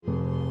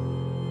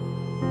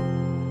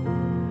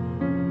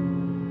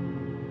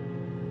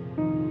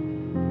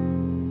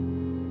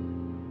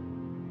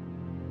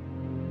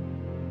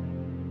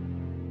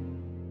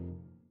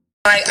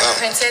I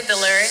printed the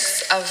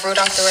lyrics of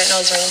Rudolph the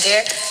Red-Nosed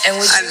Reindeer, and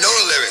I know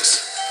the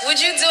lyrics.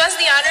 Would you do us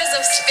the honors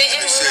of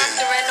spitting Rudolph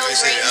the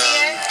Red-Nosed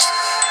Reindeer?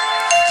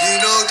 You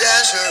know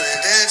Dasher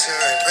and Dancer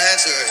and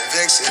Prancer and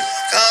Vixen,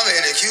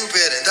 Comet and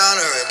Cupid and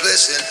Donner and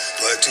Blitzen.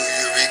 But do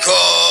you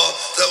recall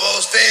the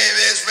most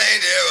famous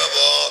reindeer of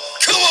all?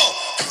 Come on!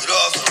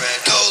 Rudolph the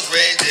Red-Nosed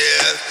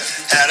Reindeer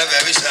had a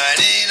very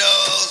shiny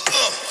nose.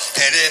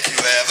 And if you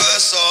ever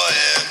saw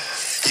him,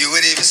 you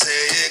would even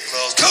say it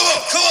close. Come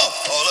on, come on!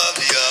 All of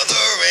the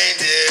other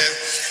reindeer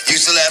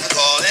used to laugh and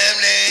call him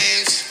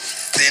names.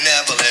 They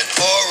never let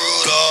poor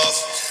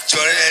Rudolph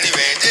join in any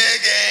reindeer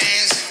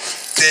games.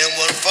 Then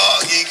one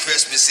foggy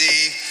Christmas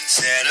Eve,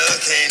 Santa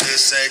came to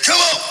say, come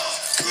on,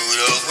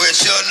 Rudolph, with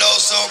your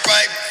nose so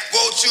bright,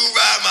 won't you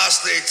ride my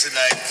sleigh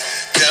tonight?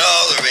 Then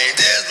all the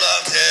reindeers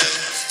loved him,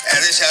 and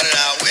they shouted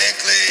out with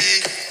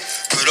glee,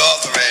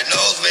 Rudolph the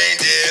Red-Nosed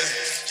Reindeer,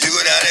 you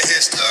go down in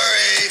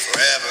history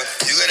forever.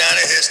 You go down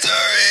in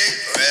history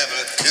forever.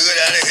 You go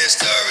down in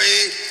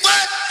history.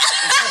 What?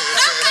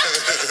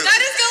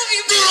 That is going to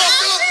be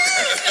beautiful.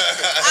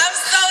 I'm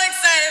so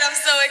excited. I'm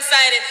so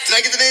excited. Did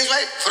I get the names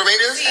right for the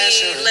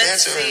reindeers?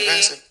 Let's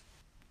see.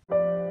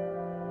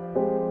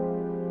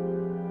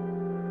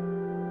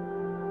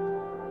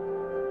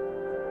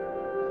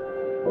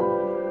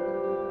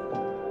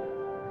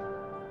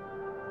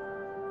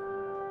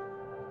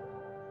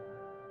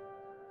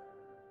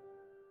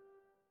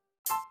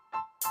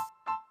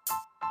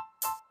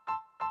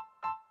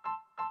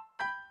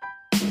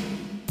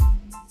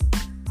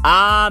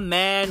 Ah,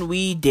 man,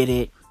 we did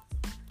it.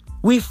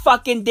 We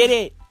fucking did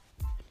it.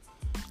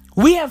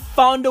 We have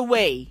found a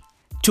way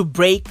to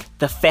break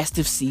the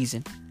festive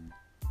season.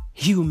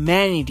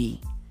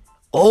 Humanity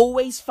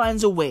always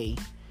finds a way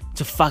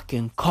to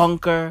fucking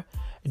conquer,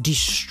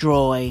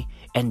 destroy,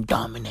 and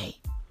dominate.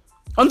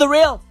 On the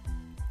real.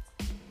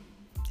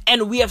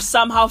 And we have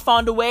somehow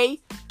found a way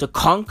to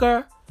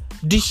conquer,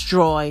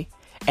 destroy,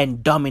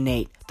 and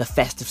dominate the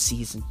festive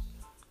season.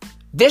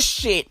 This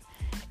shit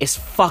is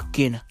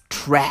fucking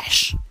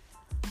trash.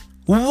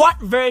 What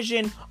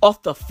version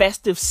of the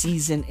festive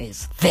season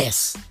is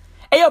this?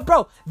 Hey, yo,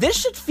 bro, this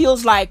shit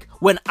feels like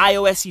when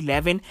iOS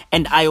 11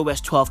 and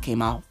iOS 12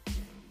 came out.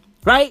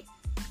 Right?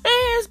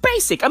 It's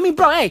basic. I mean,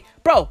 bro,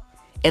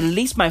 at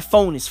least my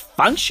phone is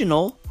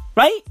functional,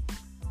 right?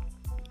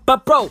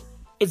 But, bro,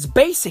 it's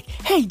basic.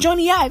 Hey,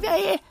 Johnny Ive,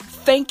 yeah,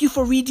 thank you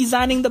for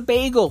redesigning the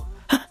bagel.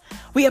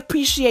 We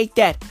appreciate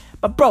that.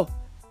 But, bro,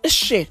 this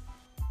shit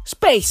is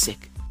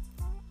basic.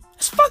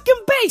 It's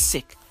fucking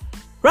basic,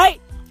 right?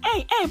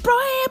 Hey, bro,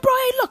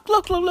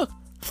 look.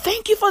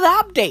 Thank you for the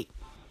update.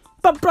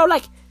 But, bro,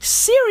 like,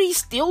 Siri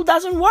still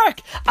doesn't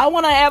work. I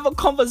want to have a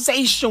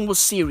conversation with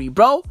Siri,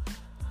 bro.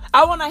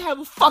 I want to have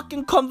a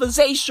fucking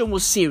conversation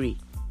with Siri.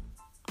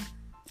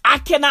 I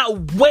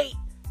cannot wait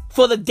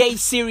for the day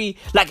Siri,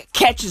 like,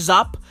 catches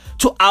up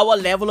to our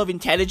level of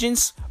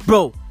intelligence.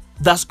 Bro,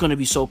 that's going to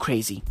be so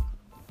crazy.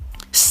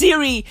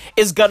 Siri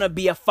is going to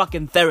be a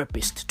fucking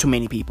therapist to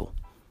many people.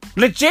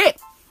 Legit.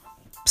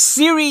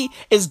 Siri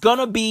is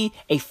gonna be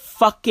a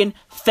fucking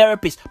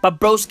therapist. But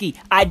broski,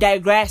 I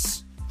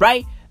digress,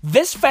 right?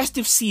 This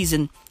festive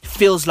season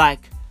feels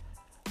like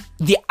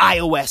the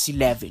iOS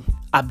 11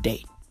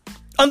 update.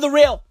 On the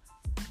real.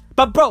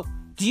 But bro,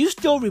 do you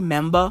still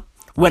remember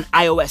when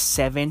iOS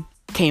 7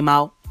 came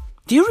out?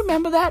 Do you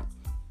remember that?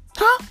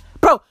 Huh?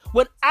 Bro,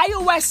 when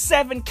iOS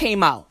 7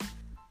 came out,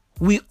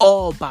 we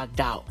all bugged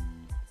out.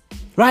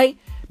 Right?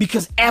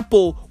 Because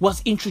Apple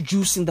was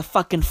introducing the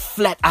fucking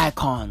flat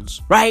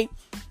icons, right?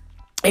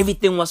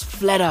 Everything was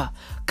flatter,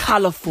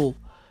 colorful,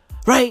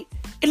 right?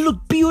 It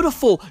looked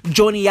beautiful.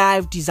 Johnny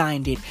Ive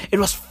designed it. It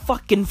was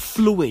fucking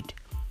fluid,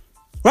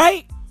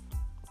 right?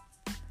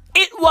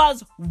 It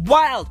was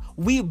wild.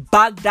 We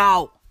bugged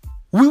out.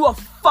 We were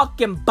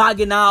fucking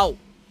bugging out.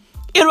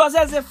 It was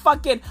as if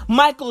fucking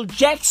Michael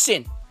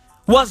Jackson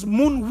was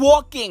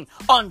moonwalking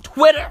on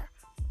Twitter.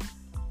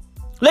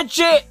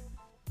 Legit.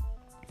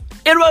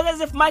 It was as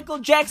if Michael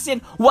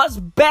Jackson was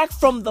back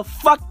from the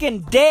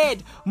fucking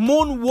dead,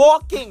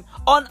 moonwalking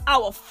on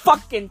our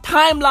fucking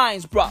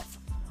timelines, bruv.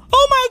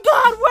 Oh my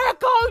God, where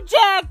go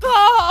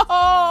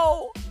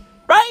Jacko?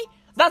 Right?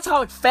 That's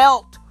how it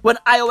felt when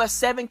iOS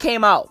 7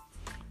 came out.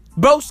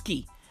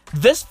 Broski,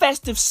 this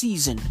festive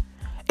season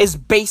is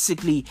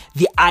basically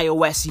the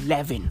iOS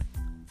 11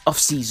 of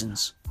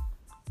seasons.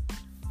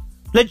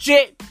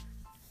 Legit.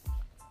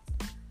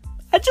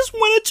 I just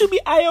want it to be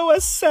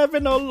iOS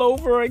 7 all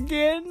over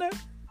again.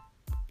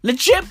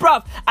 Legit,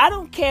 bruv. I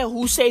don't care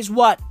who says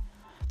what.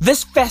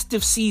 This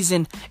festive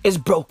season is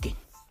broken.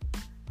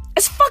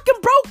 It's fucking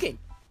broken.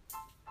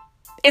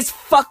 It's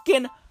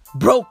fucking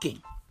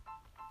broken.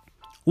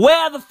 Where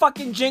are the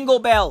fucking jingle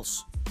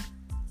bells?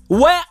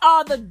 Where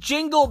are the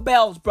jingle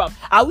bells, bruv?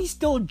 Are we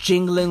still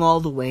jingling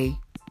all the way?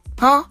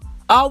 Huh?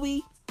 Are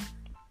we?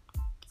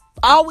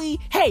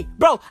 Hey,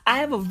 bro, I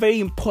have a very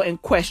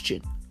important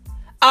question.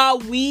 Are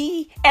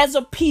we as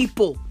a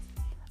people?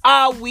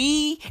 Are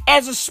we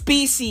as a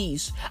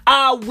species?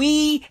 Are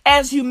we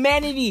as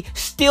humanity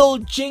still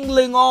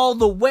jingling all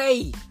the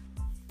way?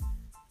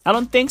 I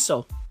don't think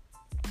so.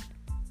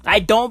 I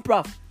don't,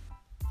 bro.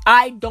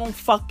 I don't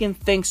fucking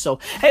think so.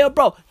 Hey, yo,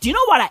 bro, do you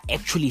know what I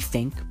actually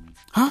think?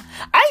 Huh?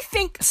 I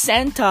think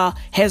Santa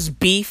has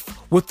beef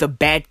with the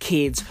bad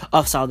kids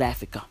of South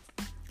Africa.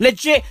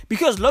 Legit.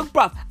 Because, look,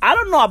 bro, I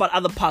don't know about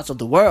other parts of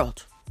the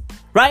world.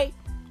 Right?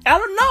 I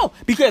don't know.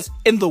 Because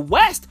in the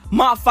West,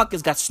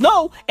 motherfuckers got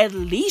snow. At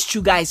least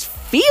you guys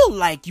feel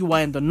like you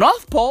are in the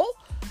North Pole.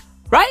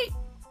 Right?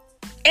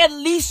 At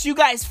least you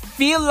guys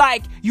feel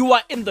like you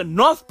are in the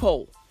North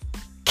Pole.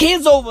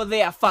 Kids over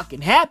there are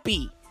fucking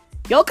happy.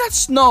 Y'all got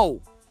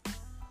snow.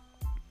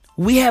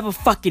 We have a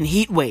fucking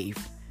heat wave.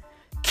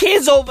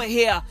 Kids over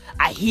here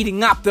are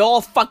heating up. They're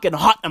all fucking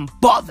hot and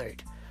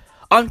bothered.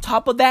 On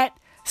top of that,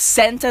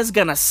 Santa's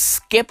gonna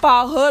skip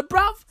our hood,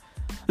 bruv.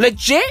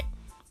 Legit?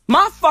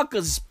 Motherfuckers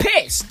is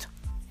pissed.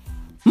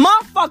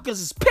 Motherfuckers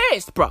is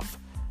pissed, bruv.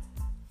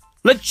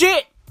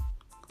 Legit.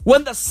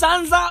 When the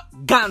sun's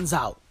out, guns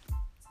out.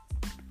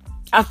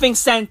 I think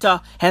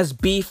Santa has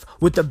beef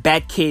with the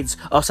bad kids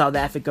of South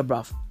Africa,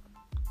 bruv.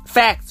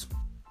 Facts.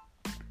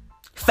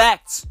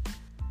 Facts.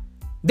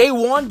 They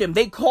warned him.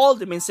 They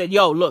called him and said,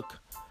 yo, look,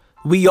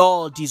 we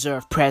all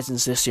deserve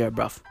presents this year,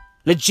 bruv.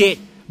 Legit.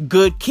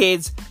 Good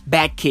kids,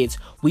 bad kids.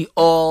 We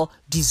all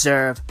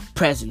deserve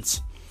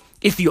presents.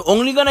 If you're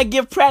only gonna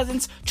give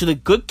presents to the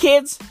good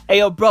kids, hey,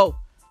 yo, bro,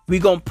 we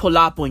gonna pull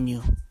up on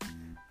you.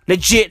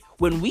 Legit.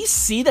 When we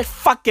see that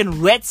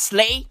fucking red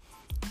sleigh,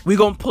 we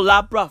gonna pull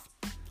up, bruv.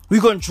 We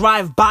gonna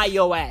drive by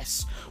your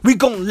ass. We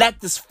gonna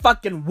let this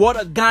fucking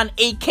water gun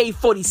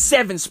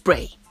AK-47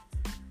 spray.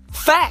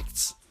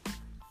 Facts.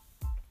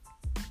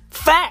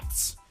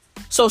 Facts.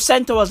 So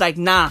Santa was like,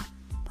 nah,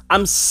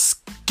 I'm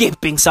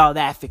skipping South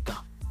Africa.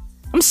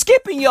 I'm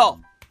skipping y'all.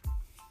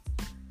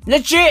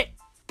 Legit.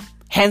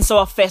 Hence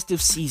our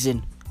festive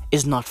season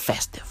is not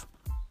festive.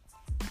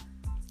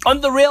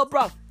 On the real,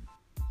 bro.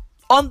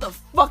 On the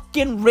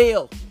fucking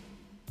real.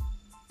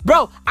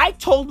 Bro, I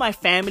told my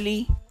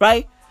family,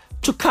 right,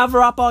 to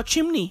cover up our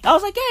chimney. I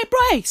was like, hey, bro,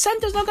 hey,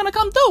 Santa's not gonna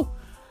come through.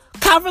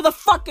 Cover the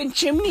fucking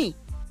chimney.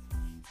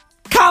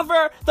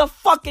 Cover the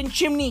fucking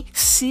chimney.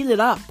 Seal it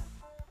up.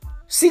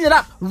 Seal it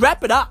up.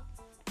 Wrap it up.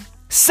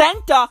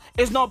 Santa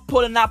is not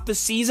pulling up this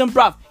season,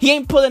 bruv. He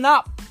ain't pulling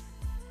up.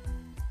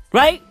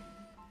 Right?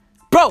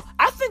 Bro,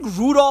 I think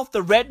Rudolph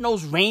the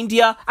Red-Nosed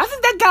Reindeer, I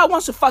think that guy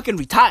wants to fucking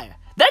retire.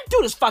 That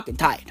dude is fucking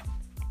tired.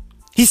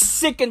 He's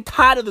sick and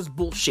tired of this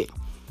bullshit.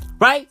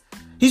 Right?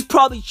 He's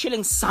probably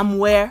chilling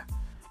somewhere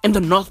in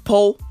the North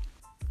Pole.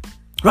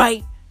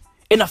 Right?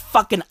 In a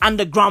fucking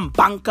underground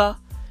bunker.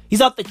 He's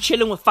out there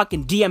chilling with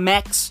fucking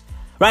DMX.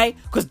 Right?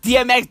 Because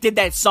DMX did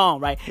that song,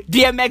 right?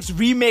 DMX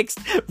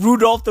remixed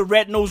Rudolph the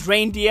Red-Nosed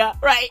Reindeer.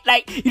 Right?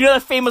 Like, you know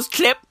the famous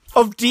clip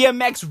of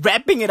DMX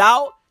rapping it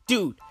out?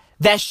 Dude,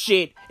 that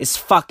shit is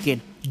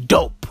fucking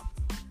dope.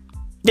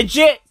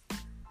 Legit.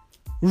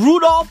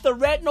 Rudolph the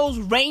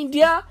Red-Nosed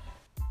Reindeer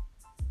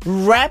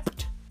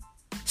rapped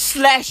 /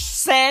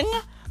 sang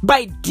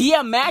by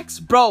DMX.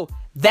 Bro,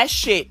 that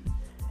shit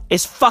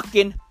is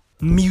fucking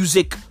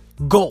music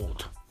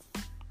gold.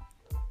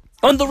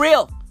 On the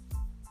real.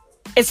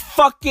 It's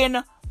fucking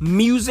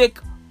music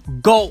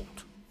gold.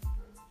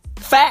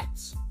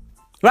 Facts.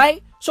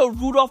 Right? So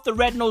Rudolph the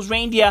Red-Nosed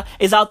Reindeer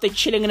is out there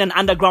chilling in an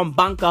underground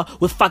bunker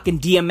with fucking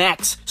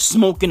DMX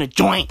smoking a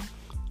joint.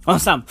 On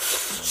some,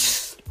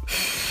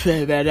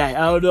 hey man, I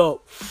don't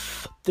know.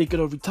 Thinking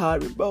of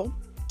retiring, bro.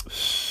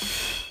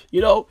 You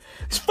know,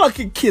 these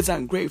fucking kids are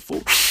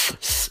ungrateful.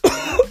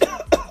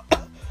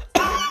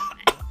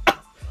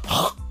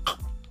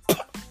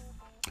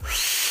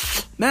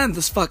 Man,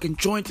 this fucking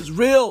joint is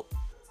real.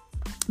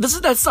 This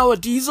is that sour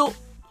diesel.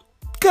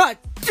 God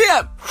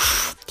damn.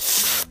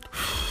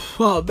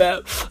 Oh,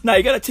 man. Now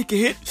you gotta take a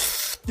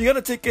hit. You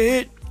gotta take a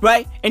hit,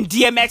 right? And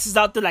DMX is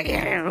out there like,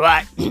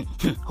 what?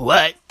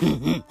 What?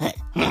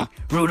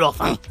 Rudolph,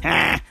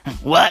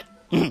 what?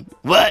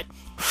 What?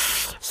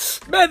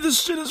 Man,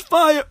 this shit is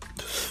fire.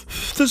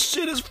 This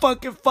shit is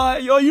fucking fire,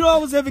 yo. You know, I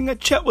was having a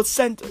chat with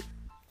Santa.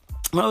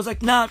 And I was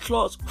like, nah,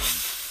 Claus.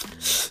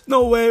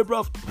 No way,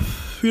 bro.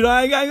 You know,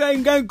 I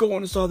ain't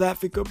going to South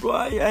Africa, bro.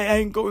 I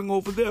ain't going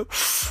over there.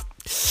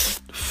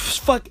 It's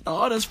fucking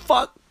hot as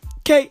fuck.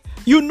 Okay,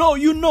 you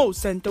know,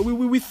 Santa.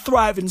 We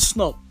thrive in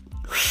snow.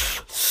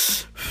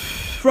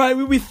 Right,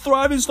 we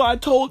thrive in snow. I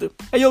told him.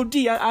 Hey, yo,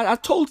 D, I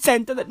told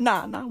Santa that,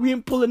 nah, we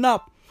ain't pulling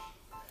up.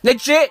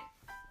 Legit.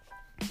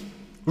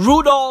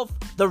 Rudolph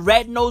the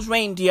Red-Nosed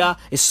Reindeer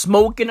is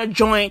smoking a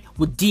joint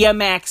with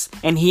DMX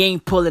and he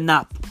ain't pulling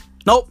up.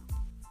 Nope.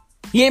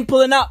 He ain't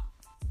pulling up.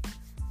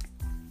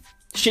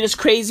 Shit is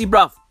crazy,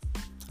 bruv.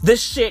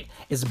 This shit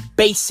is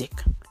basic.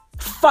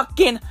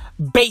 Fucking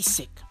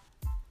basic.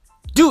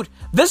 Dude,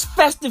 this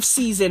festive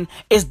season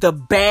is the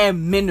bare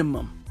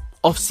minimum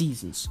of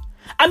seasons.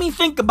 I mean,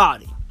 think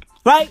about it,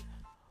 right?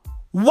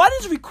 What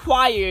is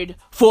required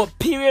for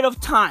a period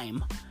of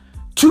time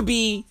to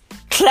be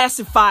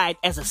classified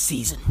as a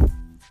season?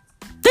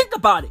 Think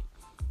about it.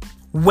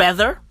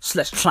 Weather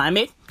 /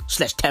 climate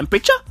 /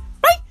 temperature,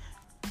 right?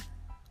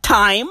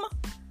 Time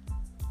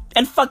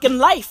and fucking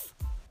life.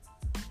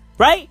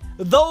 right?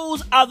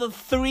 Those are the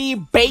 3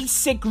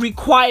 basic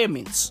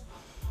requirements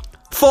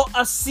for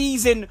a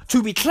season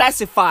to be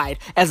classified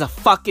as a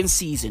fucking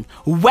season.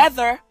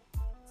 Weather,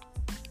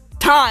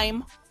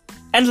 time,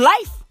 and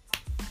life.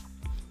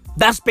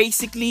 That's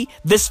basically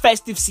this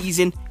festive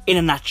season in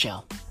a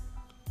nutshell.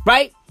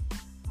 Right?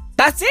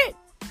 That's it.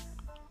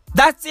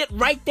 That's it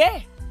right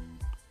there.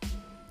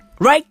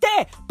 Right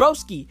there,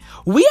 broski.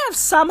 We have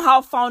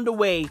somehow found a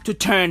way to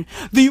turn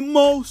the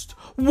most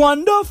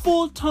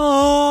wonderful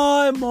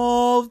time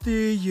of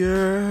the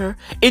year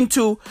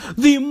into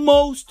the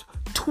most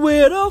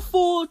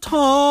Twitterful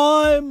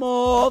time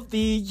of the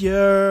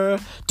year.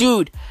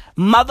 Dude,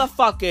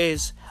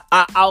 motherfuckers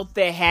are out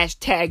there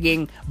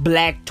hashtagging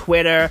Black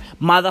Twitter.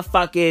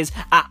 Motherfuckers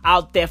are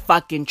out there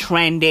fucking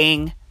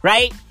trending,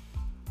 right?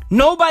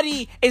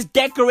 Nobody is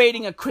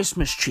decorating a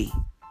Christmas tree.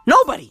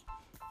 Nobody.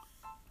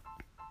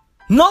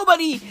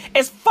 Nobody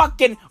is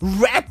fucking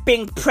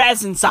wrapping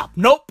presents up.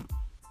 Nope.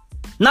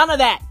 None of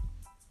that.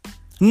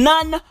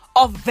 None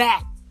of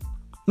that.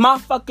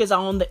 Motherfuckers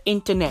are on the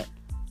internet.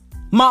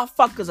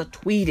 Motherfuckers are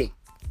tweeting.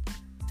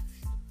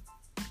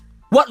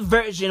 What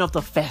version of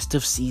the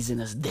festive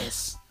season is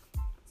this?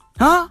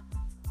 Huh?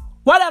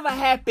 Whatever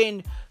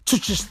happened to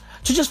just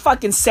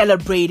fucking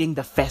celebrating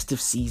the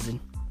festive season?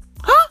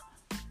 Huh?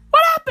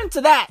 What happened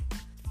to that?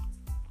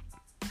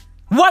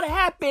 What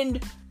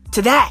happened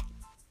to that?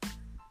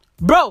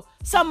 Bro,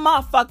 some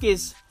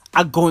motherfuckers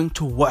are going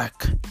to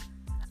work.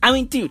 I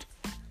mean, dude,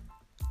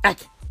 like,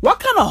 what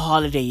kind of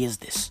holiday is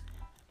this?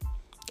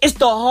 It's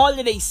the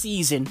holiday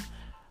season,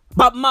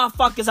 but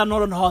motherfuckers are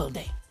not on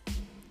holiday.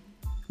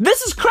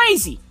 This is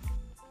crazy.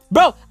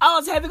 Bro, I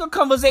was having a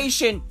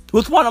conversation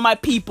with one of my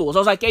peoples. I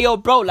was like, hey, yo,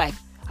 bro, like,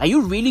 are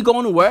you really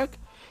going to work?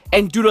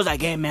 And dude was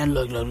like, hey, man,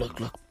 look.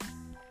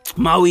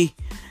 Maui,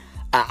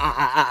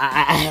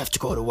 I have to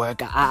go to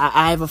work.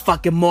 I have a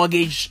fucking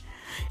mortgage.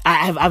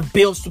 I have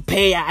bills to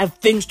pay. I have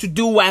things to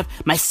do. I have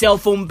my cell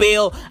phone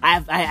bill. I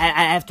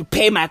have to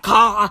pay my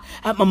car.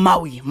 I'm a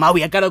Maui,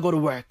 I gotta go to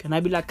work. And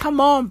I'd be like, come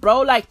on,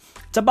 bro. Like,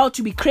 it's about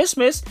to be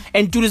Christmas.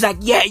 And dude is like,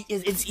 yeah,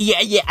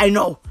 I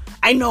know,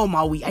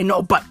 Maui, I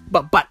know, but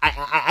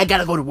I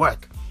gotta go to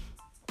work.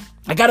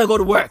 I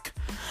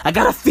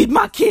gotta feed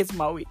my kids,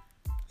 Maui.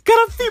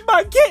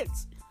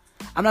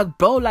 I'm like,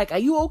 bro, like, are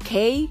you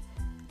okay?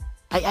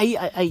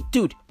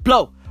 Dude,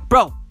 bro,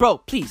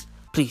 please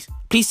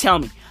tell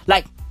me.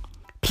 Like,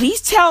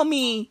 please tell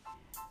me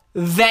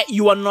that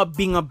you are not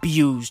being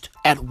abused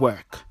at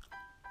work.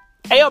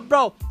 Hey, yo,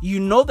 bro, you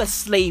know that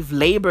slave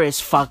labor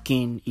is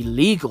fucking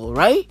illegal,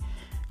 right?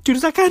 Dude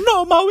is like, I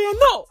know, Maui, I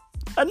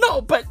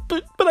know, but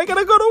I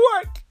gotta go to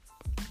work.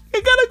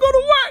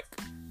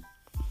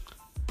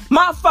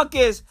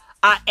 Motherfuckers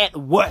are at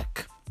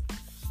work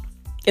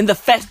in the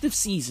festive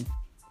season.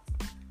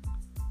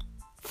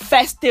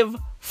 Festive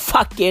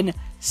fucking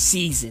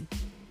season.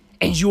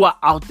 And you are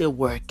out there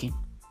working.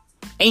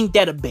 Ain't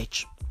that a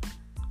bitch?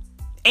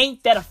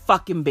 Ain't that a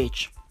fucking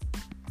bitch?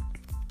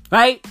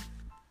 Right?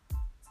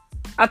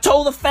 I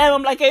told the fam,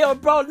 I'm like, hey, yo,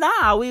 bro,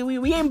 nah,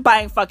 we ain't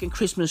buying fucking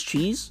Christmas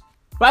trees.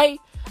 Right?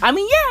 I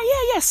mean,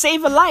 yeah,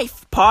 save a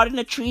life. Pardon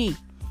a tree.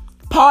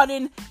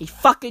 Pardon a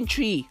fucking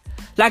tree.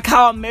 Like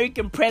how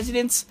American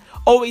presidents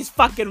always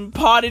fucking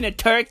pardon a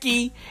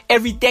turkey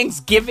every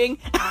Thanksgiving.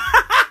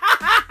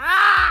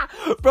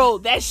 Bro,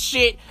 that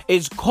shit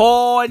is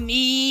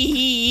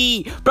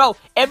corny. Bro,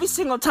 every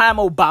single time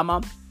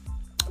Obama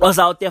was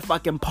out there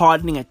fucking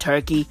pardoning a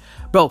turkey,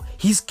 bro,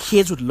 his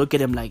kids would look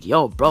at him like,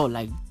 yo, bro,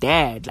 like,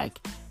 dad, like,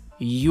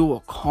 you a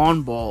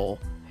cornball.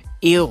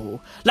 Ew.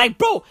 Like,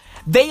 bro,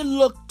 they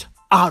looked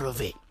out of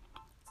it.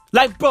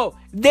 Like, bro,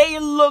 they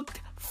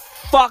looked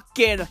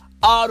fucking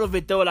out of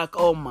it. They were like,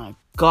 oh my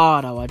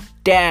God, our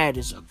dad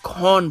is a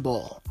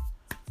cornball.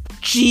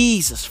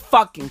 Jesus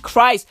fucking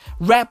Christ.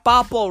 Wrap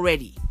up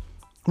already.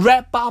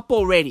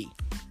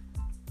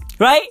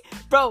 Right?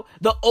 Bro,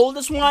 the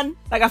oldest one,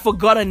 like, I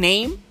forgot her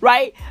name,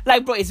 right?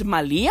 Like, bro, is it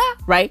Malia,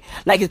 right?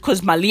 Like, it's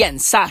because Malia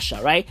and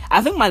Sasha, right?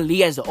 I think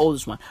Malia is the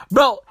oldest one.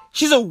 Bro,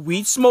 she's a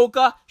weed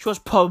smoker. She was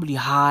probably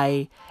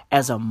high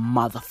as a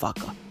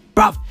motherfucker.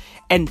 Bro,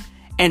 and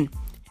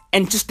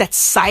just that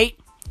sight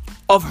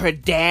of her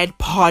dad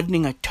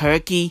pardoning a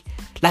turkey,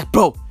 like,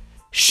 bro,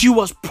 she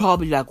was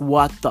probably like,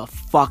 what the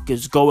fuck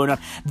is going on?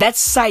 That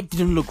sight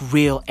didn't look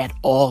real at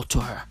all to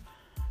her.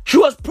 She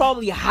was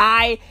probably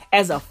high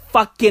as a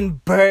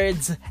fucking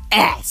bird's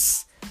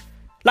ass.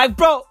 Like,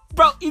 bro,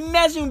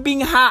 imagine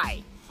being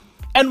high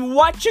and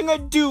watching a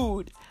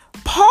dude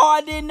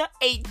pardon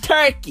a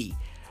turkey.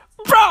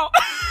 Bro,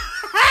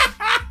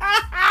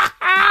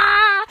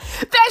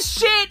 that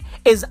shit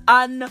is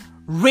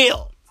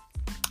unreal.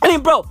 I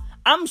mean, bro,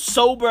 I'm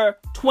sober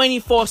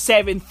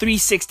 24/7,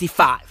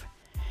 365.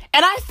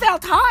 And I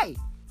felt high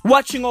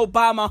watching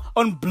Obama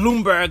on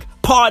Bloomberg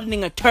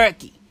pardoning a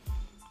turkey.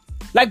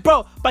 Like,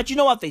 bro, but you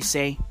know what they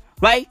say,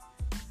 right?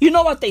 You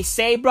know what they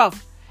say, bro?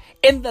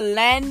 In the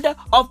land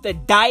of the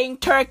dying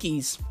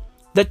turkeys,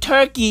 the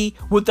turkey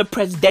with the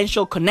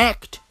presidential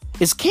connect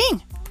is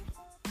king.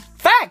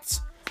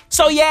 Facts.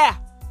 So yeah,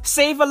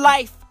 save a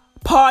life,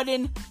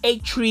 pardon a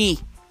tree.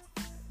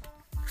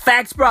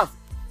 Facts, bruv.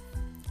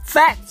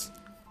 Facts.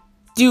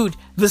 Dude,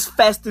 this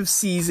festive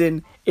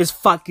season is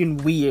fucking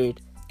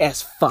weird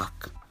as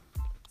fuck.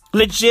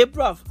 Legit,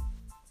 bruv.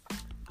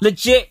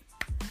 Legit.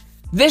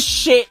 This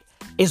shit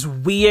is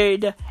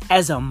weird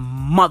as a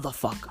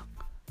motherfucker.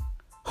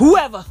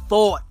 Whoever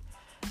thought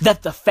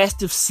that the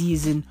festive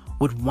season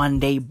would one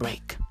day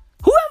break?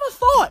 Whoever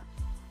thought?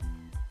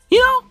 You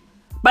know?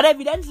 But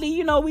evidently,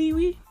 you know,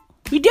 we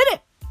did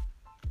it.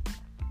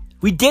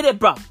 We did it,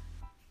 bro.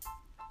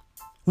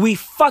 We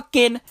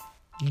fucking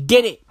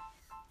did it.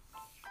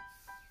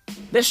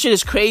 This shit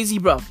is crazy,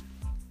 bro.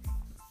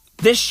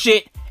 This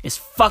shit is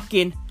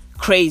fucking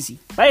crazy.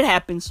 But it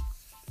happens.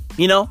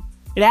 You know?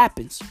 It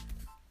happens.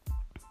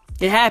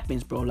 It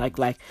happens, bro. Like,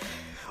 well,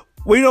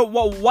 you know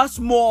what? What's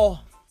more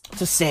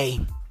to say?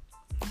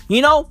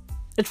 You know,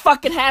 it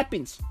fucking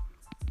happens,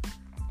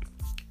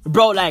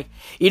 bro. Like,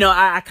 you know,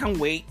 I can't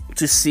wait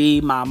to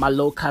see my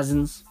little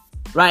cousins,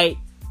 right?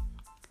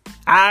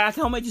 I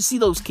can't wait to see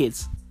those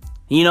kids,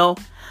 you know,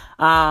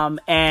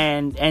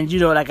 and you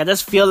know, like, I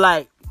just feel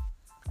like,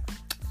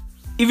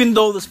 even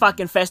though this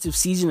fucking festive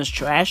season is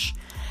trash,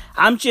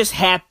 I'm just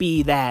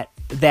happy that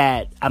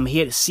I'm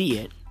here to see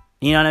it.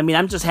 You know what I mean?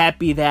 I'm just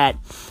happy that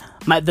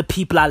the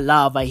people I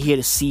love are here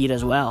to see it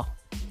as well.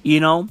 You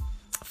know?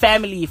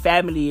 Family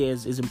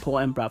is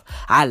important, bro.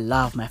 I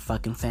love my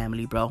fucking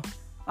family, bro.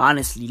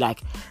 Honestly,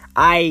 like,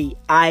 I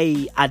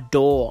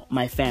adore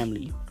my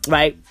family,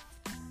 right?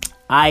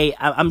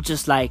 I'm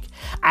just like,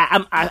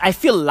 I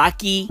feel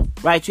lucky,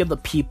 right, to have the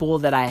people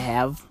that I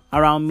have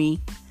around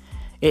me.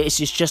 It's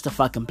just a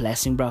fucking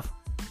blessing, bro.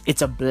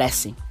 It's a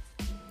blessing.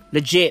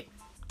 Legit.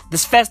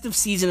 This festive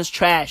season is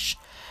trash,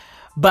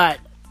 but,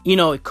 you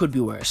know, it could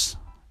be worse.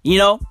 You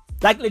know?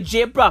 Like,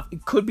 legit, bro,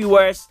 it could be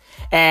worse.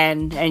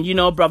 And you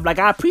know, bro, like,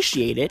 I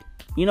appreciate it.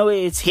 You know,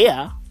 it's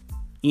here.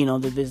 You know,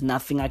 there's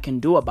nothing I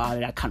can do about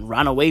it. I can't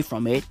run away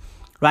from it,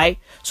 right?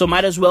 So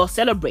might as well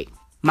celebrate.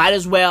 Might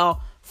as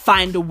well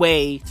find a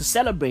way to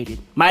celebrate it.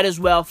 Might as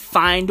well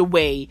find a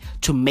way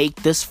to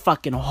make this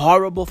fucking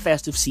horrible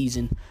festive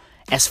season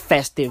as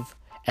festive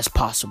as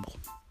possible.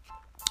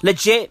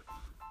 Legit.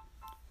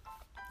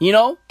 You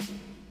know?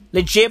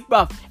 Legit,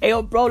 bro. Hey,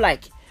 yo, bro,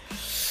 like,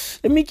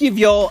 let me give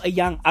y'all a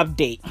young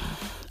update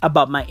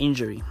about my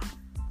injury.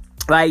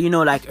 Right, you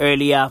know, like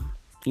earlier,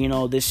 you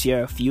know, this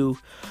year, a few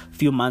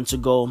months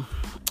ago,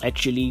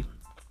 actually,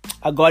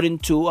 I got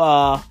into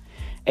a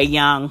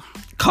young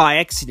car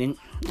accident.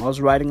 I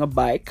was riding a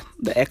bike,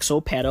 the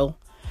XO pedal,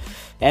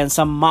 and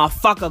some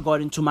motherfucker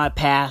got into my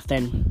path,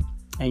 and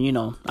you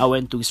know, I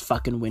went through his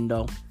fucking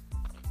window.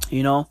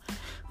 You know,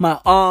 my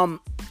arm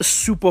is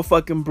super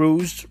fucking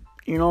bruised,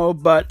 you know,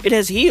 but it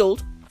has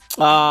healed.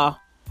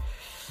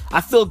 I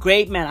feel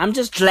great, man. I'm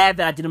just glad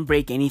that I didn't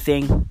break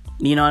anything.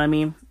 You know what I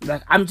mean?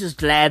 Like, I'm just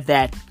glad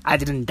that I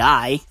didn't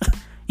die.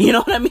 You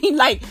know what I mean?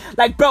 Like,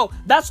 bro,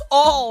 that's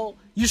all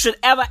you should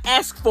ever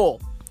ask for.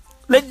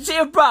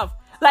 Legit, bro.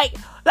 Like,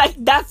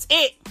 that's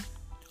it.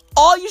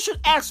 All you should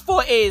ask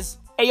for is,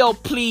 hey, yo,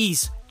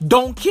 please,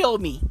 don't kill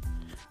me.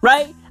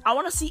 Right? I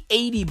want to see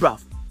 80, bro.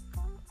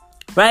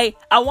 Right?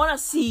 I want to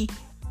see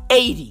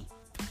 80.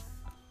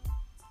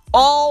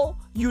 All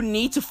you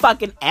need to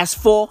fucking ask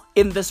for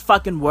in this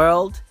fucking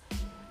world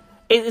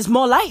is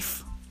more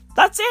life.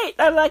 That's it.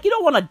 Like, you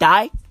don't want to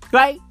die,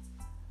 right?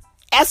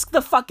 Ask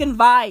the fucking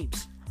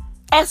vibes.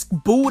 Ask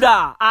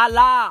Buddha,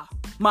 Allah,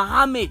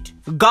 Muhammad,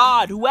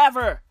 God,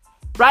 whoever,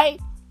 right?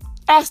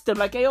 Ask them,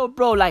 like, hey, yo,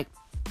 bro, like,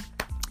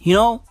 you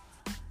know,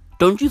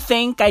 don't you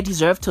think I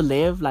deserve to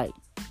live? Like,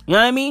 you know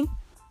what I mean?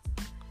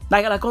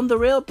 Like on the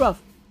real, bro.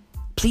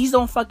 Please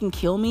don't fucking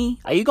kill me.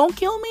 Are you gonna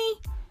kill me?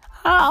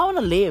 I want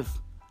to live.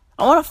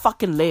 I want to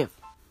fucking live.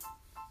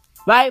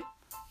 Right?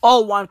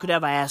 All one could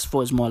ever ask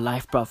for is more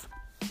life, bro.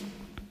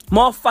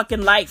 More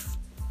fucking life.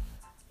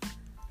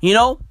 You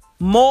know?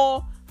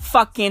 More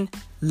fucking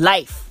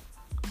life.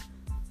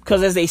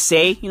 Because as they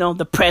say, you know,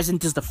 the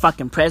present is the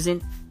fucking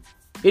present.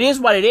 It is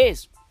what it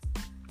is.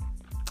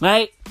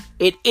 Right?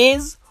 It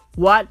is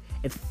what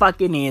it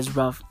fucking is,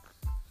 bro.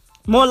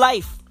 More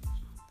life.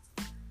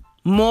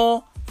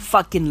 More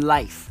fucking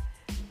life.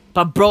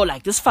 But bro,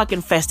 like, this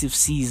fucking festive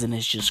season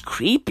is just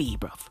creepy,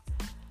 bro.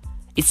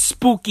 It's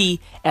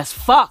spooky as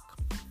fuck.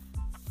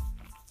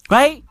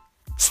 Right?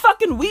 It's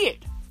fucking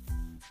weird.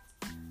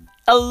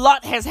 A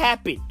lot has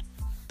happened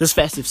this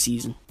festive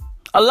season.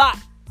 A lot.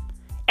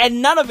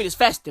 And none of it is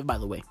festive, by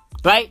the way.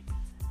 Right?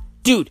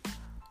 Dude,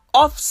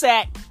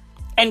 Offset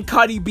and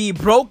Cardi B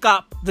broke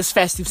up this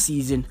festive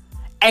season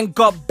and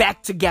got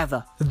back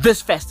together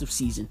this festive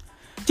season.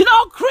 Do you know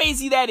how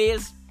crazy that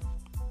is?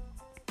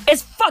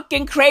 It's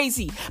fucking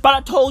crazy. But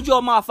I told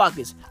y'all,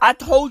 motherfuckers. I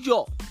told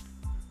y'all.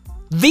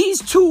 These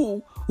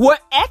two were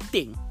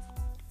acting.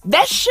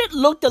 That shit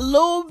looked a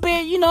little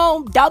bit, you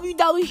know,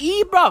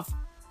 WWE, bruv.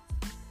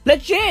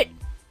 Legit.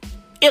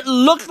 It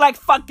looked like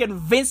fucking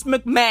Vince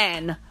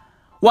McMahon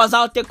was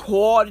out there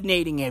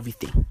coordinating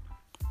everything.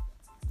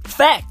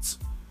 Facts.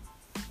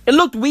 It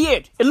looked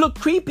weird. It looked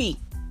creepy.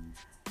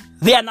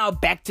 They are now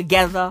back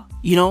together,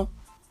 you know.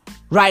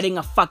 riding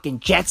a fucking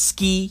jet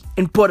ski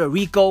in Puerto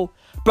Rico.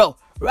 Bro,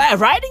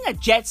 riding a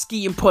jet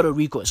ski in Puerto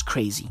Rico is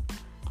crazy.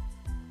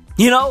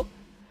 You know?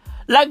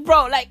 Like,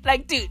 bro,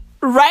 like, dude,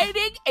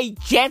 riding a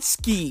jet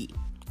ski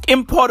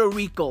in Puerto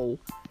Rico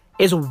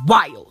is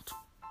wild.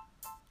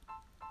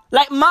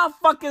 Like,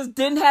 motherfuckers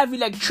didn't have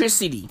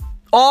electricity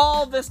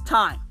all this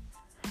time.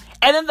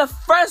 And then the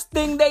first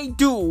thing they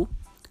do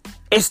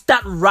is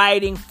start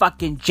riding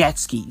fucking jet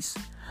skis.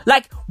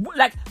 Like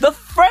the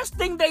first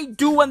thing they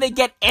do when they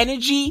get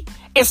energy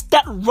is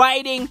start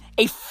riding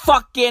a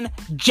fucking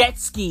jet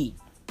ski.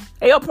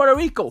 Hey, yo, Puerto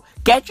Rico,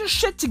 get your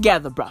shit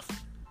together, bruv.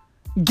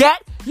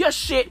 Get your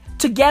shit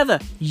together.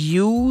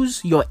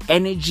 Use your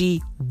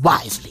energy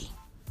wisely.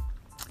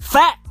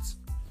 Facts.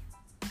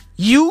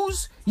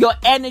 Use your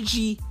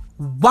energy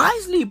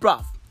wisely,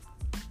 bruv.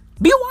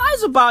 Be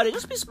wise about it.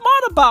 Just be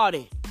smart about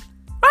it.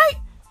 Right?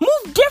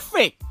 Move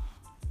different.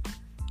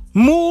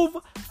 Move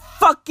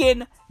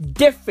fucking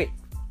different.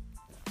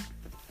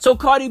 So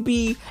Cardi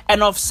B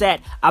and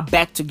Offset are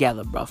back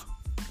together, bruv.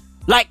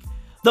 Like,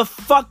 the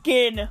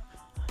fucking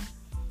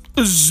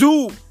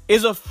zoo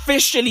is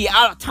officially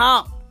out of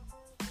town.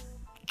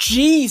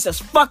 Jesus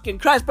fucking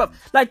Christ, bruv.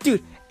 Like,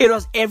 dude, it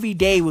was every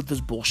day with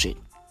this bullshit.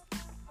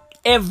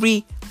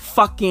 Every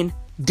fucking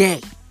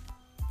day.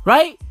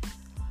 Right?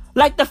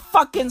 Like the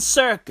fucking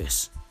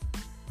circus.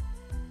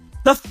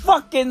 The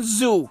fucking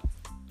zoo.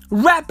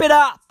 Wrap it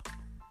up.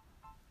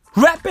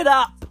 Wrap it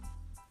up.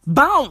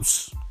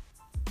 Bounce.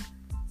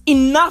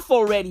 Enough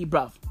already,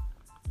 bruv.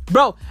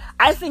 Bro,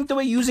 I think they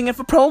were using it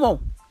for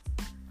promo.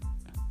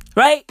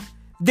 Right?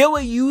 They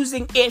were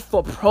using it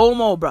for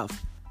promo, bruv.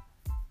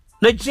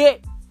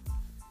 Legit.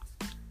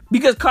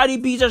 Because Cardi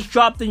B just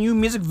dropped a new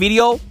music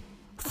video.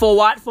 For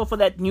what? For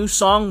that new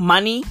song,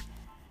 Money.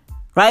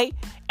 Right?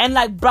 And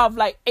like, bruv,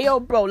 like,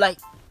 ayo, bro, like,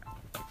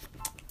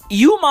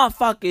 you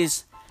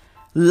motherfuckers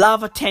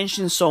love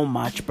attention so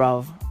much,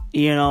 bruv.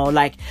 You know,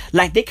 like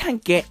they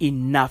can't get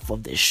enough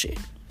of this shit.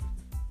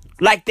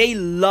 Like, they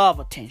love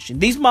attention.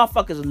 These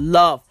motherfuckers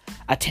love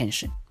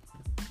attention.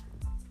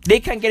 They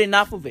can't get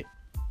enough of it.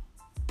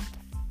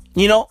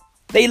 You know,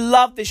 they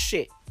love this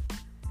shit.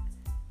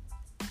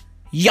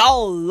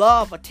 Y'all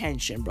love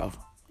attention, bruv.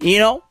 You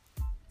know?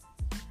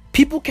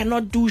 People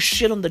cannot do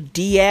shit on the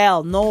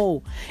DL.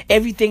 No.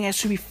 Everything has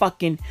to be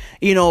fucking,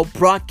 you know,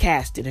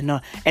 broadcasted.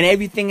 And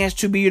everything has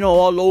to be, you know,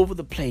 all over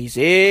the place.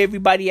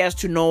 Everybody has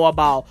to know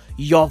about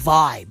your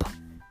vibe.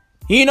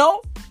 You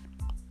know?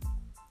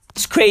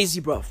 It's crazy,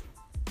 bro.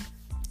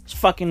 It's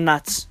fucking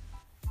nuts.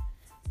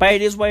 But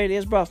it is what it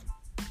is, bro.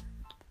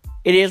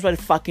 It is what it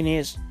fucking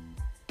is.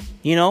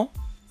 You know?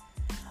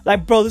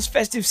 Like, bro, this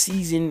festive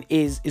season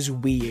is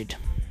weird.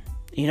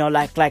 You know,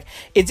 like,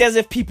 it's as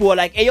if people are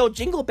like, hey, yo,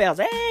 jingle bells.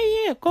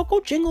 Hey, yeah,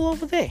 go jingle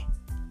over there.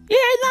 Yeah,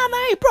 nah,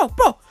 hey, bro,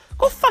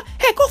 go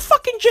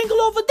fucking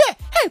jingle over there.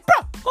 Hey,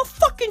 bro, go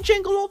fucking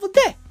jingle over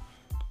there.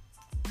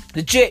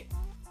 Legit.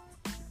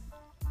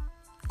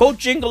 Go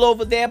jingle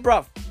over there,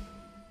 bro.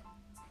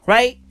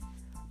 Right?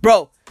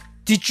 Bro,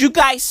 did you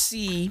guys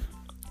see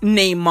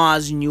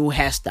Neymar's new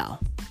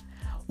hairstyle?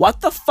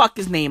 What the fuck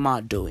is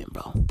Neymar doing,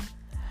 bro?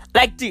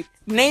 Like, dude,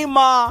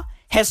 Neymar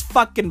has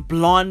fucking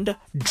blonde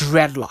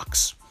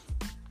dreadlocks.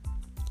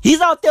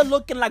 He's out there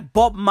looking like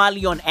Bob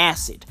Marley on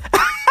acid.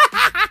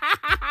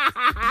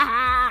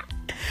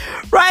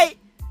 Right?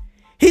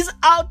 He's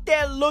out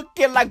there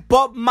looking like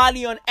Bob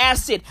Marley on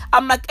acid.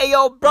 I'm like, hey,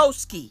 yo,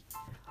 broski,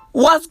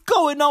 what's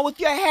going on with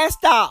your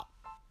hairstyle?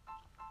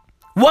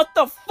 What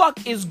the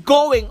fuck is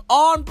going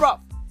on, bro?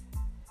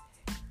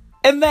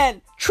 And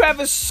then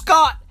Travis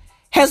Scott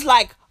has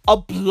like a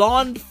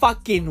blonde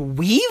fucking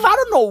weave. I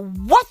don't know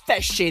what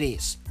that shit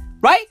is.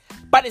 Right?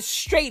 But it's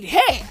straight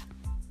hair.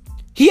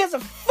 He has a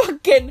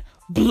fucking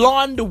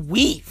blonde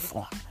weave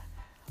on.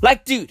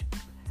 Like, dude,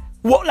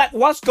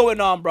 what's going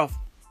on, bro?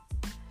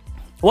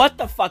 What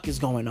the fuck is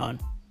going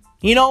on?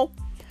 You know?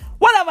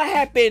 Whatever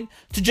happened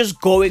to just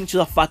going to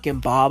the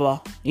fucking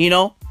barber, you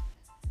know?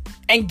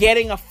 And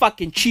getting a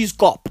fucking cheese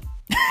cop.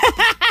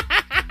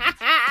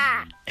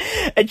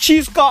 A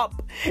cheese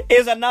cop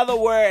is another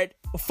word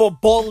for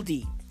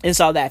baldy in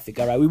South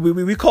Africa, right?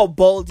 We call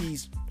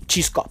baldies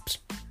cheese cops.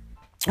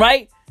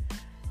 Right?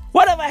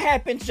 Whatever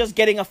happened to just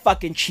getting a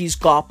fucking cheese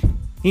cop,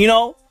 you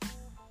know?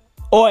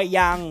 Or a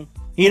young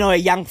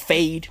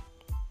fade,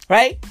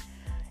 right?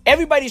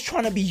 Everybody's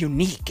trying to be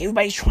unique.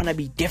 Everybody's trying to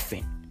be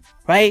different,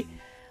 right?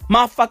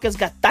 Motherfuckers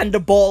got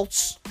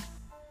thunderbolts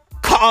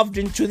carved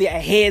into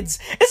their heads.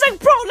 It's like,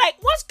 bro, like,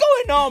 what's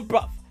going on,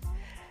 bro?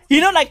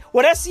 You know, like,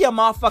 when I see a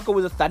motherfucker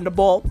with a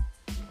thunderbolt,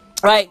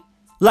 right?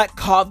 Like,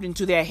 carved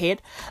into their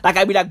head, like,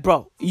 I'd be like,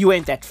 bro, you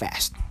ain't that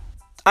fast.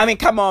 I mean,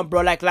 come on,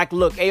 bro. Like,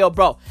 look, hey, yo,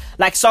 bro.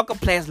 Like, soccer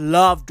players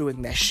love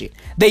doing that shit.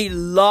 They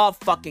love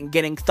fucking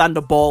getting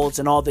thunderbolts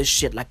and all this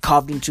shit, like,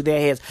 carved into their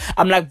heads.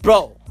 I'm like,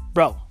 bro.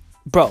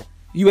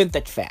 You ain't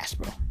that fast,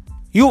 bro.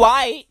 You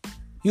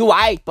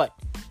aight, but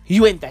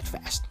you ain't that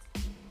fast.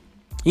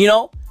 You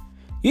know?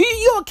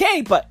 You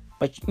okay, but,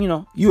 you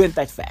know, you ain't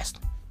that fast.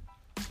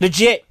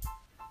 Legit.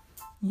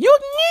 You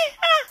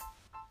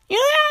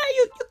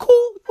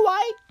cool. You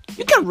aight.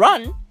 You can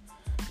run,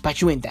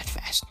 but you ain't that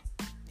fast.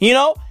 You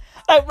know?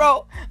 Like,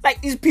 bro,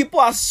 like, these people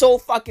are so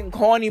fucking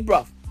corny,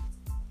 bro.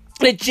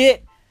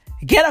 Legit.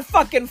 Get a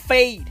fucking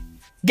fade.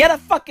 Get a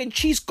fucking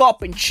cheese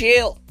cup and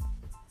chill.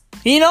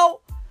 You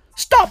know?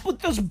 Stop with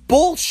this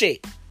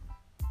bullshit.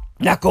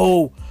 Like,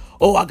 oh,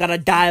 I gotta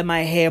dye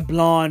my hair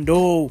blonde.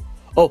 Oh,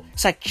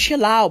 it's like,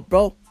 chill out,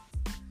 bro.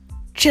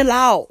 Chill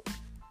out.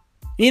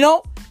 You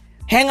know?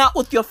 Hang out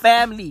with your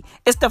family.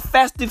 It's the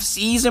festive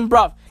season,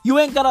 bro. You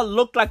ain't gotta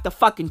look like the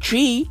fucking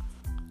tree.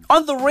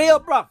 On the real,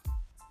 bro.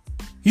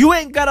 You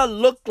ain't gotta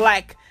look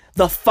like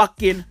the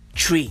fucking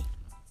tree.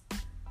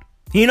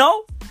 You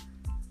know?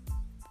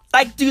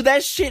 Like, dude,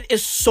 that shit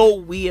is so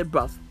weird,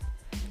 bro.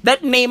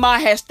 That Neymar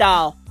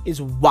hairstyle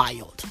is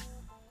wild.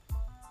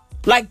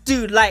 Like,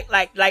 dude, like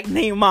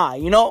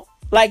Neymar, you know?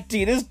 Like,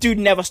 dude, this dude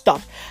never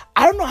stops.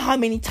 I don't know how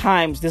many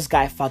times this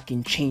guy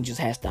fucking changes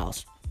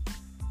hairstyles.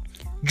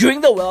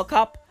 During the World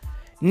Cup,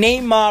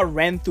 Neymar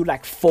ran through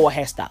like 4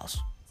 hairstyles.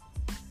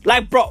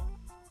 Like, bro,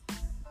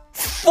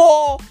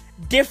 4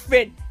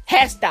 different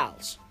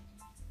hairstyles.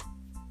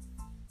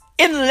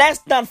 In less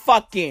than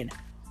fucking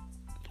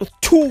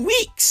 2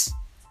 weeks.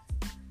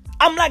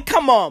 I'm like,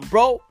 come on,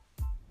 bro.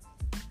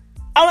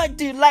 I'm like,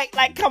 dude, like,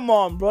 come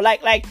on, bro.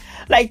 Like,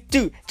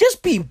 dude,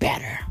 just be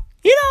better.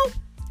 You know?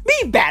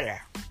 Be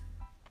better.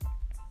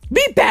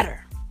 Be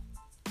better.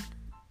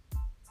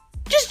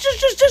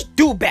 Just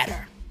do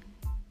better.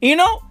 You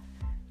know?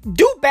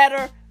 Do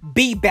better,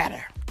 be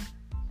better.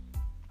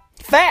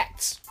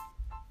 Facts.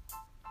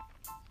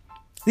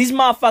 These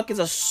motherfuckers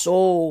are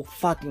so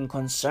fucking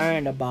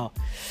concerned about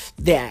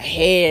their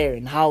hair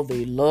and how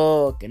they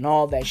look and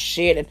all that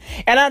shit.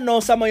 And I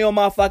know some of your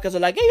motherfuckers are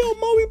like, hey, yo,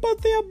 Moe,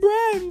 but they are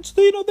brands.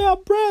 You know, they are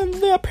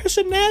brands. They are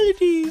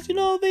personalities. You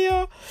know, they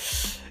are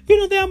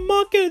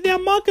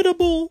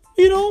marketable.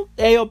 You know?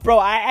 Hey, yo, bro,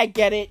 I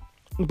get it.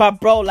 But,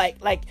 bro,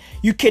 like,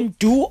 you can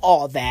do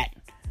all that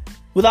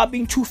without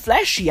being too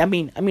flashy. I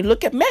mean,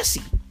 look at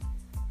Messi.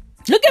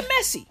 Look at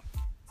Messi.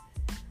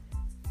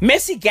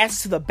 Messi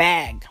gets to the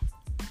bag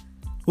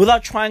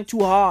without trying too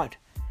hard.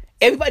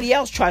 Everybody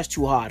else tries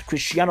too hard.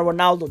 Cristiano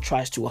Ronaldo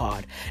tries too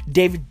hard.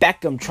 David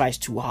Beckham tries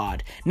too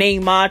hard.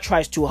 Neymar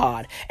tries too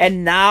hard.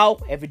 And now,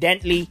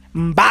 evidently,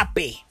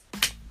 Mbappe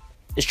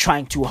is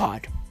trying too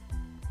hard.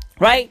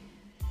 Right?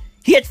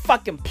 He had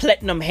fucking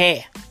platinum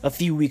hair a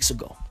few weeks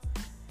ago.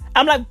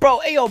 I'm like, bro,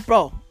 hey, yo,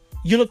 bro,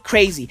 you look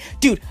crazy.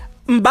 Dude,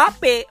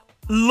 Mbappe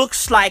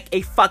looks like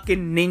a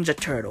fucking Ninja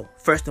Turtle,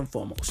 first and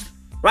foremost.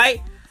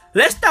 Right?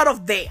 Let's start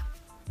off there.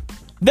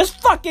 This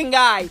fucking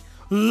guy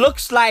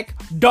looks like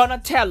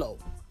Donatello.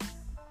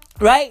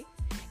 Right?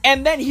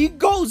 And then he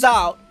goes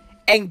out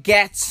and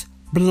gets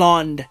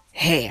blonde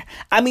hair.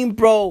 I mean,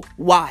 bro,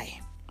 why?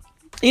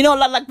 You know,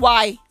 like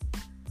why?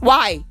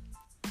 Why?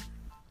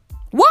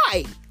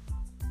 Why?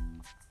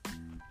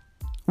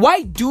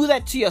 Why do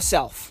that to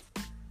yourself?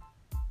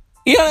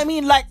 You know what I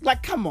mean?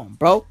 Like, come on,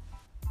 bro.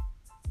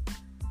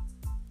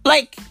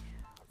 Like,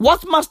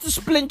 what must the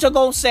Splinter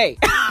gonna say?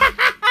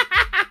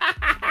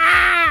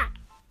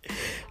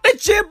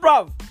 Legit,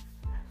 bro.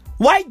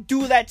 Why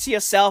do that to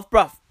yourself,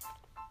 bro?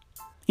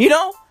 You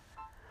know?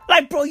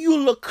 Like, bro, you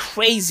look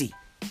crazy.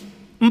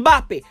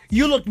 Mbappe,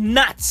 you look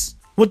nuts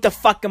with the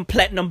fucking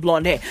platinum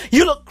blonde hair.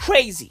 You look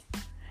crazy.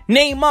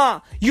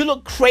 Neymar, you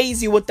look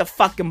crazy with the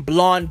fucking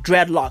blonde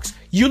dreadlocks.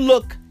 You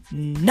look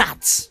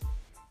nuts.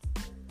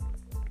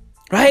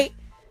 Right?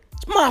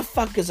 These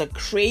motherfuckers are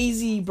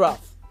crazy, bro.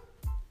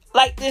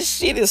 Like, this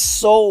shit is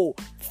so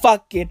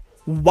fucking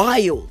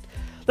wild.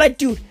 Like,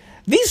 dude,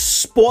 these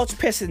sports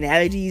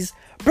personalities,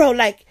 bro,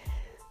 like,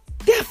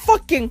 they're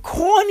fucking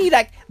corny.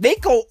 Like, they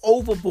go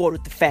overboard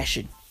with the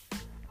fashion.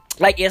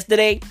 Like,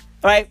 yesterday,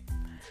 right?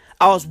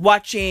 I was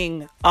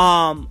watching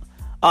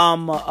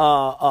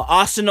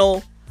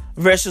Arsenal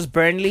versus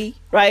Burnley,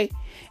 right?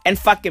 And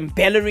fucking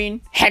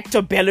Bellerin,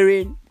 Hector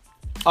Bellerin,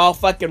 all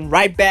fucking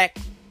right back.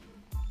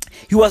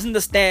 He was in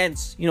the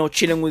stands, you know,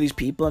 chilling with these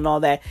people and all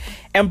that.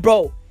 And,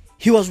 bro,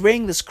 he was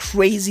wearing this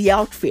crazy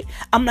outfit.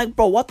 I'm like,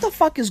 bro, what the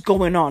fuck is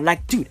going on?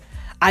 Like, dude,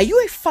 are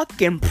you a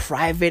fucking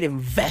private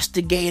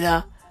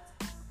investigator?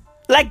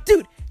 Like,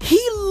 dude, he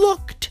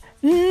looked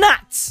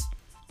nuts.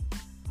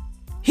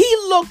 He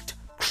looked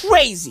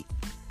crazy.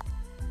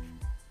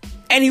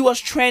 And he was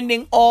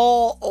trending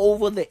all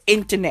over the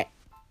internet.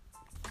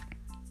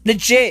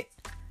 Legit.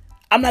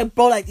 I'm like,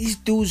 bro, like, these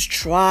dudes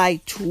try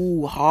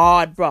too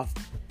hard, bro.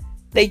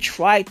 They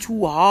try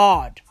too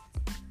hard.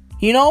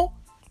 You know?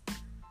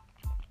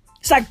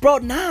 It's like, bro,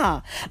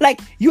 nah.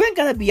 Like, you ain't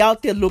gonna be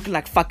out there looking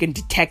like fucking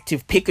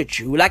Detective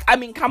Pikachu. Like, I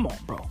mean, come on,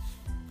 bro.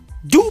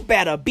 Do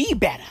better, be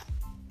better.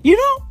 You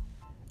know?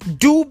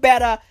 Do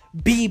better,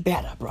 be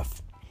better, bro.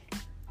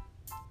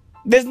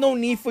 There's no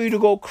need for you to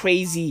go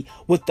crazy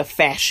with the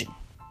fashion.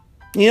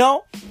 You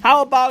know?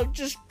 How about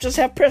just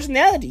have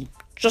personality?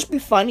 Just be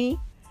funny.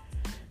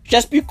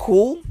 Just be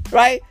cool,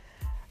 right?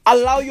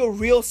 Allow your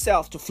real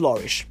self to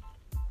flourish.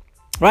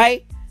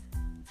 Right?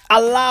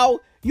 Allow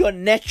your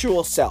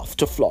natural self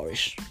to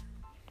flourish.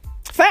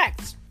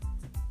 Facts.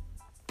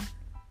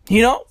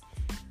 You know?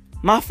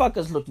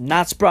 Motherfuckers look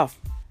nuts, bruv.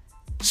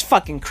 It's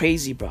fucking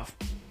crazy, bruv.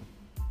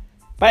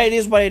 But it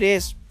is what it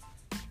is.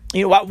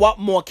 You know what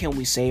more can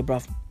we say,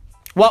 bruv?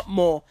 What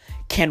more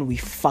can we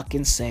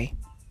fucking say?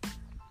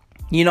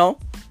 You know?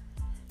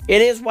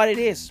 It is what it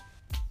is.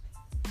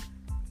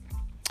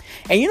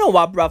 And you know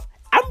what, bruv?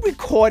 I'm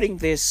recording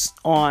this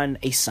on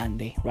a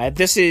Sunday, right?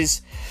 This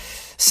is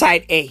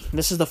side A.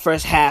 This is the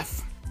first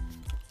half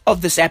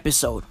of this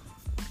episode,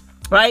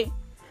 right?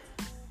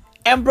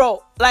 And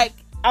bro, like,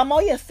 I'm all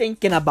here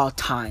thinking about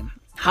time.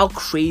 How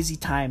crazy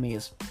time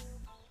is.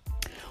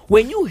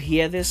 When you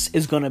hear this,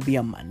 it's gonna be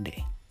a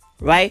Monday,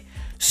 right?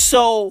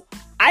 So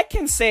I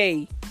can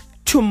say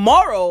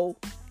tomorrow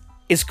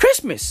is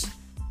Christmas,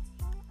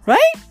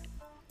 right?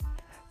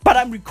 But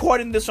I'm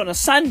recording this on a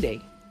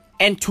Sunday,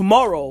 and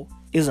tomorrow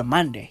is a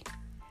Monday.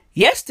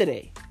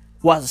 Yesterday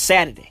was a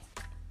Saturday,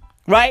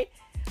 right?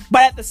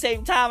 But at the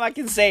same time, I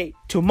can say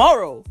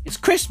tomorrow is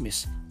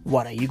Christmas.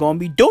 What are you gonna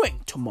be doing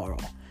tomorrow?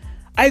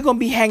 Are you gonna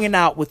be hanging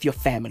out with your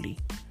family?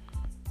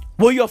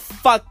 Will your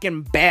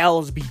fucking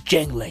bells be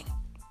jingling?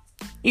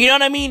 You know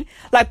what I mean?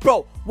 Like,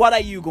 bro, what are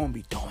you gonna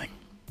be doing?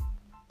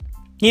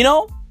 You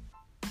know?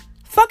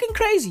 Fucking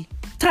crazy.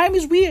 Time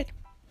is weird.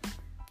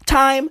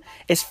 Time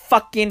is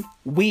fucking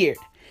weird.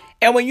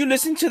 And when you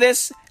listen to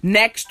this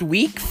next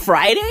week,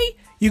 Friday,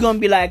 you're gonna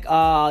be like,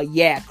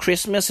 yeah,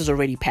 Christmas is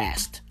already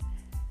passed.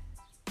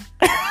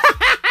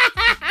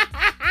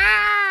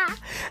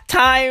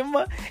 Time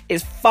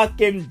is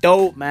fucking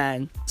dope,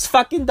 man. It's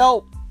fucking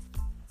dope.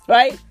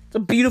 Right? It's a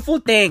beautiful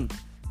thing.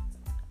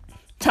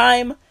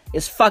 Time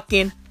is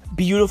fucking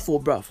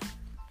beautiful, bruv.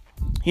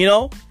 You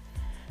know?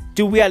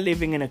 Dude, we are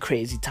living in a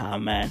crazy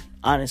time, man.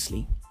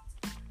 Honestly.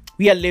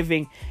 We are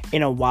living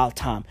in a wild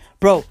time.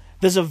 Bro,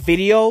 there's a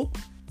video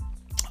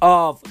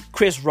of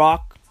Chris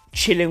Rock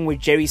chilling with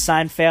Jerry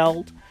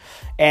Seinfeld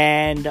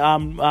and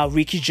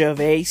Ricky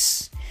Gervais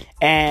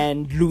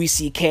and Louis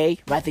C.K.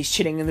 Right? They're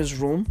chilling in this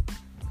room.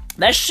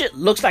 That shit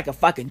looks like a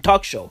fucking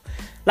talk show.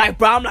 Like,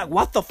 bro, I'm like,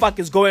 what the fuck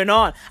is going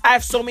on? I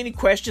have so many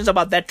questions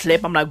about that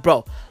clip. I'm like,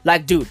 bro,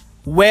 like, dude,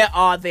 where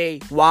are they?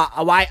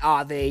 Why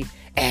are they?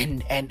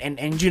 And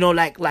you know,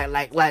 like, bro,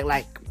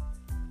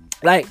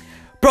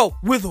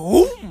 with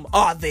whom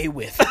are they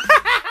with?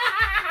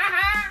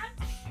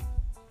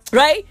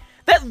 Right?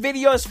 That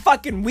video is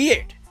fucking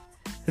weird.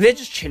 They're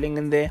just chilling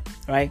in there,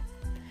 right?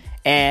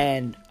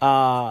 And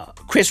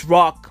Chris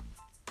Rock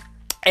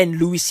and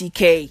Louis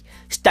C.K.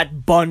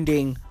 start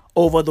bonding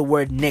over the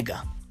word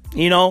nigga.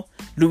 You know,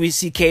 Louis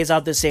C.K. is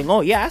out there saying,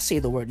 oh yeah, I say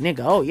the word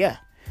nigga. Oh yeah.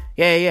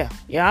 Yeah,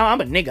 I'm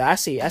a nigga. I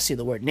say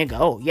the word nigga.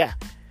 Oh yeah,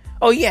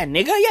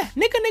 nigga, yeah,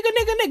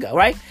 nigga,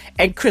 right?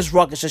 And Chris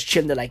Rock is just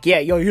chilling there like, yeah,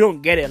 yo, you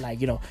don't get it, like,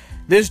 you know,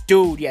 this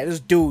dude,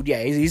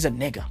 he's a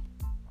nigga,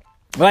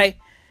 right?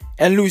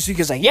 And Louis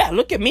C.K. is like, yeah,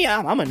 look at me,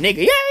 I'm a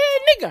nigga, yeah,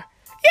 nigga,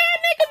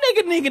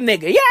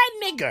 yeah,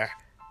 nigga,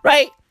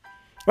 right?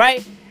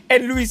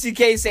 And Louis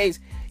C.K. says,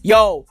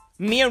 yo,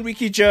 me and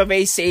Ricky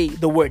Gervais say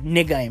the word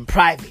nigga in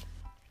private.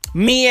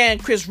 Me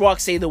and Chris Rock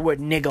say the word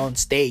nigga on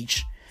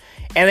stage.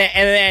 And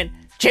then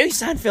Jerry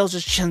Seinfeld's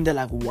just chilling there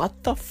like,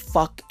 what the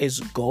fuck is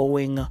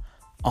going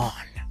on?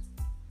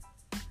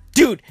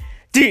 Dude,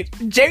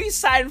 Jerry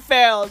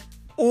Seinfeld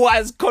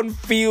was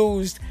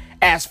confused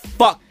as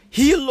fuck.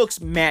 He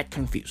looks mad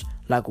confused.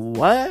 Like,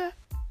 what?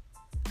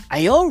 Are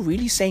y'all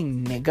really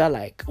saying nigga,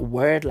 like,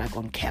 word, like,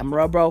 on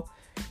camera, bro?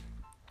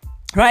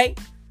 Right?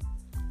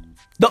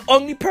 The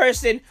only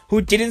person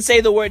who didn't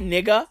say the word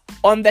nigga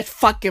on that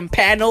fucking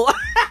panel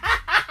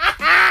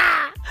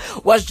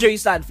was Jerry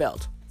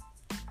Seinfeld.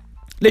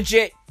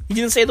 Legit. He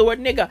didn't say the word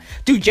nigga.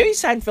 Dude, Jerry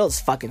Seinfeld's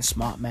fucking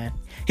smart, man.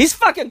 He's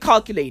fucking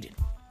calculated.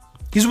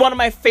 He's one of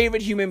my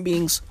favorite human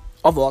beings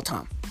of all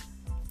time.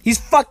 He's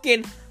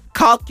fucking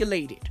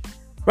calculated.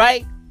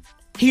 Right?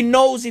 He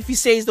knows if he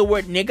says the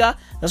word nigga,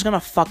 that's gonna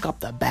fuck up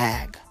the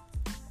bag.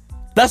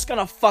 That's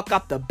gonna fuck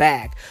up the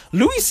bag.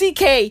 Louis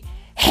C.K.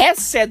 has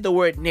said the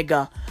word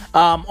nigga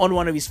on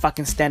one of his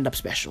fucking stand-up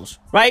specials.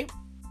 Right?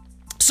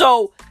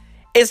 So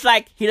it's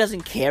like he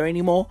doesn't care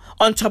anymore.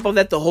 On top of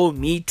that, the whole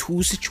Me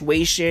Too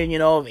situation, you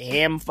know, of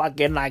him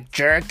fucking like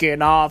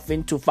jerking off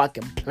into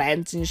fucking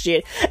plants and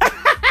shit.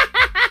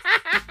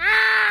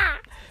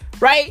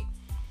 Right?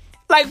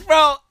 Like,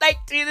 bro, like,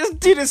 dude, this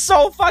dude is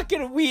so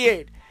fucking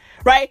weird.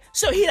 Right?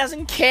 So he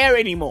doesn't care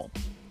anymore.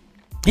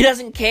 He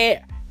doesn't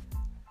care.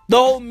 The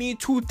whole Me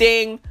Too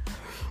thing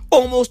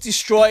almost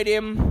destroyed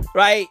him,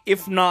 right?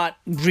 If not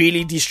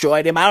really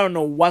destroyed him. I don't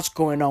know what's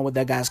going on with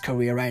that guy's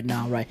career right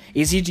now, right?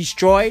 Is he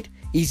destroyed?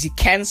 Is he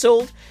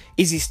cancelled?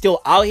 Is he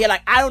still out here?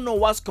 Like, I don't know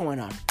what's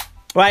going on,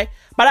 right?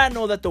 But I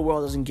know that the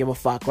world doesn't give a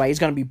fuck, right? He's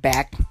gonna be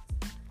back,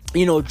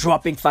 you know,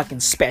 dropping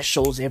fucking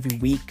specials every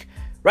week,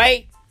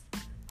 right?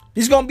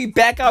 He's gonna be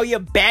back out here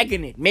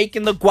bagging it,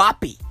 making the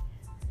guapi.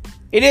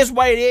 It is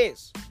what it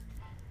is.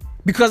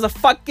 Because the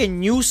fucking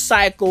news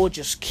cycle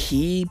just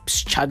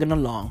keeps chugging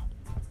along,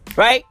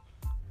 right?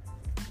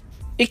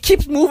 It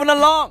keeps moving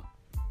along.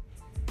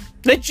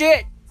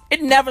 Legit.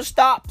 It never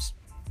stops.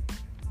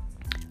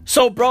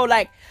 So, bro,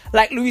 like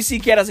Louis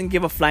C.K. doesn't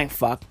give a flying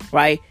fuck,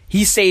 right?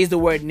 he says the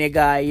word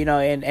nigga, you know,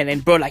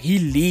 and bro, like, he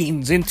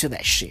leans into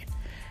that shit.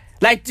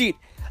 Like, dude,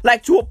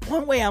 like, to a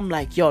point where I'm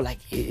like, yo, like,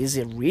 is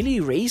it really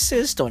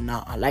racist or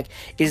not? Like,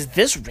 is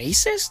this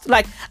racist?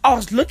 Like, I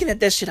was looking at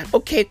that shit like,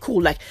 okay,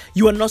 cool. Like,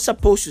 you are not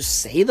supposed to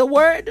say the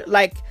word.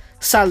 Like,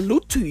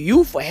 salute to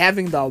you for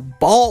having the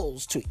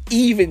balls to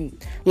even,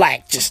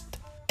 like, just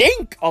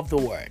think of the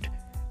word,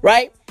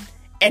 right?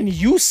 And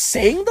you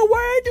saying the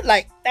word,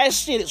 like, that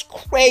shit is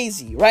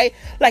crazy, right?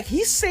 Like,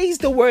 he says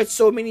the word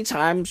so many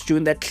times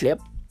during that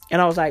clip,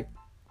 and I was like,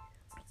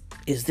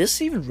 is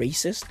this even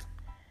racist?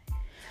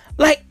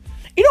 Like,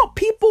 you know,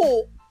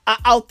 people are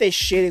out there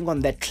shitting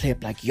on that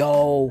clip, like,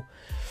 yo,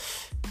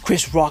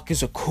 Chris Rock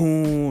is a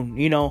coon,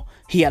 you know,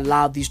 he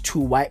allowed these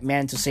two white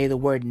men to say the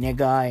word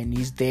nigga, and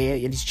he's there,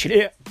 and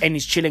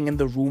he's chilling in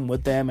the room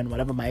with them, and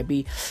whatever it might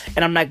be.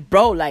 And I'm like,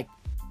 bro, like,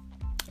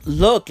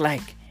 look,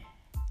 like,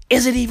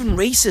 is it even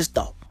racist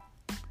though?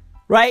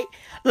 Right?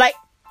 Like,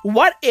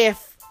 what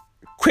if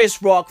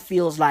Chris Rock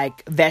feels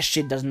like that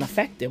shit doesn't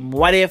affect him?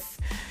 What if,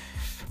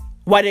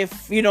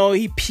 you know,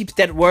 he peeps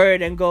that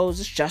word and goes,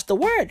 it's just a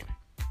word,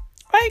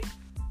 right?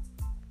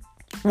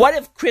 What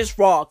if Chris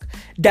Rock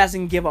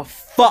doesn't give a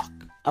fuck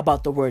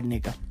about the word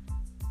nigga?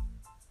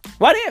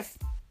 What if?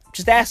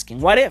 Just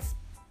asking, what if?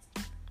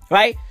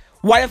 Right?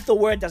 What if the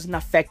word doesn't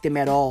affect him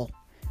at all?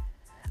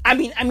 I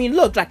mean,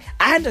 look, like,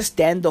 I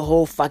understand the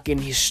whole fucking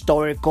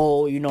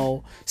historical, you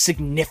know,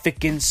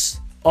 significance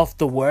of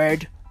the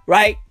word,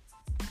 right?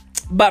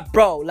 But,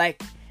 bro,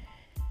 like,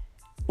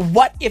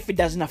 what if it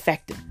doesn't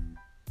affect him?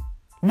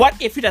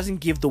 What if he doesn't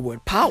give the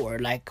word power?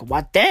 Like,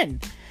 what then?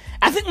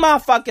 I think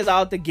motherfuckers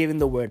out there giving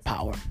the word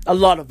power. A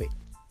lot of it.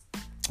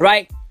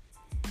 Right?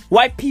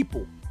 White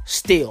people,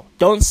 still,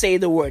 don't say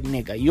the word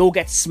nigga. You'll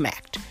get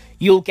smacked.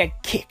 You'll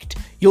get kicked.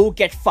 You'll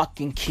get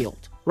fucking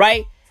killed.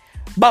 Right?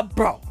 But,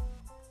 bro,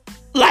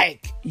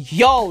 like,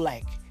 yo,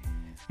 like,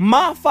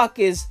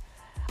 motherfuckers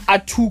are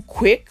too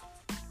quick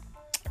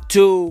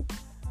to,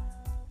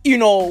 you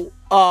know,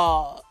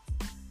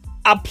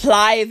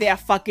 apply their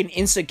fucking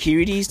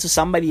insecurities to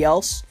somebody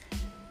else,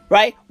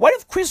 right? What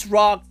if Chris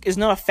Rock is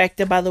not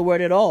affected by the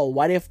word at all?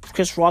 What if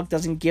Chris Rock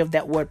doesn't give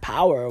that word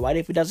power? What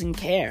if he doesn't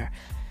care,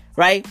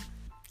 right?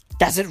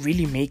 Does it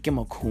really make him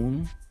a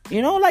coon?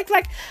 You know, like,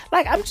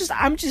 I'm just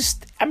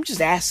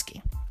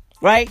asking,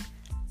 right?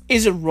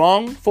 Is it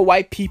wrong for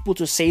white people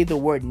to say the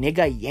word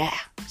nigga? Yeah,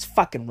 it's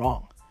fucking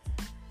wrong.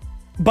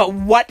 But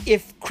what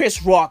if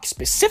Chris Rock,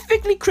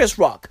 specifically Chris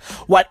Rock,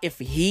 what if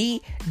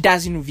he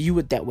doesn't view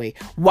it that way?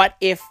 What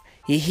if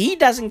he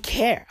doesn't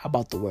care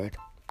about the word?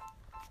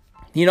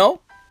 You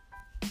know?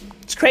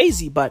 It's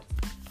crazy, but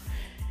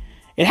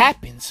it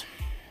happens.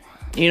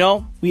 You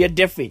know? We are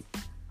different.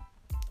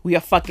 We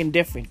are fucking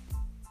different.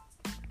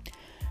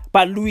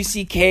 But Louis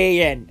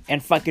C.K.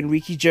 and fucking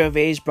Ricky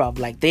Gervais, bro,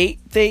 like, they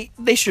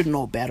should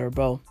know better,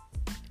 bro.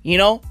 You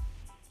know?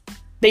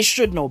 They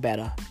should know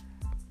better.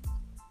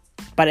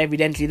 But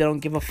evidently they don't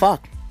give a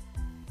fuck.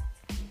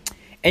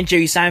 And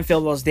Jerry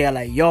Seinfeld was there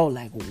like, yo,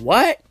 like,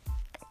 what?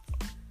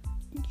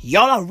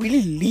 Y'all are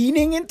really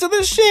leaning into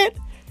this shit?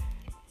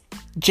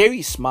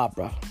 Jerry's smart,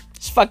 bro.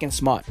 He's fucking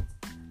smart.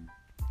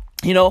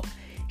 You know?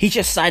 He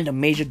just signed a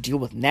major deal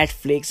with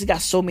Netflix. He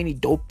got so many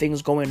dope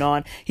things going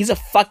on. He's a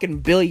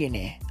fucking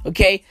billionaire,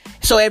 okay?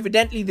 So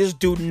evidently this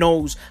dude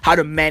knows how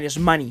to manage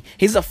money.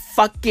 He's a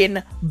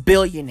fucking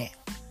billionaire.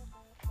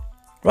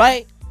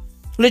 Right?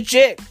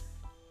 Legit.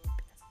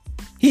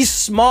 He's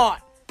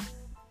smart.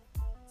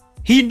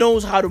 He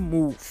knows how to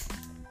move.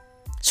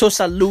 So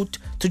salute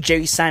to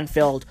Jerry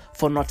Seinfeld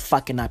for not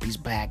fucking up his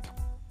bag.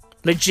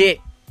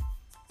 Legit.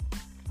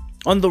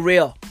 On the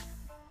real.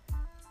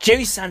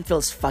 Jerry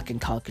Seinfeld's fucking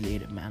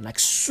calculated, man. Like,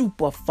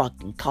 super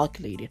fucking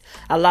calculated.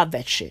 I love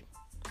that shit.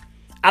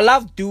 I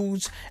love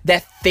dudes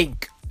that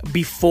think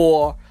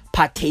before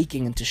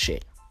partaking into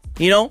shit.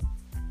 You know?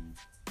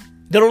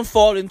 They don't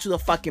fall into the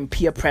fucking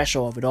peer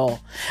pressure of it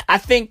all. I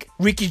think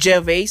Ricky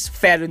Gervais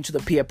fell into the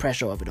peer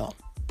pressure of it all.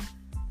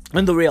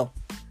 On the real.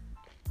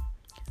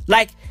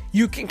 Like,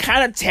 you can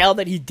kind of tell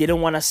that he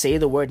didn't want to say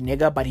the word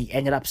nigga, but he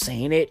ended up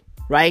saying it,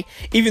 right?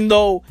 Even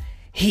though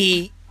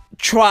he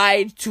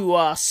tried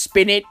to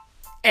spin it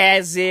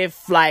as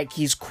if, like,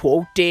 he's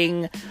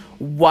quoting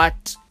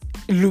what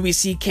Louis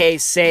C.K.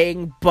 is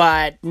saying,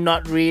 but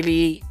not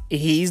really.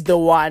 He's the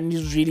one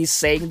who's really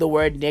saying the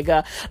word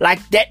nigga. Like,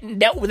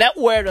 that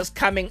word was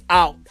coming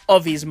out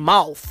of his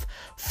mouth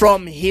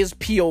from his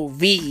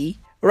POV,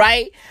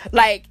 right?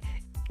 Like,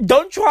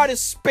 don't try to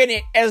spin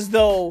it as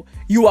though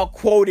you are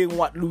quoting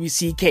what Louis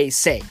C.K. is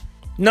saying.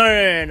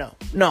 No.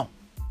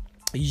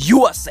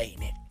 You are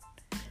saying it.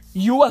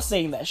 You are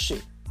saying that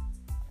shit.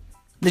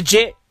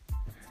 Legit.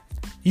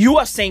 You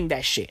are saying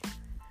that shit.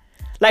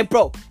 Like,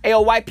 bro,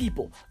 ayo, white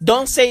people,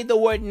 don't say the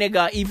word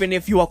nigga even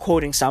if you are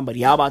quoting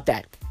somebody. How about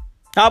that?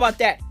 How about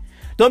that?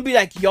 Don't be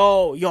like,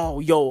 yo,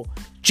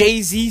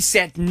 Jay-Z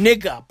said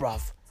nigga,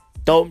 bruv.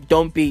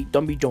 Don't be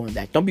doing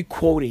that. Don't be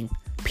quoting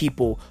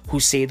people who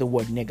say the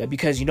word nigga,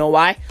 because you know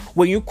why?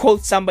 When you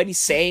quote somebody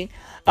saying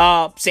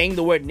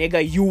the word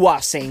nigga, you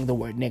are saying the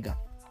word nigga,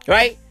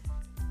 right?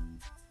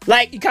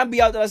 Like, you can't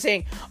be out there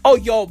saying, oh,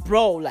 yo,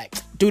 bro, like,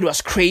 dude, it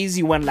was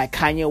crazy when, like,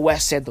 Kanye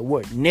West said the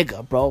word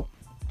nigga, bro.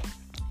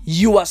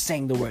 You are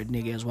saying the word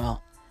nigga as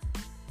well.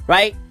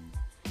 Right?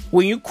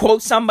 When you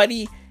quote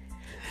somebody,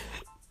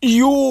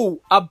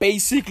 you are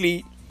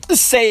basically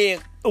saying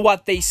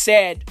what they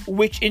said,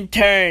 which in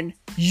turn,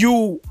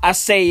 you are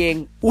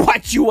saying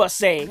what you are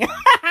saying.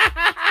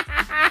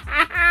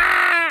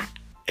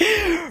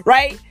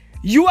 Right?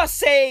 You are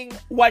saying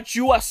what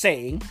you are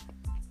saying,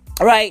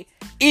 right?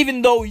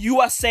 Even though you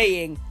are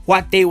saying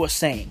what they were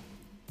saying.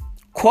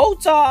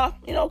 Quotes are,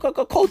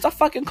 quotes are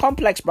fucking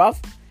complex,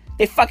 bruv.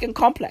 They fucking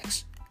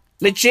complex.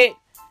 Legit.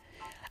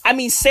 I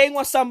mean, saying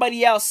what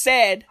somebody else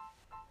said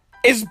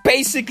is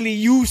basically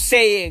you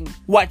saying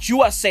what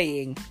you are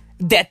saying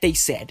that they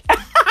said.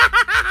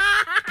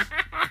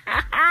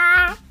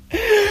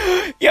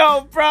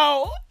 Yo,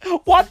 bro,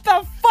 what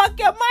the fuck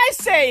am I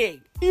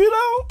saying?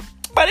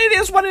 But it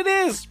is what it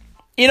is.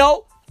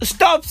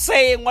 Stop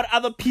saying what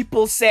other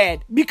people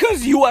said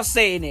because you are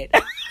saying it.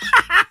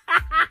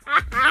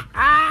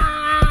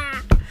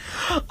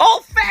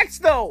 All facts,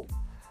 though.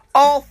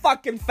 All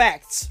fucking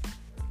facts.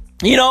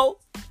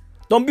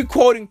 Don't be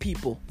quoting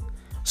people.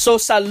 So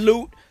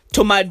salute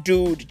to my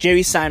dude,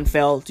 Jerry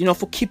Seinfeld,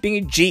 for keeping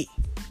it G.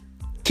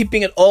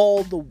 Keeping it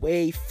all the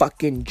way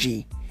fucking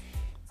G.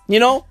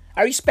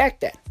 I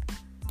respect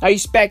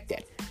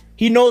that.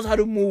 He knows how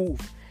to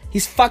move.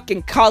 He's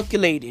fucking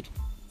calculated.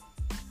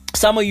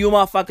 Some of you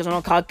motherfuckers are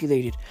not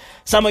calculated.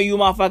 Some of you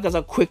motherfuckers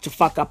are quick to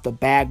fuck up the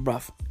bag,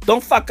 bruv.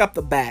 Don't fuck up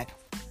the bag.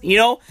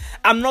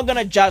 I'm not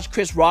gonna judge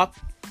Chris Rock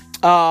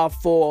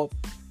for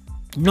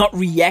not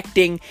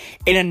reacting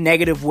in a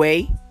negative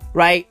way,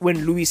 right?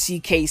 When Louis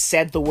C.K.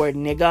 said the word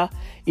nigga.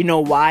 You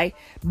know why?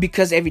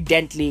 Because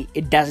evidently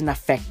it doesn't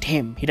affect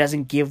him. He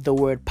doesn't give the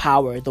word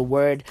power. The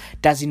word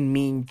doesn't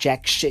mean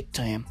jack shit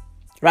to him,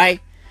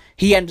 right?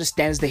 He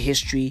understands the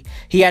history.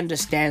 He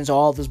understands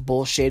all this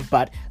bullshit,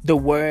 but the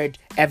word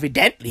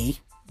evidently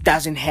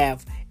doesn't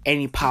have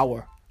any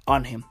power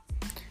on him.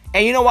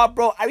 And you know what,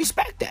 bro? I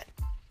respect that.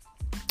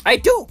 I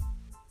do.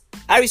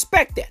 I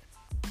respect that.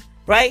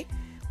 Right?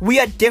 We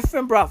are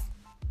different, bro.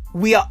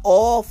 We are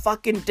all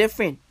fucking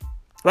different.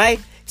 Right?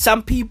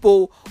 Some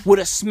people would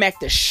have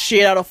smacked the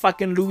shit out of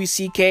fucking Louis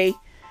C.K.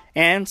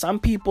 And some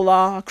people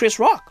are Chris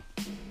Rock.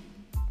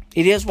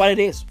 It is what it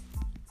is.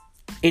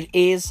 It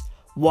is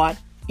what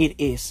it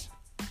is.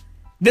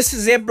 This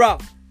is it, bro.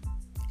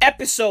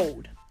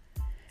 Episode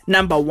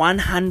number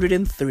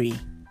 103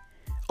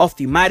 of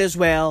the Might As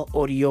Well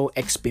audio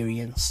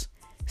experience.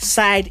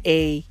 Side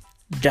A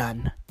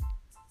done.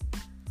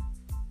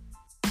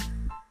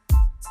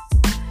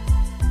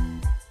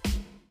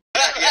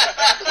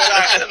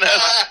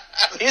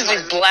 He's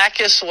the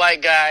blackest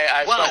white guy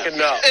I fucking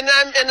know. And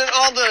then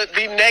all the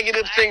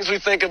negative things we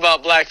think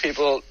about black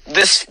people,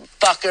 this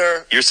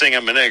fucker... You're saying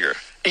I'm a nigger?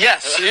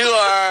 Yes, you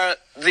are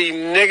the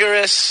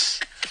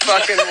niggerest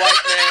fucking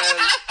white man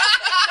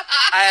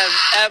I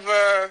have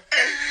ever...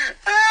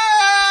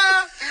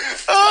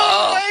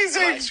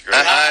 Amazing.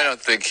 I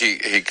don't think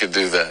he could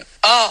do that.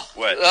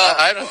 What?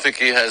 I don't think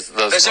he has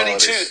those There's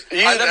qualities.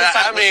 only two.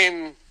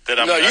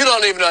 You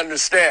don't even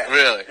understand.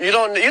 Really? You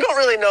don't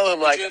really know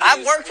him. Like,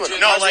 I've worked with him.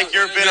 No, like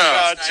your bit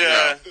about...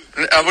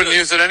 I wouldn't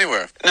use it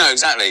anywhere. No,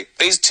 exactly.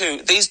 These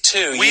two.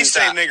 We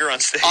say nigger on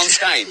stage. On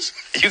stage.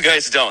 You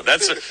guys don't.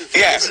 That's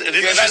that's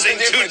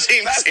two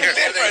teams that's here. The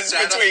difference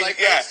between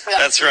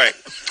That's right.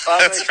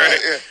 That's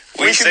right.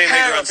 We say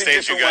nigger on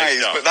stage. You guys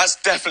don't. But that's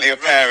definitely a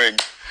pairing.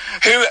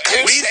 Who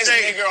says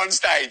nigger on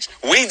stage?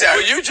 We don't.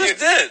 Well, you just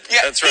did.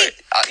 Yeah, that's right.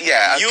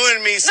 Yeah. You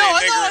and me say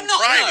nigger in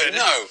private.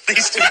 No.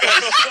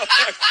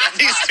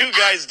 These two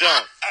guys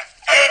don't.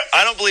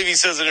 I don't believe he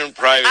says it in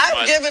private.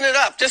 I've given it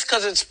up just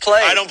because it's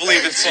played. I don't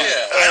believe it's.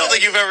 I don't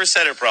think you've ever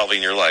said it probably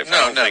in your life.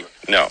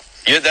 No.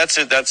 Yeah, that's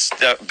it. That's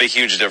the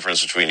huge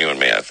difference between you and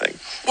me, I think.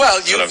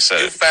 Well, you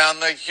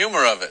found the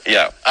humor of it.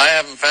 Yeah. I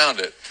haven't found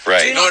it.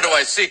 Right. Nor do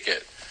I seek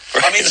it.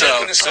 Right. I mean, so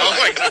I'm going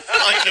to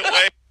find a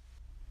way.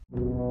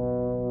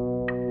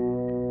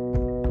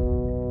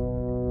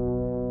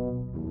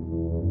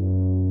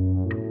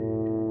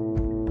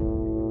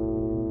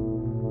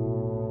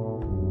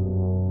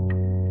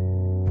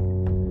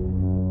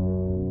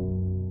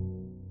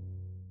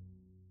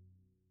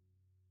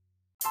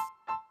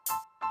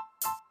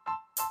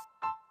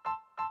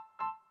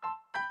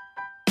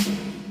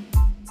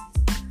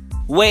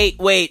 Wait.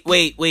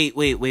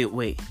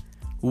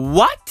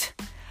 What?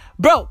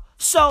 Bro,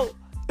 so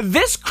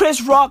this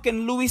Chris Rock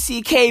and Louis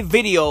C.K.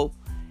 video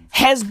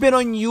has been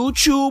on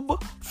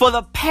YouTube for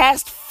the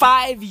past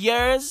 5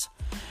 years.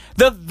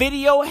 The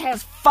video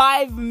has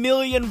 5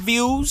 million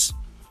views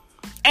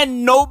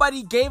and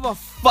nobody gave a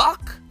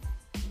fuck?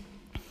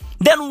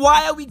 Then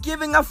why are we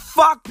giving a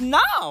fuck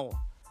now?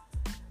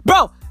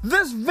 Bro,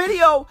 this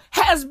video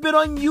has been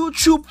on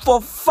YouTube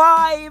for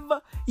 5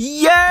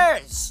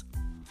 years.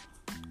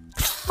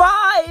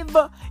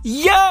 5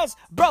 years.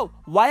 Bro,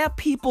 why are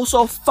people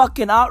so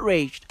fucking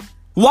outraged?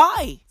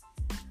 Why?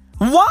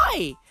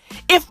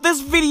 If this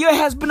video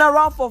has been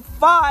around for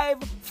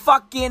 5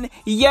 fucking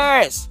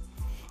years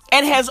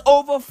and has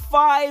over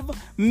 5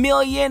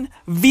 million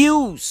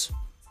views.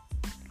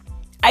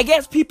 I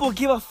guess people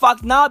give a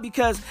fuck now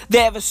because they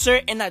have a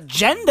certain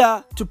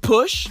agenda to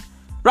push,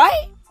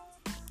 right?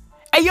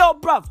 Hey, yo,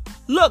 bruv,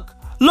 look,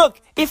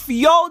 if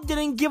y'all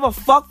didn't give a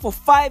fuck for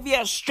 5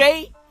 years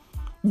straight,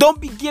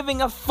 don't be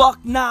giving a fuck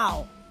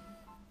now.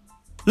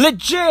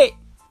 Legit.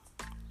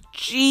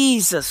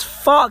 Jesus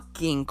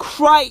fucking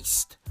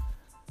Christ.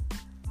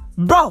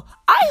 Bro,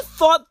 I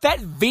thought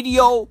that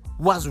video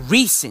was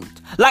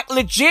recent. Like,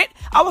 legit,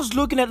 I was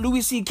looking at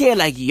Louis C.K.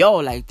 like, yo,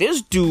 like,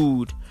 this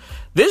dude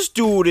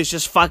is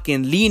just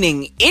fucking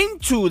leaning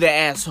into the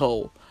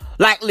asshole.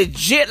 Like,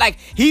 legit, like,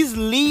 he's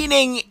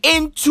leaning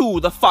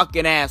into the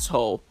fucking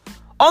asshole.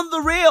 On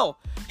the real,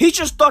 he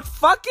just thought,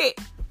 fuck it.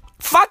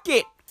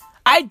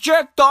 I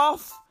jerked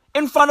off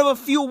in front of a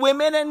few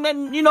women, and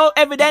then,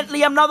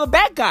 evidently I'm not the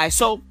bad guy,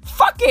 so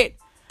fuck it.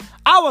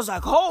 I was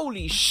like,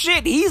 holy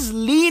shit, he's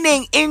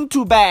leaning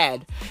into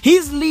bad.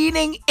 He's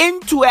leaning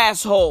into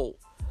asshole.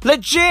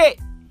 Legit.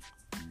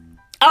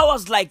 I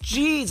was like,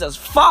 Jesus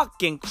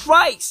fucking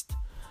Christ.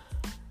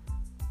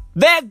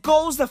 There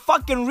goes the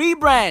fucking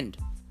rebrand.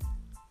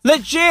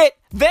 Legit.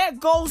 There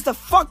goes the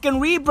fucking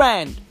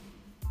rebrand.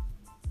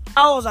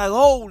 I was like,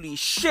 holy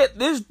shit,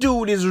 this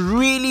dude is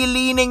really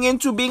leaning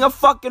into being a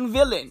fucking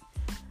villain.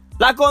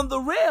 Like, on the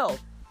real.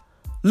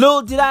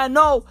 Little did I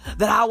know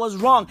that I was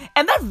wrong.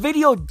 And that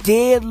video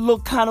did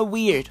look kind of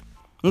weird.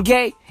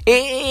 Okay?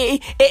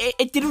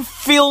 It didn't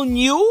feel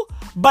new,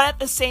 but at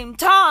the same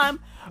time,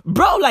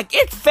 bro, like,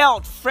 it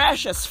felt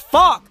fresh as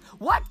fuck.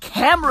 What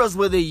cameras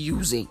were they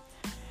using?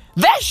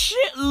 That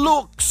shit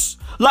looks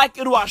like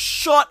it was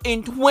shot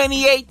in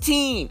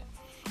 2018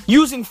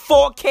 using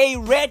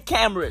 4K red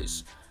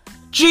cameras.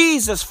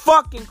 Jesus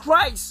fucking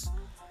Christ.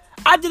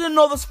 I didn't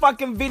know this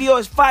fucking video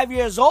is 5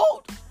 years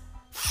old.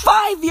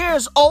 5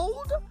 years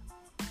old?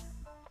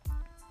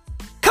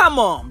 Come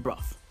on,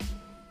 bruv.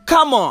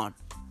 Come on.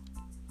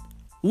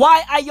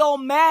 Why are y'all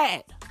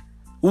mad?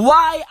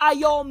 Why are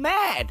y'all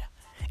mad?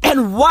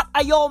 And what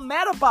are y'all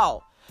mad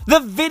about? The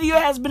video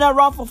has been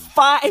around for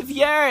 5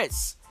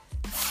 years.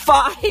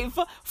 5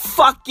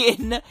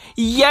 fucking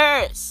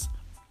years.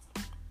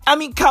 I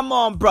mean, come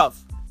on, bruv.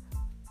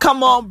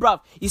 Come on,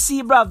 bruv. You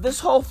see, bruv, this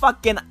whole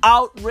fucking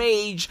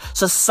outrage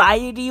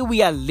society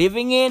we are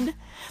living in,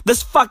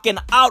 this fucking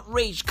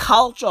outrage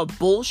culture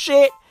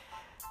bullshit,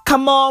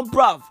 come on,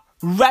 bruv.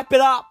 Wrap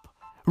it up.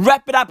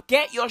 Wrap it up.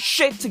 Get your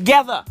shit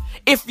together.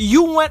 If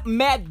you went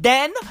mad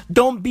then,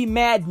 don't be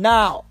mad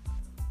now.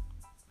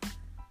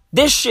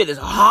 This shit is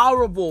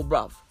horrible,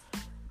 bruv.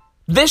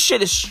 This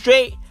shit is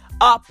straight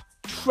up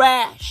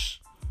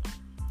trash.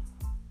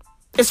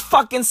 It's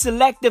fucking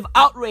selective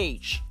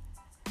outrage.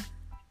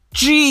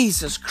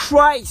 Jesus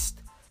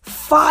Christ.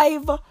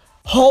 5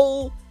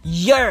 whole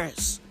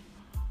years.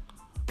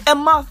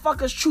 And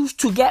motherfuckers choose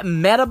to get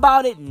mad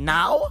about it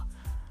now?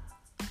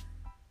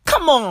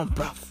 Come on,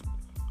 bruv.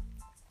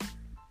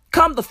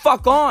 Come the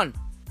fuck on.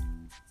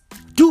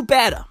 Do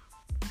better.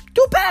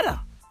 Do better.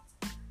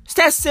 It's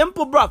that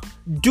simple, bruv.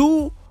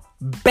 Do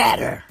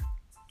better.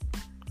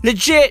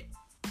 Legit.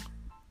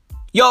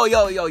 Yo,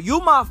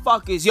 you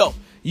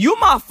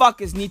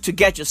motherfuckers need to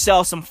get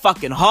yourself some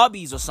fucking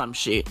hobbies or some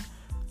shit.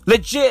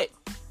 Legit.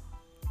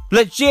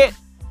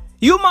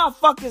 You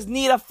motherfuckers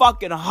need a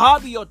fucking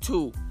hobby or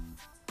two.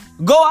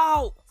 Go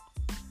out.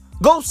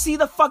 Go see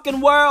the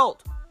fucking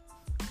world.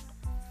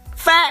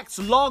 Facts.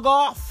 Log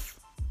off.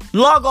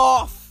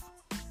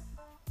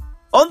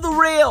 On the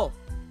real.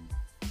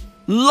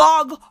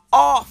 Log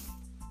off.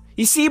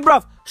 You see,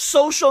 bruv,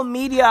 social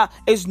media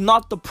is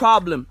not the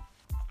problem.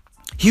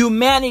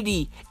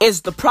 Humanity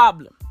is the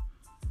problem.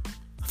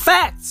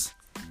 Facts.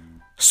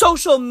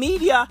 Social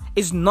media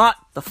is not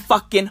the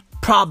fucking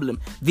problem.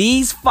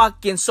 These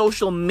fucking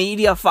social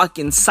media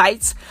fucking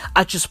sites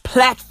are just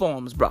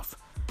platforms, bruv.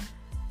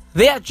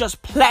 They are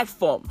just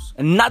platforms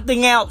and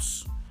nothing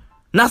else.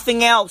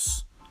 Nothing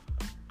else.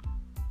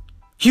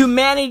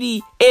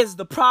 Humanity is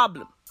the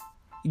problem.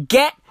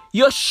 Get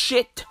your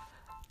shit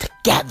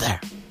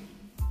together.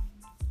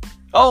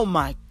 Oh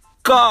my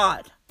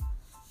God.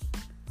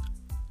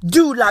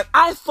 Dude, like,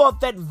 I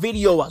thought that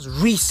video was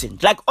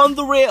recent. Like, on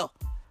the real.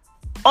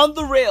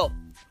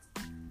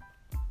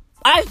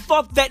 I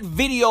thought that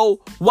video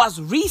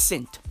was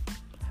recent.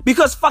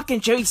 Because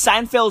fucking Jerry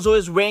Seinfeld is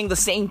always wearing the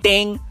same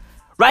thing.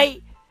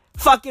 Right?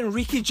 Fucking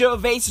Ricky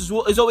Gervais is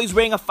always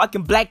wearing a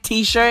fucking black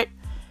t-shirt.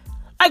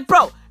 Like,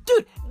 bro,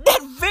 dude, that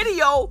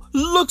video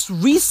looks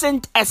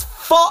recent as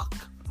fuck.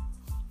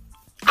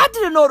 I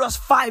didn't know it was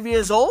 5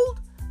 years old.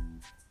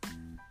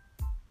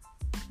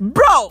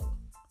 Bro,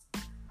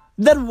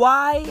 then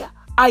why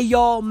are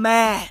y'all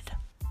mad?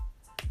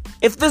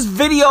 If this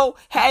video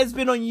has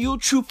been on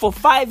YouTube for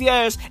 5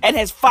 years and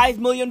has 5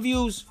 million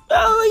views,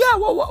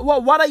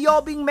 what are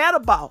y'all being mad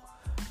about?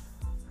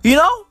 You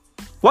know?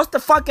 What's the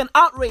fucking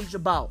outrage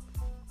about?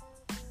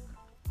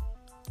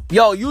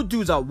 Yo, you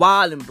dudes are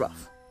wildin', bruv.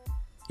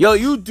 Yo,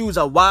 you dudes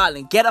are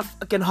wildin'. Get a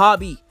fucking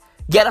hobby.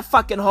 Get a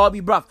fucking hobby,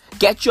 bruv.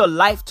 Get your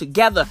life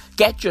together.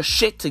 Get your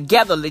shit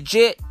together,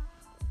 legit.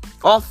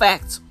 All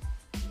facts.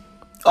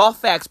 All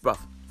facts, bruv.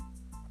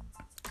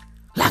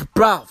 Like,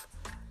 bruv.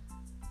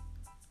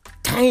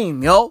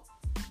 Damn, yo.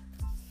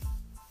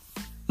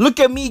 Look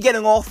at me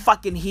getting all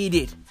fucking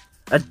heated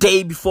a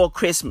day before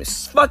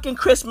Christmas. Fucking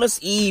Christmas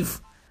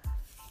Eve.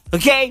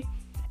 Okay?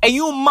 And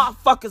you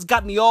motherfuckers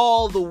got me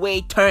all the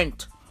way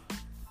turned.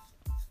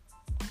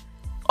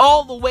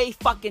 All the way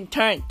fucking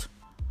turned.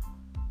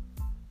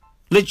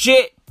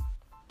 Legit.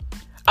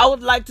 I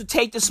would like to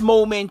take this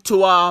moment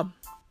to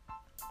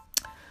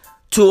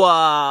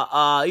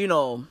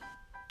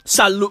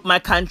salute my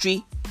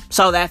country,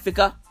 South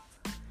Africa.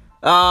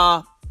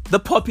 The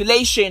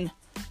population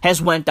has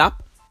went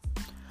up.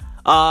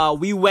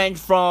 We went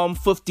from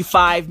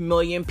 55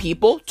 million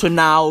people to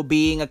now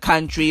being a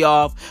country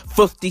of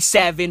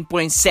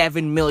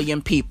 57.7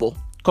 million people.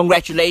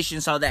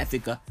 Congratulations, South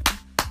Africa.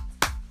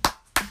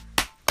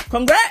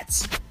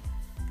 Congrats.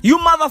 You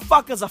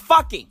motherfuckers are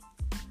fucking.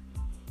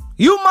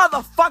 You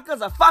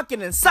motherfuckers are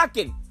fucking and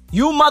sucking.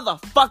 You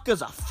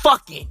motherfuckers are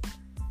fucking.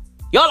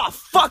 Y'all are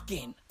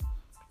fucking.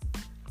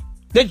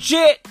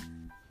 Legit.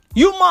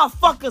 You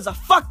motherfuckers are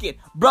fucking.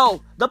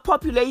 Bro, the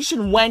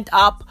population went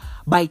up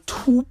by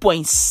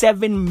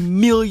 2.7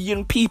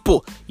 million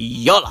people.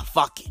 Y'all are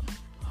fucking.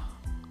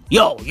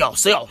 Yo. Y'all are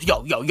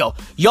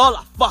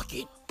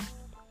fucking.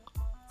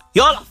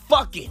 Y'all are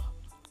fucking.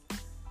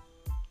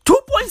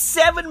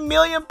 2.7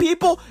 million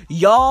people.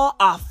 Y'all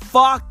are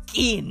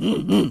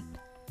fucking.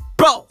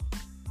 Bro.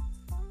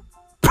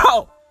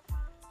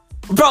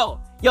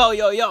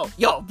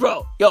 Yo,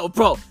 bro.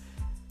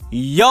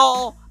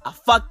 Y'all are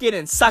fucking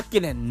and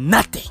sucking and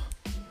nothing.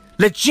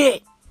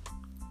 Legit.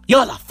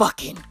 Y'all are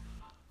fucking.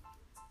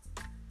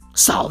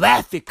 South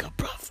Africa,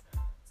 bruv.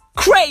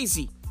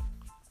 Crazy.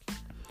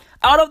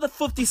 Out of the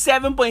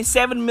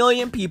 57.7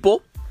 million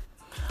people,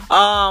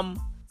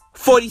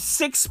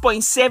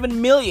 46.7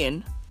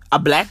 million are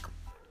black.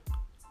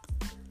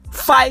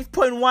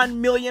 5.1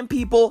 million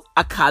people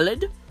are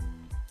colored.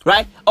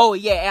 Right? Oh,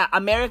 yeah,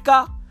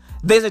 America.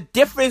 There's a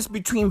difference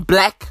between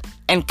black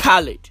and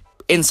colored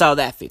in South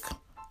Africa.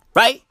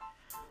 Right?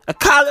 A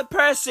colored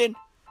person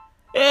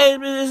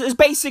is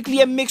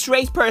basically a mixed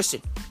race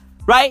person.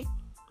 Right?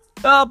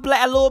 A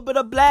little bit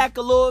of black,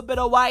 a little bit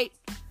of white.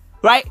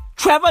 Right?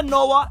 Trevor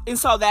Noah in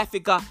South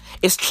Africa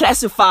is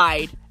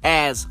classified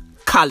as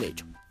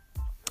colored.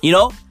 You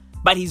know?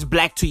 But he's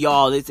black to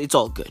y'all. It's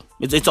all good.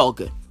 It's all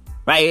good.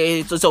 Right?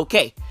 It's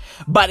okay.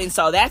 But in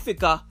South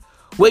Africa,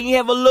 when you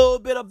have a little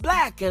bit of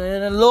black and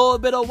a little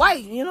bit of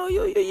white, you know,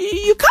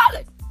 you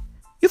colored.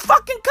 You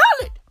fucking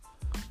colored.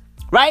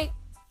 Right?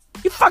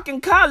 You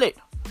fucking colored.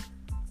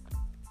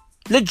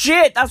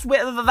 Legit, that's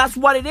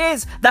what it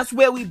is. That's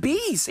where we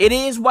bees. It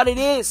is what it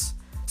is.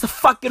 It's a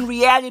fucking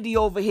reality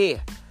over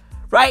here.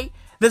 Right?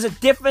 There's a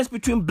difference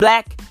between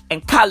black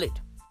and colored.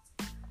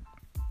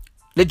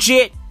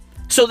 Legit.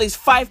 So there's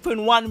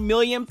 5.1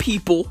 million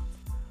people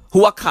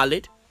who are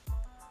colored.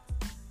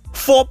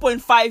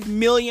 4.5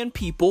 million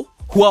people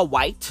who are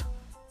white.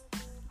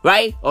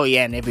 Right? Oh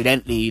yeah, and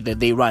evidently that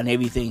they run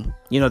everything.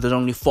 You know, there's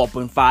only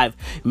 4.5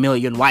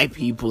 million white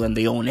people and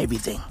they own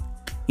everything.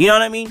 You know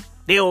what I mean?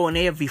 They own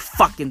every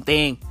fucking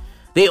thing.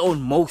 They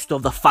own most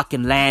of the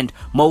fucking land.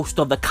 Most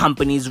of the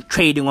companies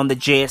trading on the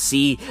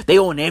JSE. They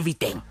own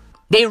everything.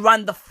 They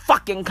run the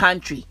fucking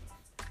country.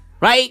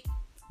 Right?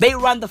 They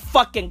run the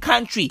fucking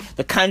country.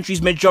 The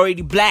country's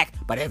majority black.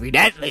 But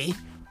evidently,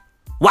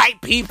 white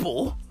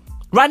people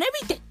run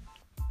everything.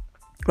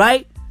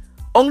 Right?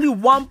 Only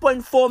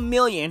 1.4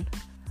 million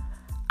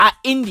are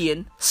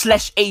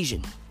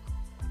Indian/Asian.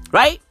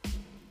 Right?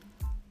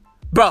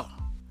 Bro.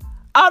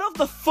 Out of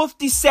the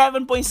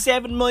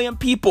 57.7 million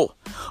people,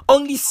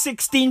 only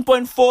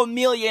 16.4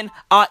 million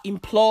are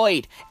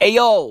employed. Hey,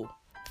 yo,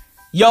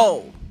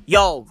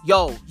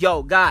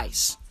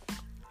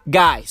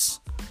 guys,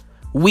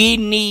 we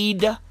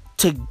need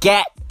to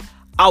get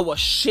our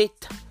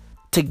shit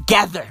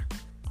together.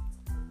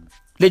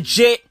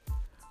 Legit,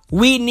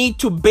 we need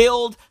to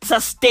build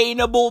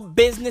sustainable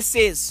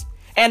businesses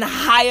and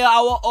hire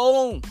our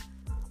own.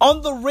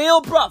 On the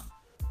real, bruv.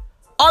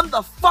 On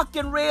the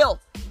fucking real.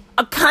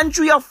 A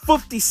country of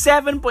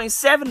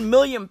 57.7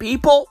 million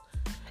people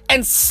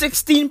and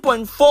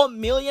 16.4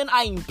 million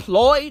are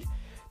employed.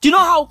 Do you know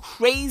how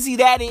crazy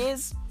that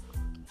is?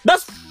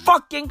 That's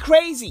fucking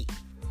crazy.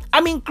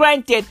 I mean,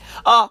 granted,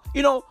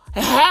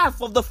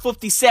 half of the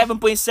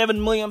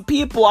 57.7 million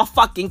people are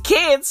fucking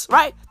kids,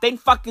 right? They in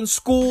fucking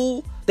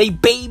school, they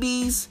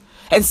babies,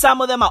 and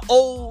some of them are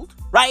old,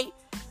 right?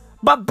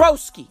 But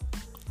broski,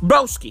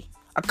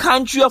 a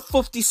country of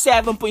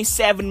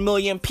 57.7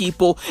 million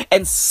people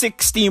and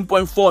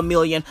 16.4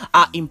 million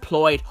are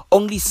employed.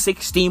 Only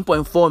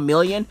 16.4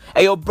 million?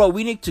 Hey, yo, bro,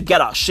 we need to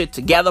get our shit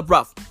together,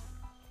 bruv.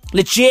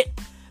 Legit,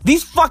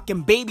 these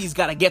fucking babies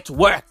gotta get to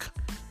work.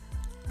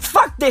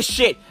 Fuck this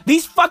shit.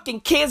 These fucking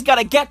kids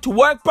gotta get to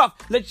work, bruv.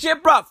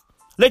 Legit, bruv.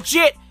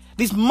 Legit.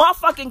 These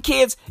motherfucking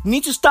kids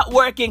need to start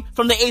working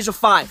from the age of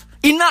 5.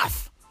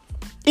 Enough.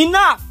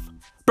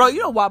 Bro, you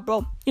know what,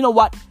 bro? You know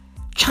what?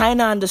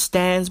 China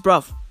understands,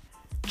 bruv.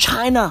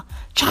 China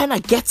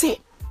gets it.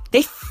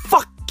 They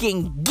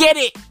fucking get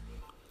it.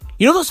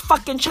 You know those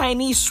fucking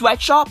Chinese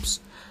sweatshops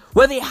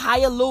where they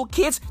hire little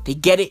kids? They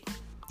get it.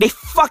 They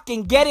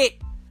fucking get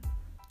it.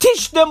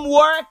 Teach them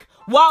work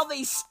while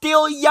they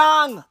still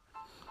young.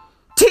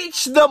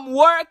 Teach them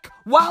work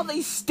while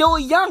they still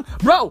young.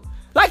 Bro,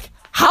 like,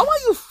 how are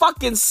you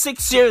fucking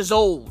 6 years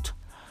old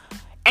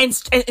and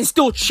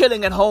still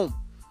chilling at home?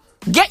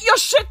 Get your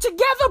shit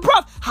together,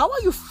 bro. How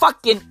are you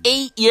fucking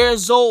 8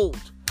 years old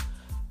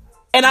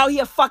and out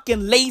here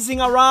fucking lazing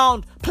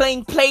around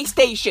playing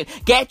PlayStation?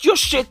 Get your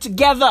shit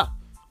together.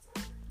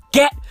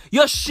 Get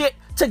your shit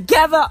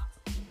together.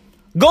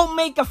 Go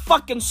make a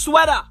fucking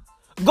sweater.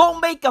 Go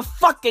make a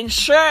fucking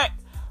shirt.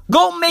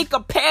 Go make a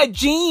pair of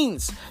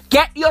jeans.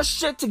 Get your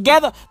shit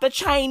together. The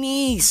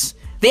Chinese,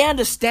 they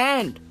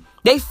understand.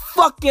 They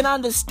fucking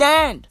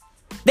understand.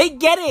 They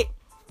get it.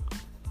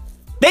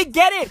 They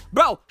get it.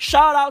 Bro,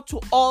 shout out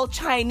to all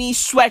Chinese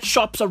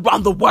sweatshops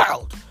around the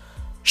world.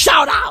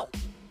 Shout out.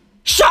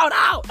 Shout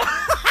out.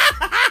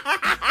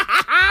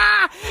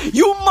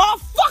 You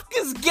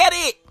motherfuckers get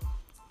it.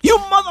 You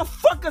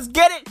motherfuckers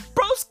get it.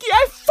 Broski,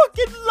 I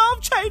fucking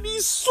love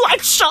Chinese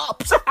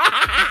sweatshops.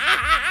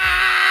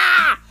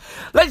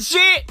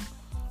 Legit.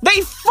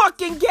 They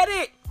fucking get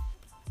it.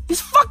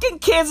 These fucking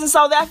kids in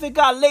South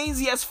Africa are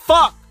lazy as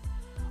fuck.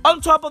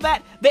 On top of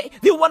that, they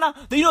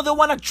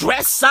wanna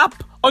dress up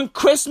on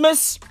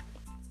Christmas.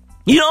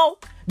 You know,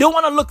 they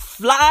wanna look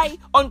fly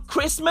on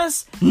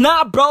Christmas.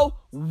 Nah, bro,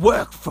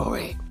 work for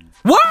it.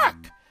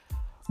 Work.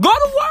 Go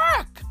to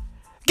work.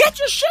 Get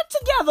your shit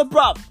together,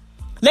 bro.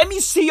 Let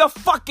me see your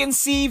fucking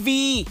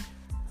CV.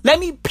 Let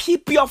me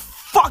peep your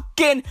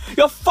fucking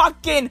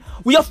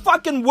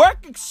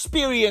work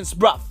experience,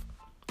 bruv.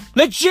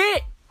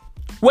 Legit.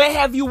 Where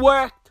have you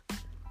worked?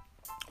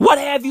 What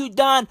have you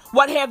done?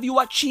 What have you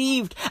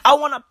achieved? I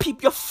want to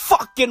peep your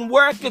fucking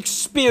work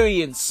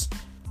experience.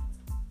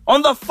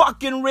 On the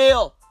fucking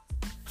real.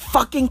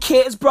 Fucking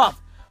kids, bruv.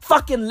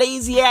 Fucking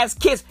lazy ass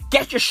kids.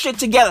 Get your shit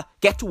together.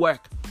 Get to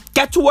work.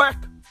 Get to work.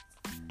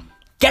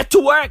 Get to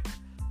work.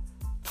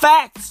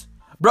 Facts.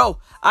 Bro,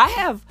 I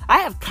have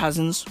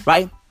cousins,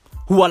 right?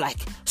 Who are like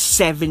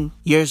 7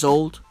 years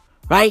old,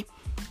 right?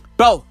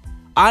 Bro,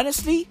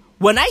 honestly,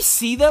 when I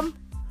see them,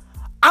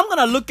 I'm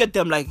gonna look at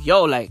them like,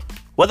 yo, like,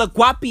 where the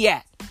guapi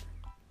at?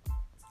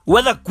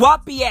 Where the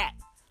guapi at?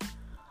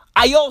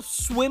 Are y'all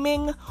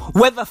swimming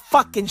where the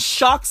fucking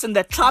sharks and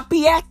the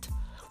choppy at?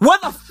 Where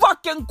the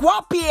fucking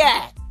guapi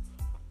at?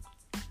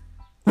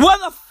 Where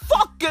the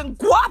fucking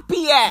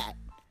guapi at?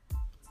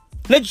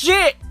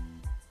 Legit.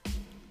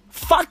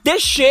 Fuck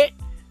this shit.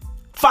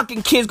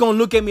 Fucking kids gonna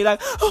look at me like,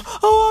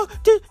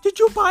 did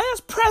you buy us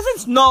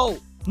presents?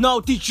 No,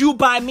 did you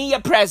buy me a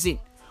present?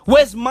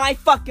 Where's my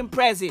fucking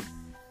present?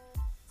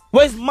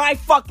 Where's my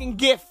fucking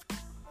gift?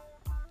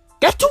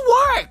 Get to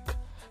work.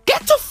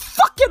 Get to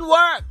fucking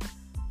work.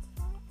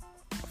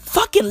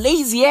 Fucking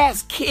lazy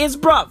ass kids,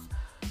 bruv.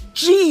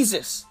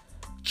 Jesus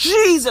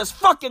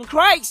fucking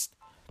Christ.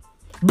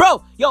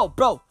 Bro,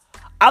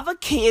 other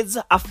kids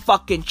are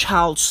fucking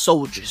child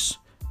soldiers.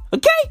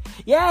 Okay?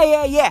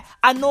 Yeah.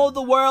 I know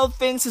the world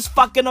thinks it's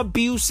fucking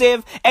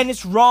abusive and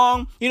it's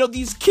wrong. You know,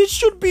 these kids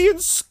should be in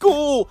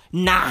school.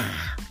 Nah.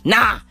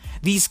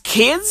 These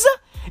kids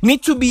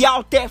need to be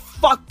out there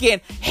fucking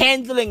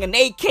handling an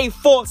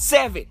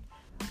AK-47.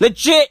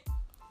 Legit.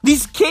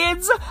 These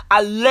kids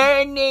are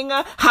learning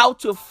how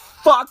to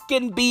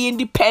fucking be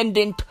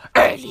independent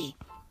early.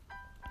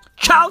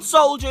 Child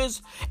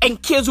soldiers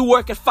and kids who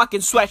work at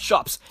fucking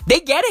sweatshops. They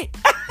get it.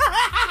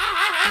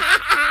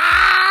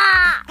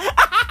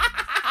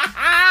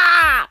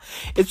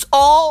 It's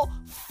all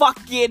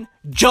fucking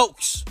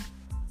jokes.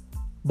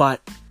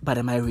 But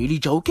am I really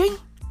joking?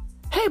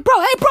 Hey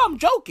bro, I'm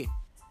joking.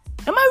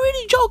 Am I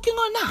really joking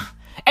or not?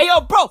 Hey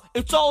yo, bro,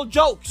 it's all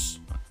jokes.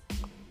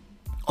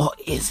 Or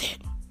is it?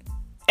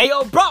 Hey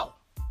yo, bro,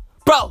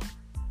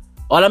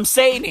 all I'm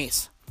saying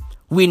is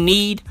we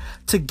need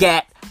to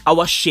get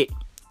our shit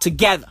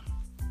together.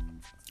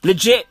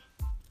 Legit.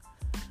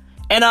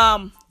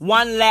 And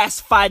one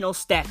last final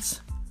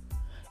stats.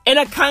 In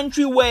a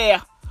country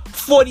where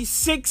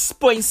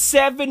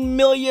 46.7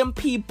 million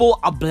people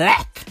are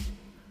black,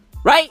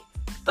 right?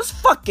 This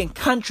fucking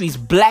country's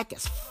black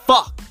as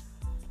fuck.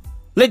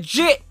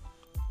 Legit.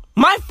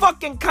 My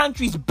fucking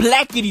country's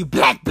blackity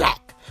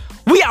black.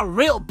 We are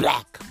real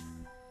black.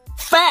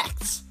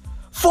 Facts.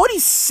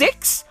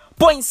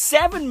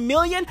 46.7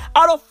 million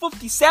out of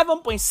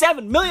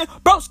 57.7 million.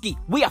 Broski,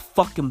 we are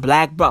fucking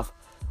black, bruv.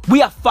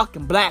 We are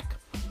fucking black.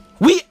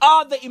 We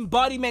are the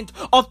embodiment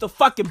of the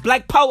fucking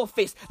black power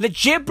face.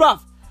 Legit,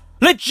 bruv.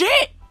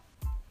 Legit.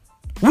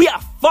 We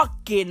are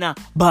fucking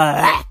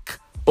black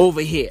over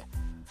here.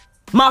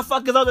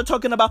 Motherfuckers out there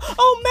talking about,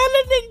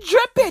 melanin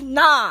dripping.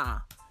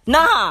 Nah.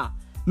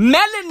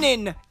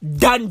 Melanin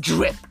done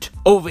dripped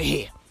over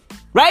here.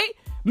 Right?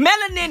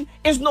 Melanin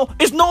is no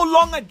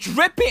longer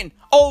dripping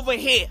over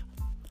here.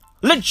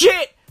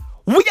 Legit.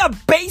 We are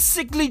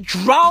basically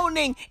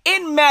drowning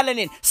in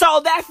melanin.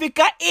 South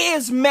Africa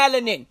is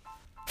melanin.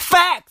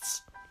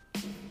 Facts,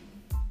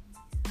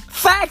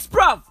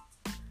 bruv.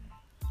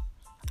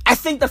 I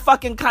think the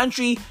fucking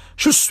country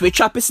should switch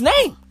up its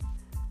name.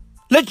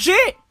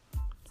 Legit.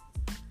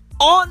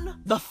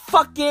 On the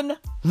fucking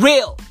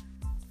real.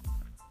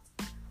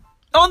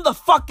 On the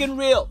fucking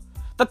real.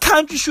 The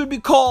country should be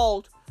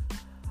called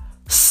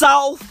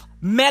South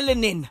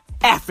Melanin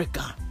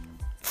Africa.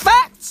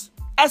 Facts.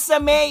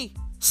 SMA.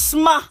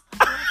 SMA.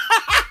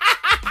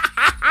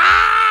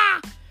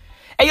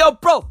 Hey, yo,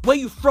 bro, where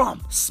you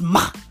from?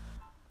 SMA.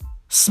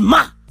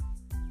 SMA.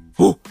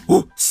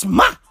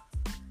 SMA.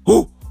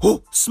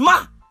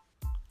 SMA.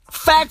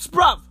 Facts,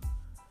 bruv.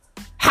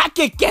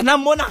 Hake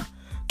kena mona.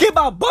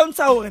 Kiba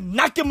bonsa or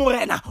nake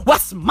morena.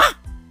 What's ma?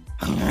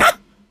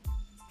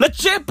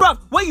 Legit, bruv.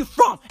 Where you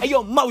from? Hey,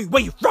 yo, Maui,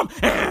 where you from?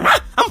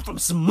 I'm from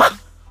SMA.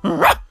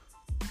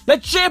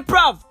 Legit,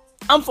 bruv.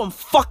 I'm from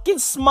fucking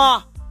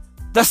SMA.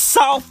 The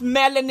South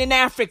Melanin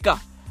Africa.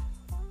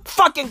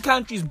 Fucking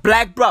country's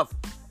black, bruv.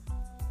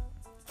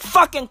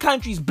 Fucking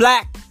country's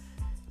black.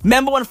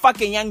 Remember when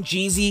fucking Young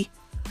Jeezy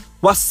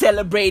was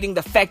celebrating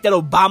the fact that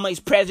Obama is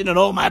president?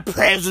 Oh, my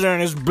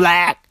president is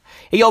black.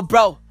 Hey, yo,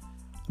 bro.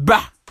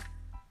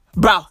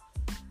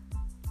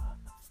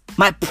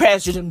 My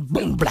president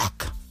been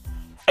black.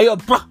 Hey, yo,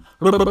 bro.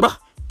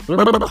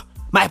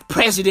 My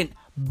president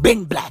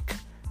been black.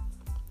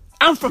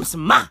 I'm from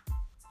SMA.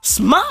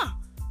 SMA.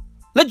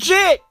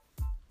 Legit.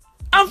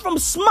 I'm from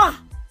SMA.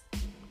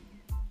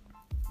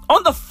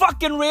 On the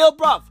fucking real,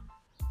 bruv.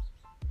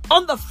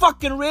 On the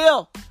fucking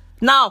real.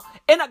 Now,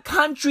 in a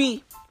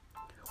country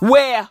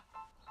where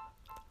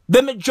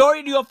the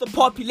majority of the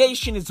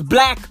population is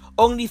black,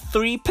 only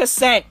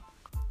 3%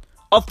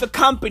 of the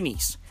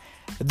companies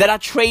that are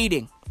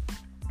trading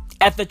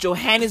at the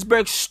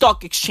Johannesburg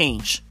Stock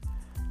Exchange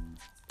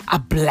are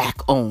black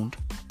owned.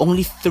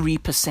 Only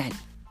 3%.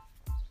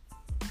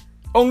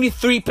 Only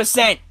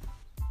 3%.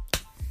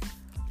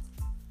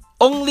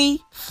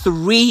 Only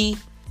 3%.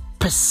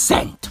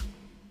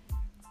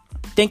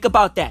 Think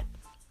about that.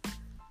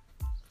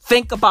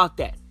 Think about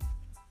that.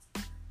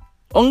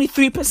 Only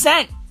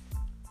 3%.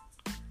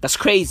 That's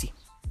crazy.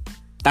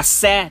 That's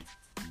sad.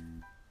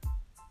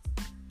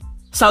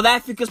 South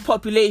Africa's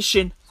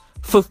population,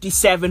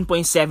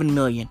 57.7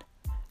 million.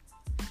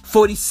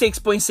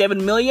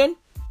 46.7 million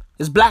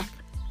is black.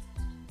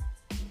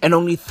 And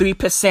only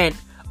 3%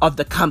 of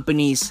the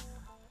companies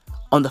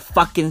on the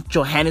fucking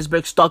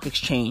Johannesburg Stock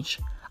Exchange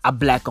are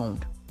black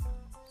owned.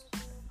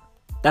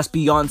 That's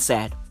beyond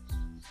sad.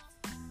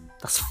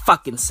 That's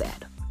fucking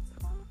sad.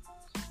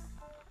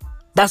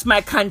 That's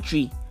my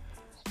country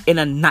in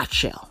a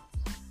nutshell.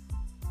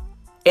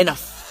 In a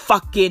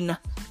fucking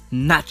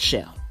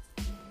nutshell.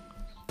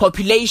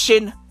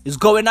 Population is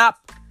going up.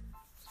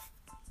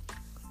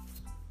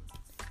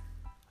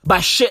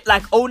 But shit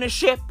like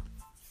ownership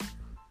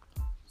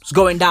is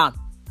going down.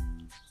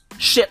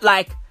 Shit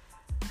like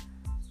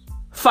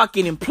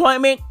fucking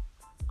employment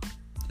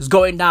is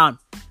going down.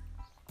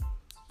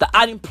 The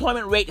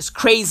unemployment rate is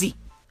crazy.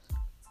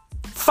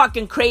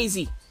 Fucking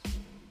crazy.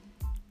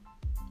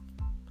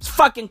 It's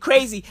fucking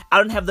crazy. I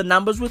don't have the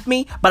numbers with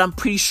me, but I'm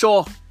pretty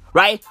sure,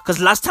 right? Because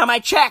last time I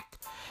checked,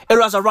 it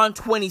was around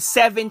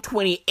 27,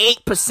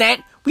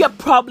 28%. We are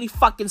probably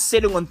fucking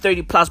sitting on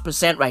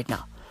 30+% right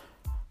now.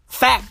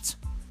 Fact.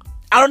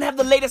 I don't have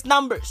the latest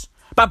numbers,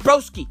 but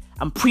broski,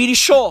 I'm pretty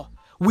sure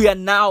we are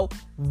now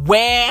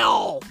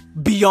well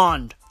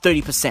beyond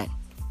 30%.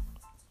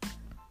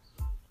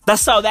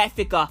 That's South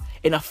Africa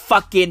in a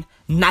fucking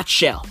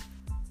nutshell.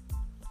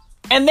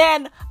 And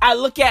then I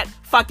look at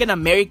fucking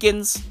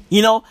Americans,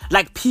 you know,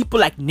 like people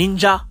like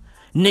Ninja,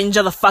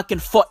 the fucking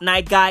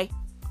Fortnite guy,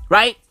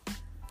 right?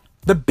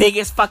 The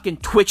biggest fucking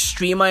Twitch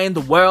streamer in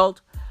the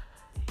world.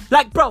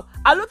 Like, bro,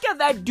 I look at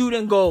that dude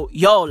and go,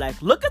 yo, like,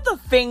 look at the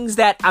things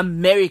that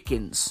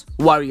Americans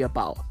worry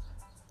about.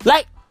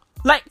 Like,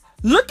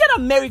 look at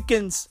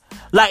Americans,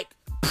 like,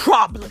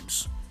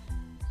 problems.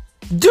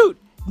 Dude,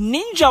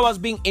 Ninja was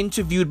being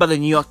interviewed by the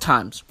New York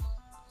Times,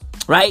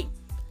 right?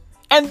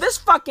 And this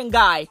fucking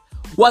guy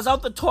was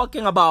out there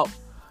talking about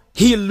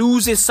he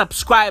loses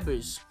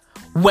subscribers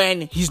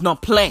when he's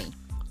not playing.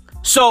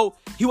 So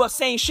he was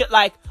saying shit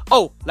like,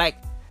 oh, like,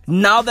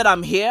 now that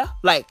I'm here,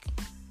 like,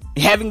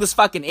 having this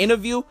fucking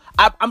interview,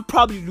 I'm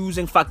probably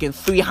losing fucking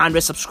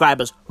 300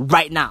 subscribers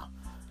right now.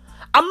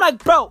 I'm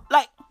like, bro,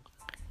 like,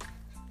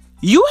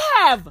 you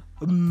have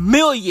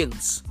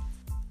millions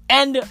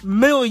and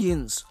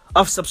millions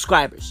of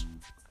subscribers.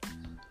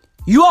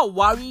 You are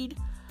worried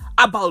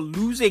about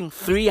losing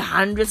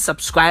 300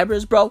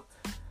 subscribers, bro?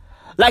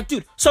 Like,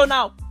 dude, so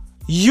now,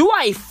 you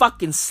are a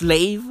fucking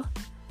slave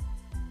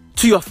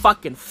to your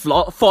fucking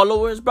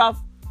followers, bro?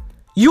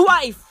 You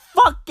are a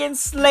fucking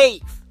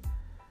slave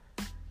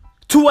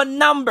to a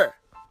number.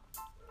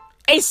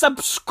 A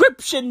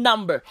subscription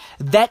number.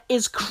 That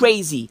is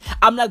crazy.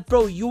 I'm like,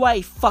 bro, you are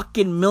a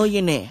fucking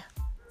millionaire.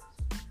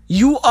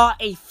 You are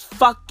a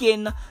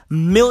fucking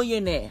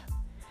millionaire.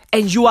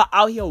 And you are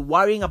out here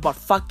worrying about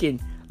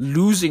fucking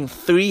losing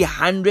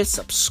 300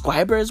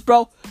 subscribers,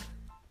 bro?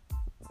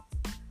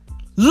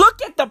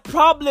 Look at the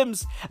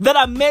problems that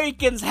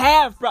Americans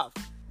have, bro.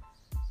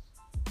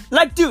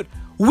 Like, dude,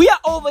 we are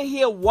over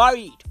here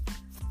worried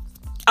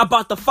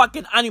about the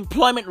fucking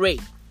unemployment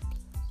rate.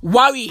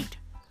 Worried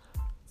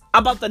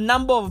about the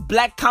number of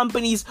black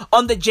companies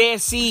on the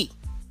JSE.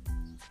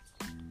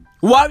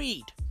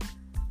 Worried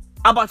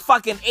about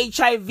fucking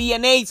HIV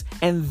and AIDS.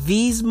 And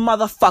these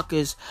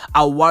motherfuckers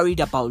are worried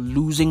about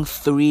losing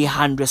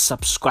 300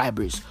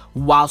 subscribers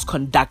whilst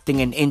conducting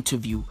an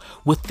interview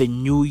with the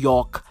New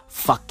York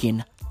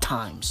fucking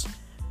Times.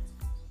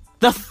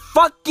 The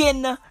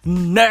fucking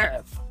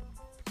nerve.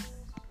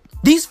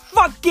 These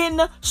fucking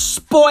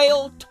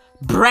spoiled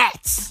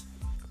brats.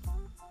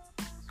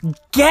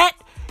 Get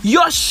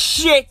your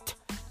shit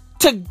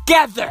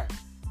together.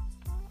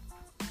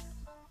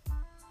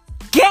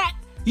 Get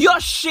your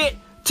shit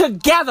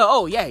together.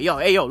 Oh, yeah,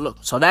 yo, look.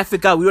 South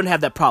Africa, we don't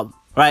have that problem,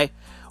 right?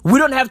 We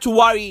don't have to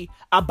worry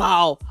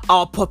about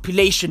our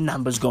population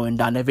numbers going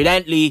down.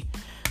 Evidently,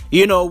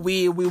 you know,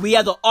 we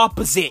are the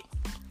opposite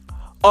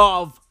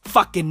of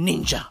fucking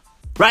ninja,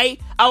 right?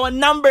 Our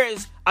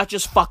numbers are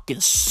just fucking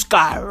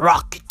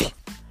skyrocketing,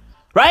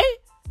 right?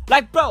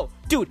 Like, bro,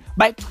 dude,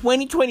 by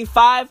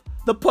 2025,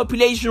 the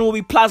population will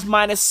be plus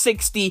minus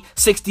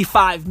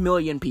 65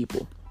 million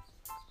people.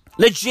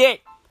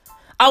 Legit.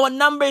 Our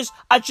numbers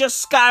are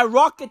just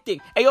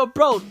skyrocketing. Hey, yo,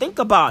 bro, think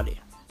about it.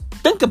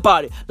 Think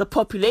about it. The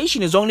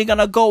population is only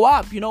gonna go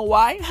up. You know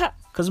why?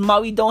 Because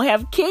Maui don't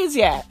have kids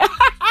yet.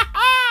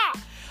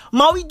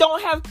 Maui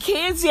don't have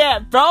kids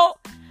yet, bro.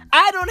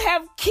 I don't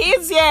have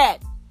kids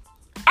yet.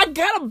 I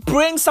gotta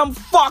bring some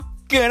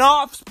fucking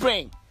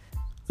offspring.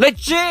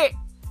 Legit.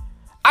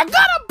 I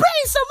gotta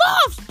bring some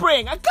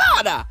offspring. I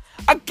gotta,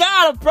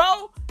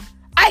 bro.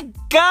 I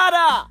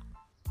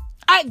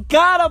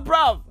gotta,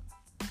 bro.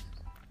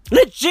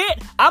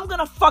 Legit, I'm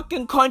gonna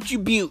fucking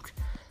contribute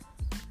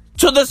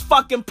to this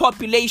fucking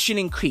population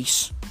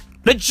increase.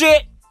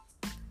 Legit,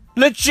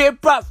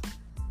 bruv.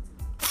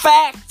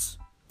 Facts.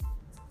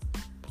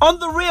 On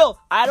the real,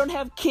 I don't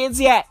have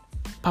kids yet.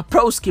 But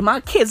broski, my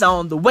kids are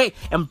on the way.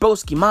 And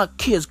broski, my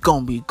kids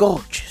gonna be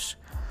gorgeous.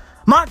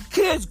 My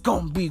kids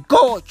gonna be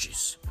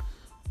gorgeous.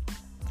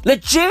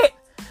 Legit,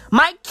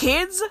 my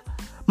kids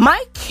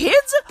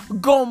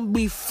gonna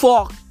be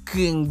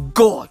fucking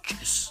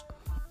gorgeous.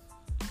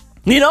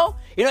 You know,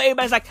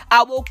 everybody's like,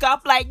 I woke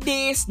up like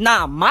this.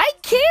 Nah, my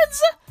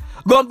kids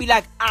gonna be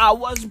like, I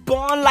was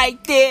born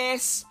like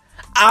this.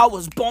 I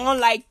was born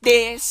like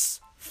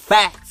this.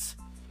 Facts.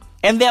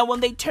 And then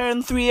when they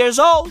turn 3 years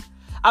old,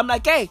 I'm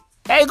like, hey,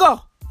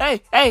 go.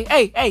 Hey,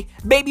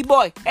 baby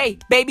boy. Hey,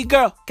 baby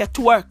girl, get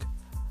to work.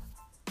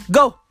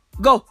 Go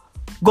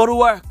to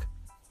work.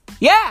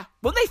 Yeah,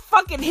 when they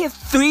fucking hit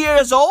 3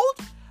 years old,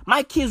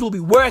 my kids will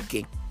be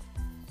working.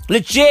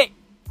 Legit.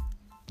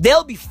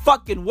 They'll be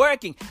fucking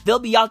working. They'll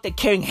be out there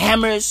carrying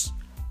hammers,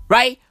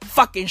 right?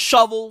 Fucking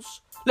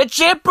shovels.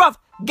 Legit, bruv.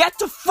 Get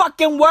to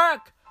fucking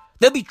work.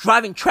 They'll be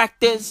driving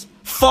tractors,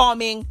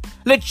 farming.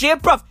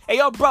 Legit, bruv. Hey,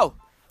 yo,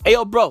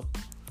 bro.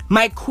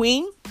 My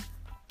queen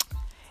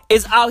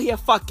is out here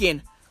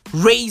fucking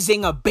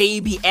raising a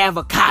baby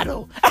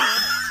avocado.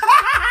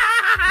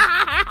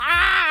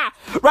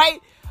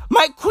 Right?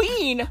 My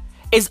queen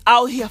is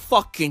out here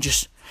fucking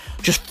just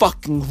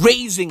fucking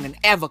raising an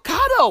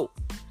avocado.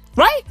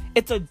 Right?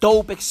 It's a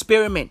dope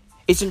experiment.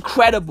 It's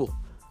incredible.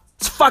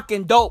 It's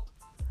fucking dope.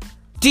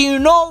 Do you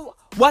know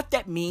what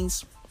that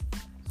means?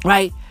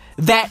 Right?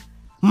 That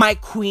my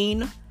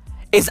queen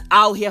is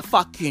out here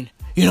fucking,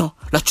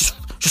 like just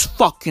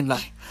fucking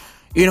like,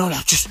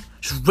 like just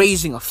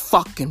raising a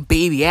fucking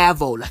baby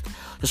avo, like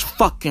just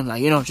fucking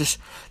like, just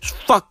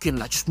fucking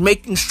like just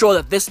making sure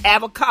that this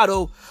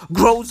avocado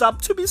grows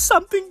up to be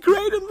something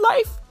great in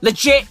life.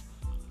 Legit.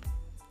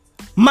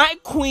 My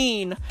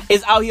queen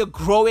is out here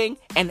growing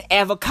an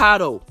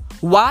avocado.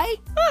 Why?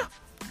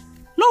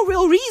 No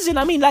real reason.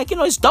 I mean,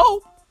 it's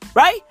dope,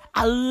 right?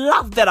 I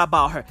love that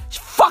about her. It's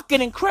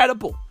fucking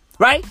incredible,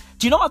 right?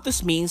 Do you know what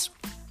this means?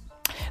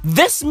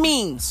 This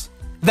means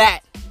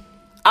that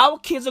our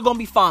kids are gonna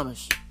be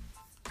farmers.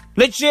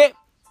 Legit.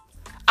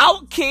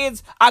 Our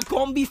kids are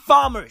gonna be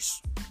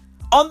farmers.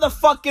 On the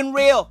fucking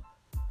real,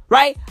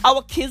 right?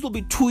 Our kids will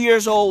be 2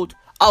 years old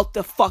out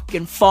there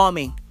fucking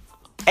farming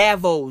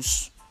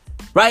avos.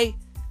 Right?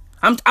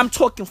 I'm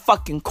talking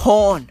fucking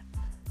corn.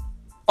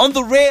 On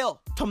the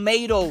real,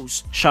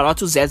 tomatoes. Shout out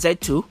to ZZ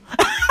too.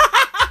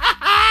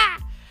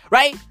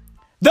 Right?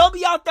 They'll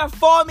be out there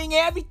farming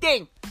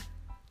everything.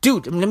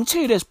 Dude, let me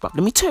tell you this, bro.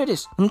 Let me tell you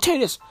this.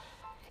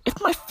 If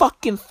my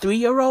fucking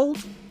 3-year-old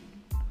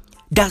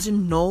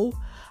doesn't know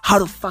how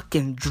to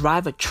fucking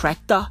drive a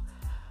tractor,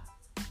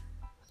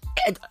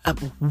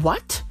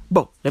 what?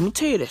 Bro, let me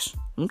tell you this.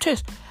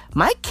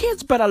 My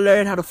kids better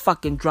learn how to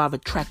fucking drive a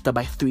tractor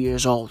by 3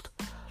 years old.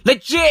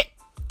 Legit.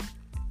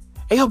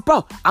 Hey, yo,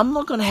 bro, I'm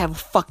not gonna have a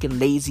fucking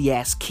lazy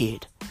ass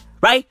kid,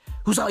 right?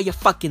 Who's out here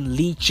fucking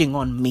leeching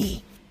on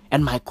me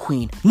and my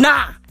queen.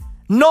 Nah.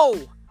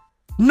 No.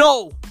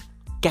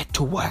 Get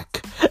to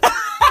work.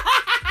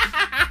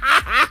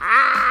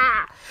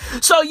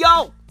 So,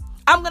 yo,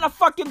 I'm gonna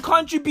fucking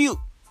contribute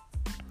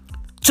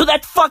to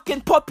that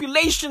fucking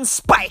population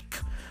spike,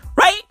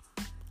 right?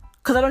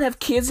 Because I don't have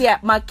kids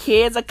yet. My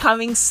kids are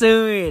coming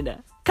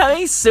soon.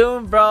 Coming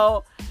soon,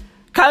 bro.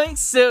 Coming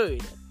soon.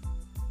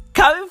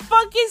 Coming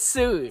fucking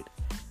soon.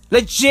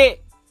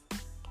 Legit.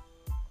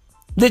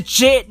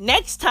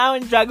 Next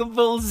time in Dragon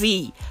Ball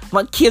Z,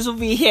 my kids will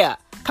be here.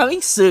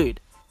 Coming soon.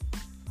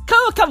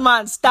 Come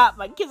on, stop.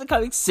 My kids are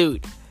coming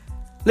soon.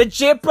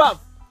 Legit, bro.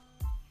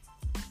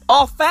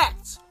 All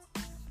facts.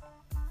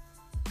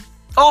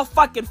 All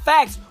fucking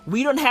facts.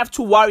 We don't have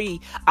to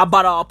worry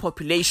about our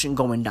population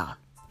going down.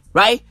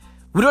 Right?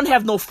 We don't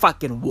have no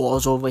fucking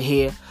wars over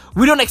here.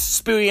 We don't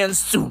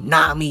experience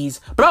tsunamis.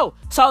 Bro,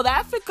 South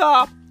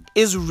Africa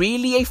is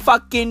really a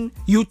fucking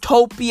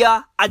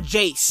utopia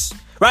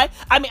adjacent. Right?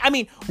 I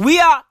mean, we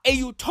are a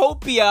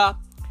utopia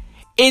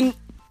in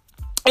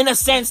a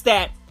sense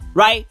that,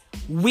 right,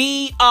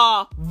 we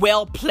are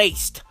well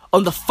placed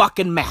on the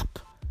fucking map.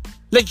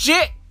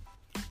 Legit.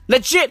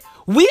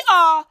 We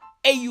are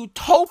a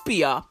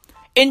utopia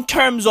in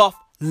terms of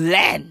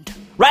land,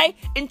 right?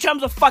 In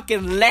terms of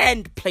fucking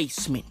land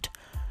placement.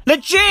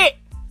 Legit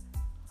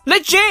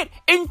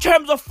in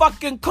terms of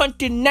fucking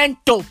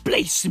continental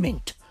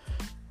placement.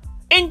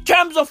 In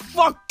terms of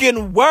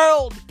fucking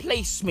world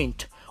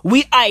placement.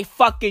 We are a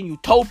fucking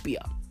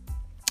utopia.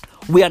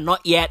 We are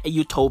not yet a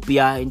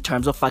utopia in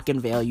terms of fucking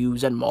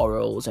values and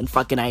morals and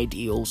fucking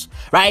ideals,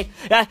 right?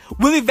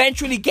 We'll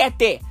eventually get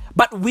there,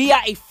 but we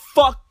are a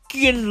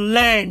fucking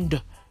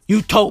land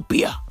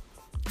utopia.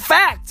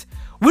 Fact.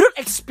 We don't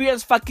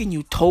experience fucking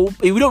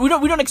utopia. We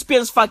don't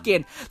experience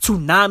fucking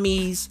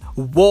tsunamis,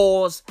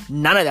 wars,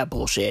 none of that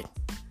bullshit.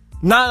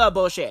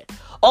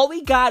 All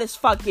we got is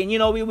fucking,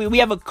 we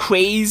have a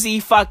crazy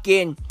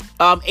fucking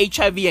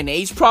HIV and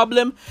AIDS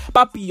problem.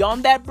 But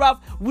beyond that, bruv,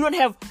 we don't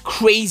have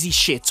crazy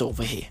shits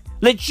over here.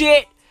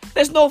 Legit.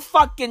 There's no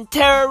fucking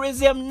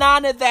terrorism,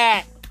 none of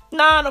that.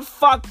 None of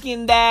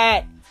fucking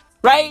that.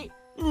 Right?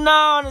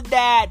 None of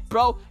that,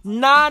 bro.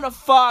 None of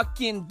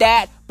fucking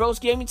that.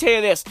 Broski, let me tell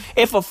you this.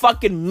 If a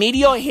fucking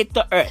meteor hit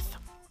the earth,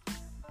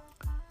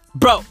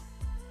 bro,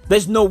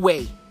 there's no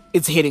way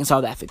it's hitting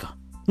South Africa.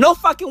 No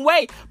fucking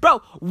way.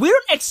 Bro, we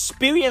don't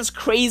experience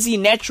crazy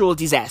natural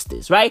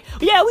disasters, right?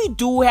 Yeah, we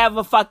do have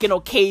a fucking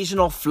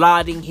occasional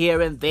flooding here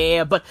and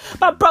there, but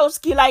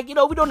broski, like, we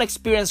don't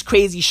experience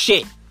crazy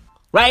shit,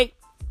 right?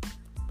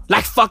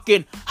 Like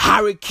fucking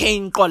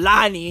Hurricane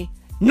Kolani.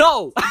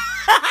 No.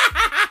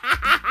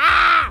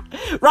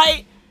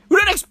 Right? We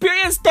don't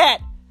experience that.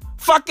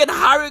 Fucking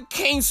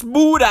Hurricane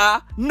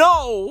Smuda.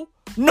 No.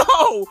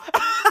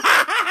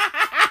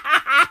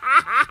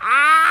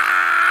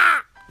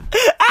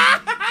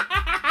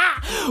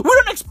 We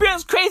don't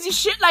experience crazy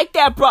shit like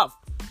that, bruv.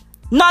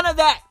 None of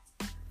that.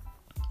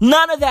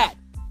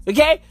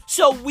 Okay?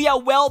 So we are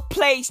well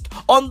placed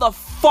on the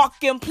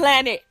fucking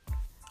planet.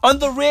 On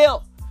the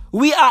real.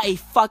 We are a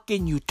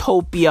fucking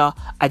utopia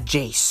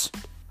adjacent.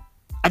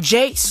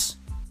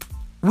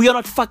 We are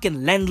not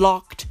fucking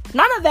landlocked.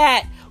 None of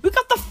that. We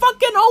got the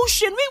fucking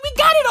ocean. We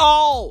got it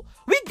all.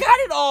 We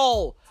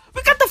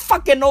got the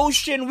fucking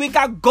ocean. We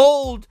got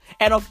gold.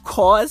 And of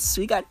course,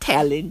 we got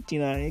talent,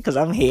 because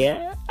I'm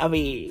here. I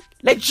mean,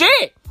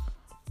 legit.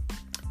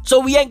 So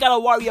we ain't gotta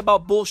worry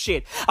about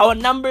bullshit. Our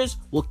numbers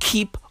will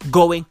keep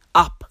going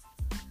up.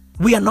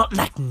 We are not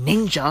like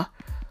Ninja,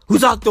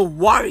 who's out there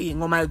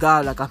worrying. Oh my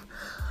god, like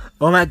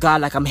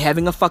I'm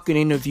having a fucking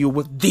interview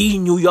with the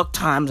New York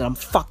Times and I'm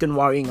fucking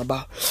worrying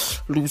about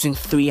losing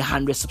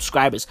 300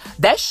 subscribers.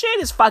 That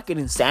shit is fucking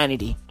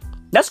insanity.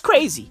 That's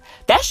crazy.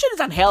 That shit is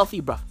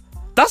unhealthy, bro.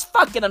 That's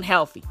fucking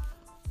unhealthy.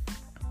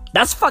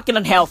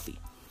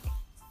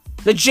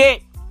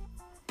 Legit.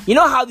 You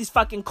know how these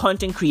fucking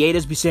content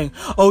creators be saying,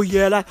 oh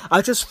yeah, like,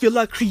 I just feel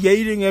like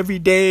creating every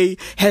day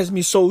has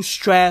me so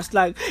stressed.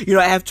 Like,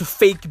 I have to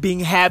fake being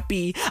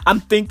happy. I'm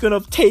thinking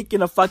of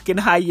taking a fucking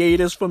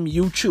hiatus from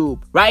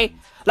YouTube, right?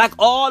 Like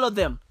all of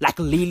them, like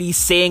Lily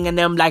Singh and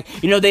them, like,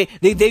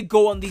 they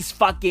go on these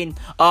fucking,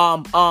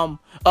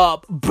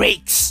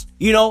 breaks,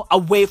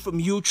 away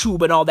from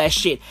YouTube and all that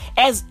shit.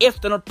 As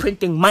if they're not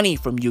printing money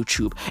from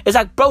YouTube. It's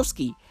like,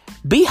 broski,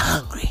 be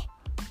hungry.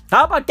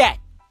 How about that?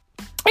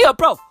 Yo,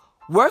 bro.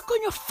 Work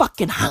on your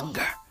fucking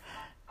hunger.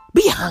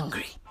 Be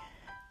hungry.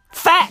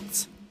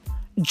 Facts.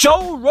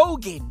 Joe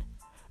Rogan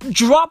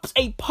drops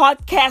a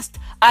podcast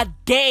a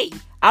day.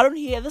 I don't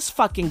hear this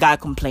fucking guy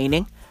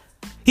complaining.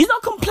 He's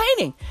not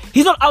complaining.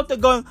 He's not out there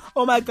going,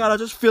 oh my god, I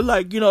just feel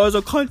like, as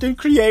a content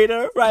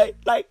creator, right?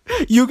 Like,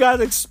 you guys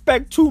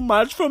expect too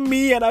much from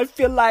me and I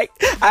feel like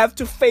I have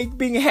to fake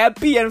being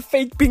happy and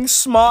fake being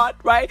smart,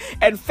 right?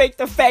 And fake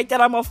the fact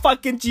that I'm a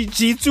fucking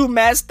jiu-jitsu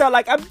master.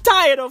 Like, I'm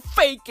tired of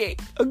faking,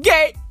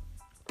 okay?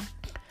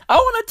 I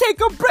want to take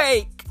a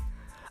break.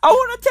 I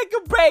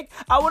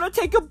want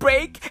to take a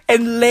break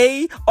and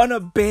lay on a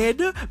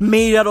bed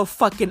made out of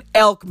fucking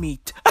elk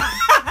meat.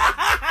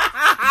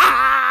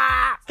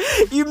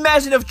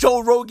 Imagine if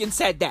Joe Rogan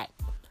said that.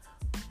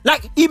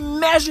 Like,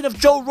 imagine if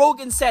Joe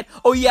Rogan said,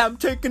 oh yeah, I'm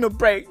taking a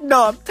break.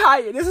 No, I'm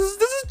tired. This is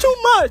too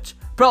much.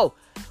 Bro,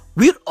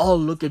 we'd all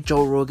look at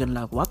Joe Rogan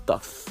like, what the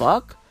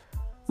fuck?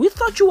 We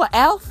thought you were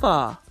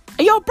alpha.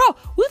 Hey, yo, bro,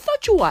 we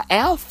thought you were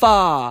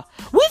alpha.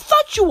 We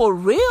thought you were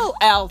real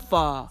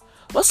alpha.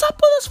 What's up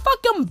with this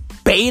fucking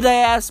beta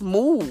ass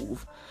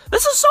move?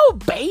 This is so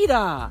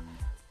beta.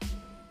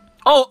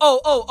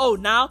 Oh,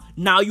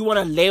 now you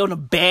wanna lay on a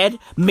bed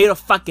made of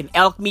fucking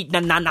elk meat?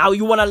 Now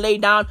you wanna lay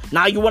down?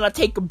 Now you wanna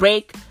take a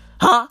break?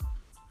 Huh?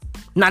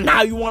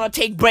 Now you wanna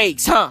take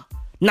breaks, huh?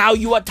 Now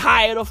you are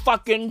tired of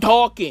fucking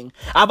talking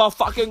about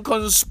fucking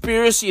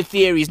conspiracy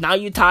theories. Now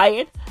you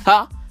tired?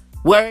 Huh?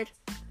 Word?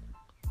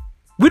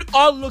 We'd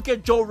all look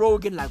at Joe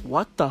Rogan like,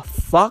 what the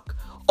fuck?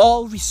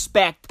 All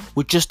respect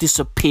would just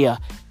disappear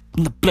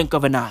in the blink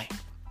of an eye.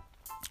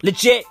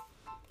 Legit.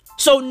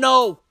 So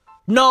no.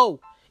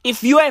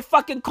 If you're a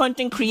fucking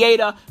content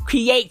creator,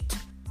 create.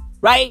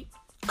 Right?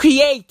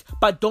 Create.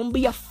 But don't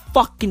be a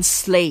fucking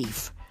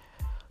slave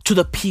to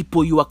the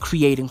people you are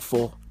creating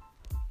for.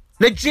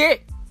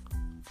 Legit.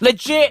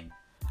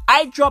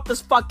 I drop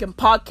this fucking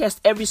podcast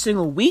every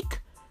single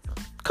week.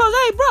 Cause,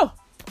 hey, bro,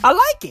 I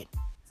like it.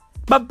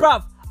 But,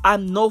 bruv,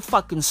 I'm no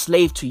fucking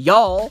slave to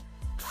y'all.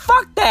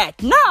 Fuck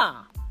that.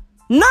 Nah.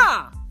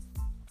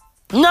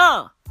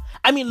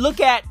 I mean,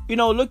 look at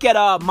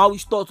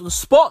Maui's thoughts on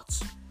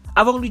sports.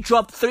 I've only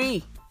dropped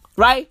 3,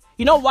 right?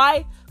 You know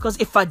why? Because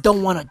if I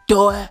don't want to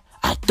do it,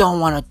 I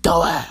don't want to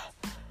do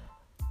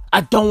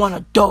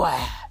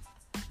it.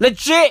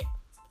 Legit.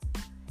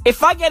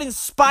 If I get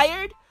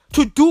inspired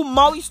to do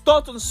Maui's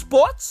thoughts on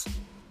sports,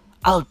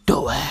 I'll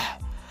do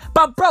it.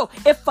 But bro,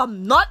 if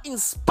I'm not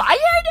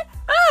inspired,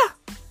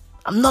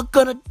 I'm not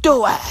gonna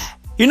do it.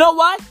 You know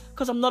why?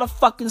 Because I'm not a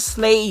fucking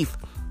slave.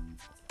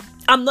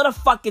 I'm not a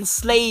fucking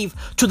slave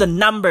to the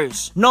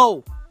numbers.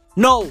 Nope.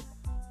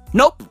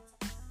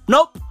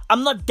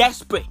 I'm not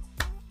desperate.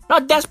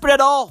 Not desperate at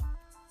all.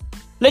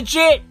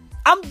 Legit.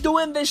 I'm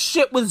doing this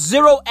shit with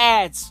 0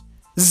 ads.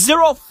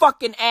 0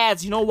 fucking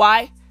ads. You know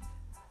why?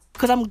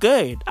 Because I'm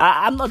good.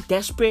 I'm not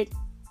desperate.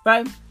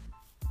 Right?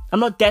 I'm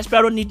not desperate.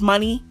 I don't need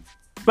money.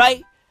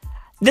 Right?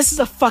 This is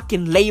a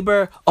fucking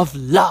labor of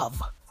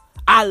love.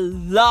 I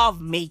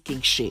love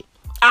making shit.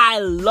 I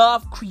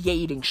love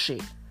creating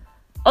shit.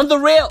 On the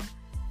real.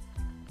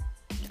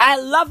 I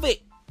love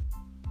it.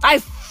 I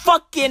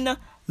fucking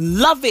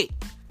love it.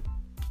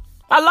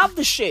 I love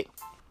the shit.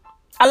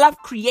 I love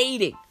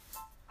creating.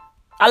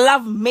 I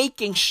love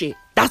making shit.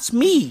 That's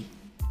me.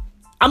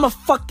 I'm a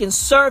fucking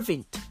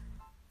servant.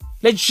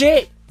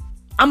 Legit.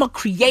 I'm a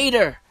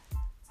creator.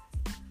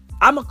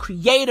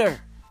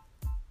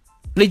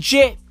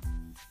 Legit.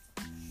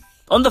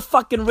 On the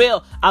fucking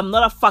real. I'm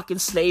not a fucking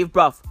slave,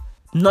 bruv.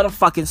 I'm not a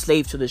fucking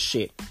slave to this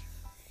shit.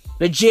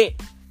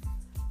 Legit.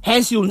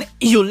 Hence,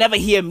 you'll never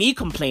hear me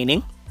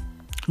complaining.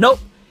 Nope.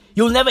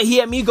 You'll never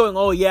hear me going,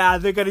 oh yeah, I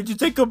think I need to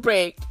take a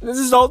break. This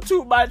is all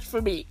too much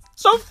for me.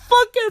 So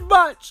fucking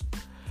much.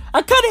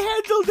 I can't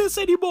handle this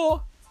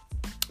anymore.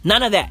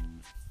 None of that.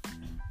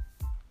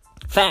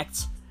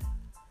 Facts.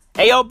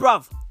 Hey, yo,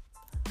 bruv.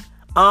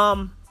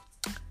 I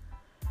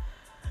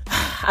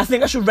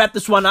think I should wrap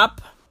this one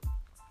up.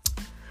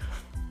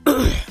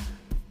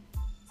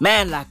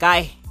 Man, like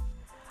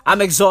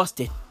I'm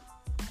exhausted.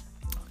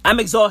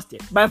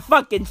 My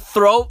fucking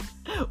throat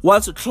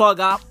wants to clog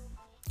up,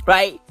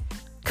 right?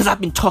 Because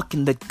I've been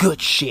talking the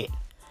good shit.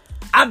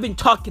 I've been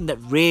talking the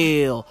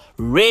real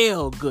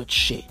good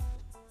shit.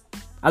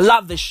 I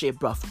love this shit,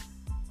 bruv.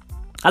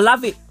 I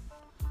love it.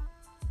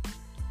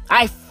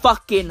 I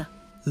fucking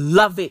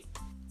love it.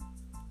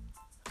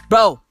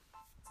 Bro,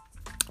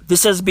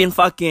 this has been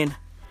fucking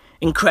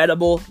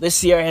incredible.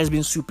 This year has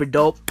been super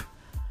dope.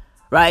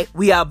 Right?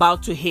 We are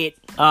about to hit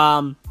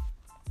our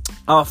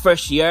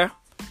first year.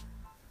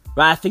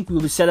 Right? I think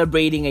we'll be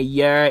celebrating a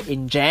year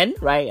in Jan,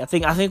 right? I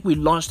think we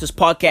launched this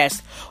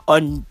podcast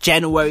on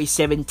January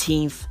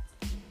 17th,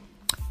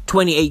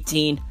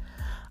 2018.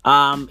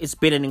 It's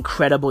been an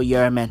incredible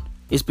year, man.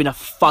 It's been a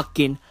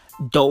fucking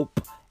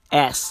dope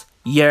ass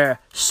year.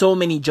 So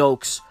many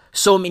jokes,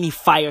 so many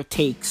fire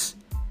takes,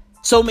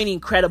 so many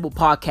incredible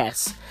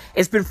podcasts.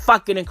 It's been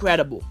fucking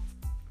incredible.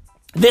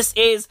 This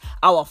is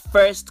our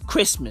first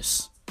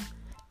Christmas.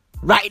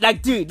 Right?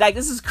 Like, dude, like,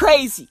 this is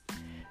crazy.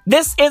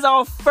 This is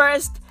our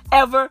first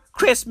ever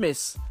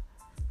Christmas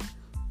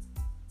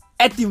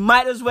at the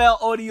Might As Well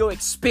audio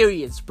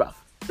experience, bruv.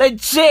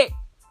 Legit.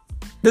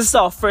 This is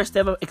our first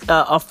ever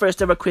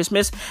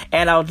Christmas,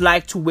 and I would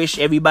like to wish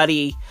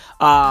everybody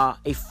a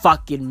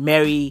fucking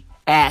merry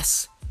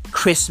ass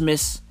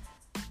Christmas.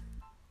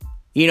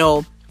 You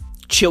know,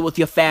 chill with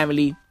your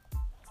family,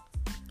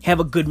 have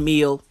a good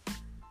meal,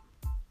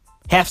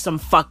 have some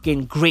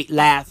fucking great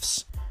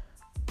laughs,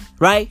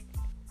 right?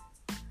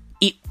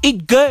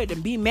 Eat good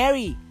and be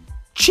merry.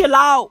 Chill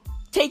out.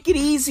 Take it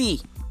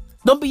easy.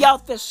 Don't be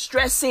out there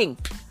stressing,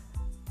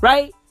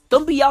 right?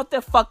 Don't be out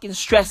there fucking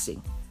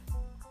stressing.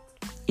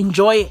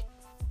 Enjoy it.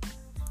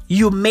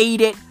 You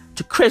made it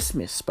to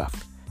Christmas, bruv.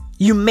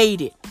 You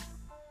made it.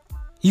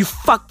 You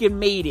fucking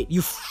made it.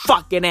 You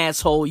fucking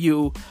asshole.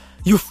 You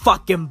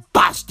fucking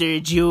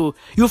bastard. You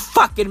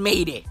fucking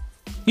made it.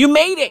 You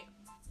made it.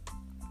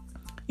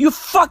 You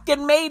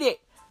fucking made it.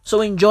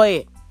 So enjoy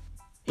it.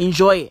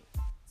 Enjoy it.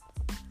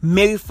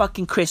 Merry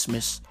fucking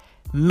Christmas.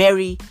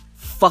 Merry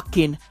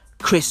fucking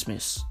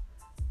Christmas.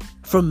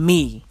 From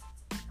me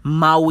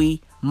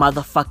Maui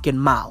motherfucking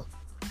Mal.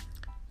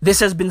 This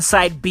has been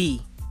side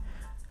B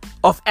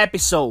of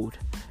episode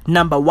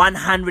number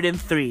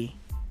 103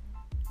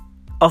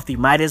 of the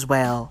Might As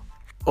Well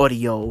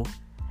audio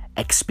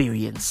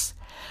experience.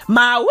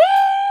 Maui!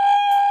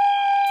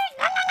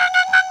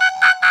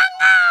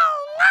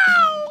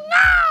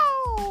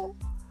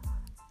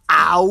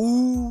 Out.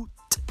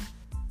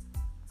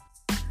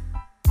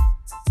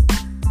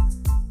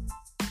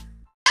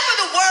 Whenever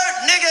the word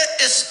nigga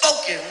is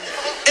spoken,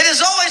 it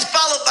is always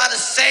followed by the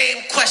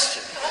same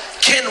question.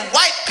 Can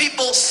white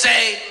people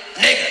say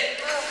nigga?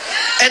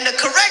 And the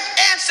correct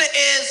answer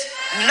is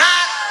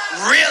not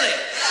really.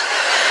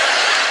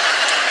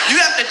 You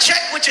have to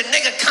check with your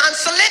nigga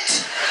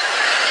consulate,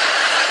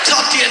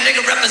 talk to your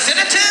nigga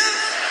representative,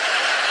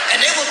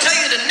 and they will tell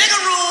you the nigga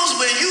rules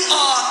where you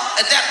are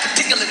at that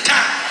particular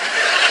time.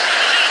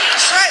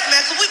 That's right,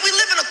 man, because we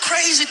live in a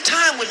crazy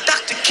time with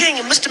Dr. King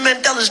and Mr.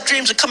 Mandela's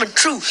dreams are coming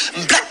true.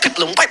 And black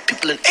people and white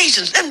people and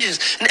Asians, Indians,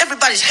 and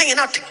everybody's hanging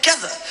out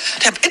together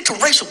to have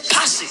interracial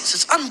posses.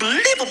 It's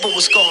unbelievable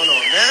what's going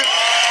on, man.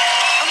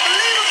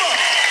 Unbelievable.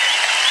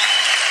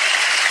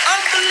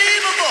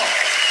 Unbelievable.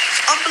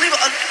 It's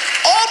unbelievable.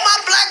 All my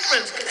black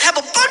friends have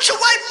a bunch of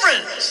white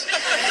friends.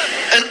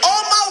 And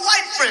all my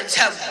white friends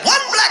have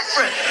one black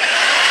friend.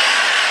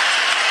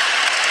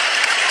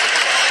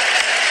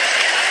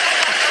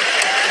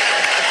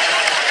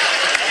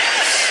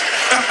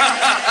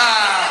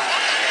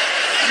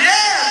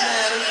 Yeah,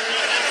 man.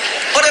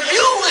 But if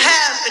you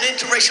have an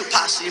interracial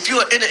posse, if you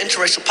are in an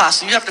interracial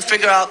posse, you have to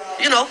figure out,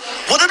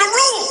 what are the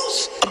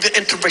rules of your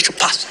interracial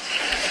posse?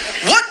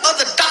 What are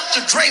the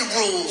Dr. Dre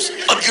rules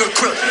of your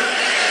crew?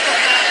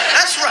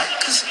 That's right,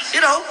 because,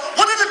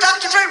 what are the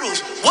Dr. Dre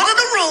rules? What are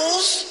the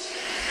rules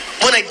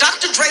when a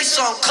Dr. Dre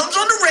song comes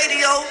on the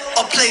radio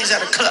or plays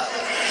at a club?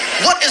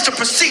 What is the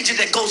procedure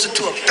that goes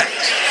into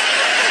effect?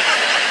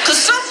 Because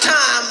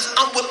sometimes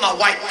I'm with my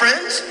white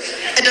friends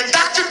and the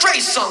Dr. Dre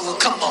song will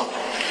come on.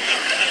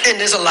 And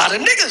there's a lot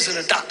of niggas in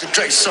a Dr.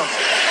 Dre song.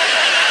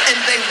 And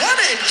they want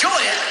to enjoy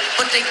it,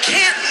 but they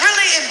can't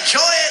really enjoy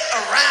it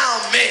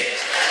around me.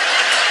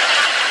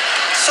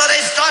 So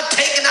they start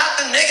taking out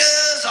the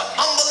niggas or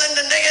mumbling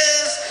the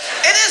niggas.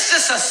 And it's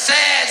just a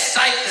sad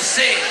sight to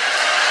see.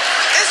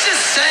 It's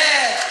just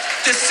sad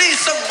to see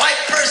some white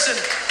person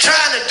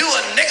trying to do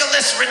a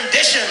niggerless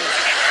rendition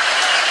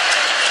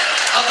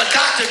of a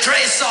Dr. Dre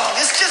song.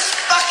 It's just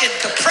fucking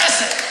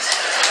depressing.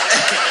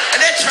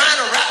 And they're trying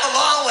to rap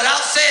along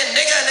without saying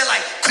nigga, and they're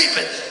like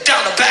creeping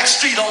down the back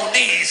street on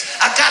knees.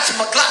 I got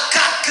some Glock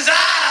cock, cause I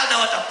don't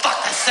know what the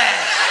fuck I said.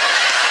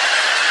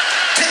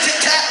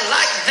 Tit-tit-tat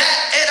like that,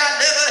 and I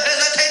never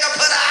hesitate to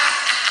put a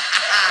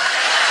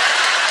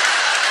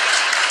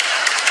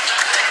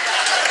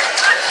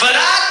But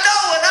I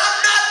know when I'm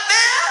not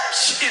there,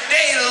 shit,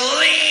 they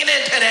lean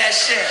into that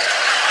shit.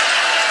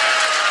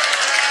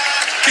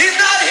 He's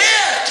not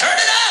here, turn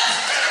it up.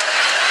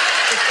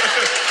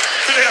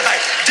 They're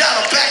like, down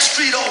the back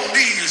street on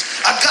knees.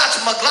 I got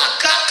my Glock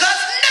cock,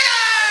 cause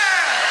nigga!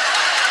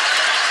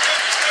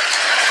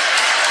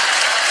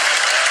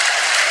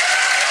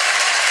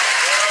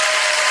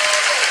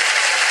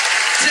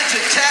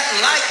 Tit-tat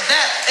like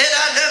that, and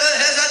I never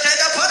hesitate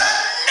to put a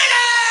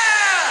nigga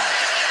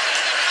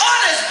on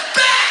his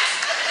back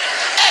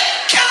and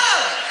kill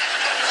him.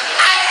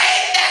 I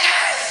hate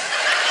niggas.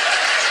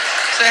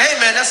 Say, hey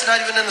man, that's not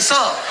even in the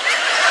song.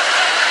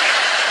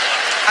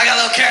 I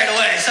got a little carried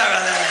away, sorry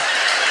about that.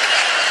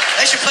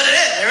 They should put it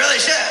in, they really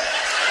should.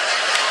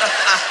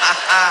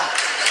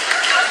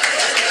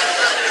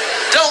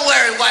 Don't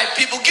worry, white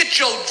people, get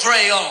your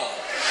Dre on.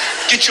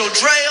 Get your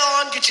Dre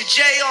on, get your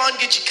J on,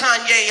 get your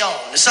Kanye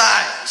on. It's all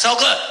right, it's all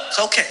good, it's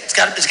okay. It's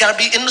gotta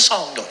be in the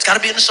song though, it's gotta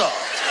be in the song.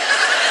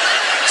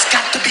 It's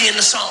got to be in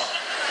the song.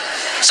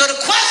 So the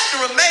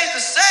question remains the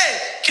same.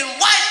 Can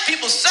white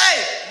people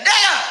say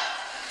nigga?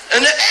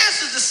 And the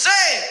answer is the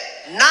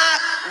same,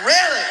 not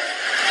really.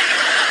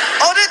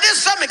 Oh, there's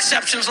some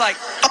exceptions like,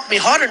 fuck me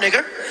harder,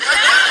 nigger.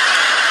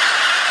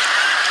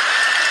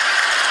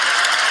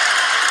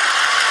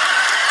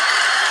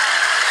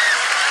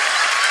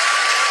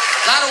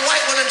 A lot of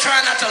white women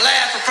trying not to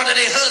laugh in front of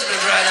their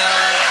husbands right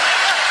now.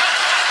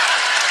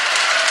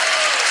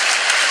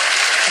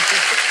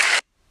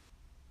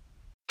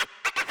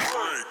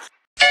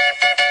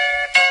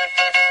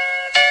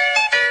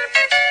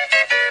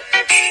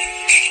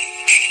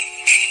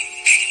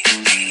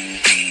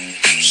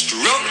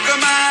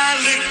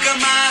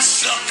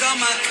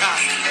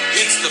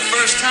 It's the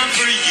first time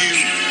for you,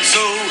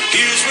 so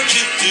here's what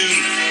you do.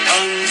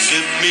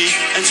 Unzip me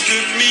and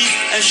strip me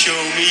and show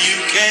me you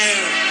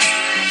care.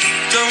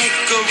 Don't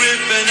go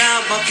ripping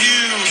out my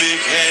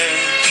pubic hair.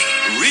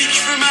 Reach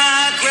for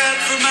my, grab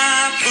for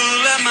my,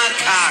 pull at my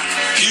cock.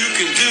 You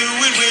can do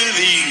it with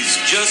ease,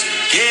 just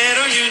get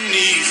on your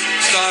knees.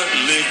 Start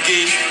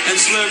licking and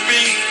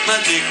slurping, my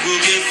dick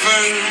will get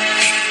firm.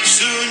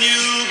 Soon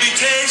you'll be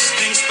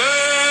tasting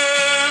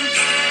sperm.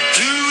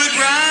 Do it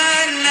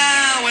right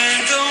now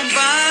and don't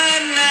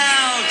bite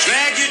now.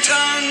 Drag your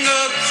tongue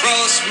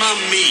across my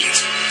meat.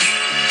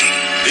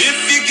 If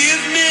you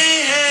give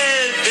me head,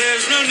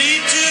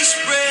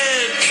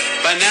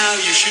 By now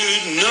you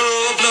should know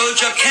a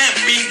blowjob can't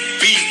be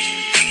beat.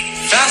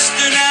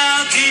 Faster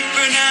now,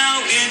 deeper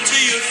now, into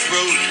your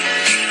throat.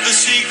 The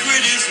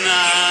secret is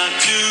not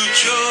to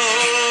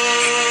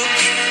choke.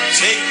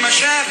 Take my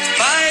shaft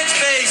by its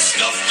base,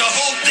 stuff the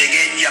whole thing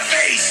in your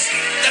face.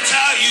 That's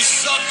how you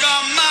suck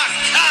on my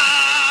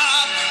cock.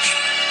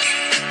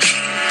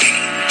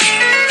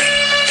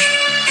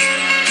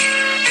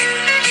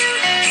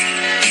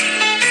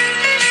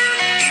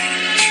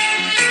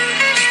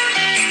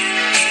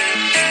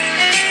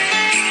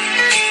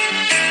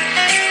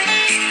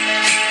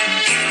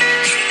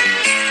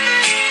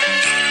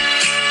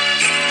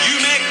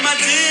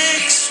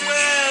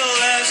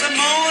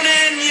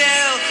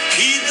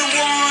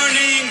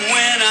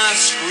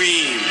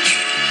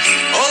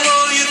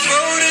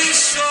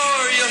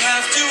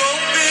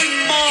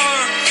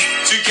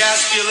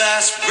 Your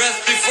last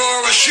breath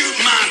before I shoot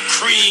my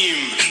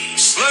cream.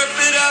 Slurp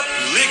it up,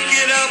 lick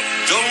it up,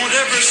 don't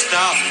ever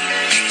stop.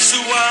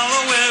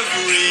 Swallow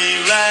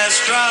every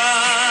last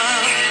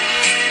drop.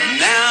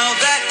 Now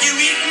that you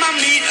eat my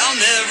meat, I'll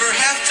never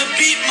have to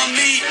beat my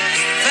meat.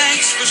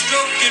 Thanks for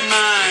stroking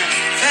mine,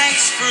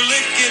 thanks for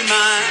licking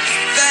mine,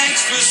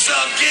 thanks for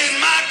sucking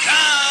my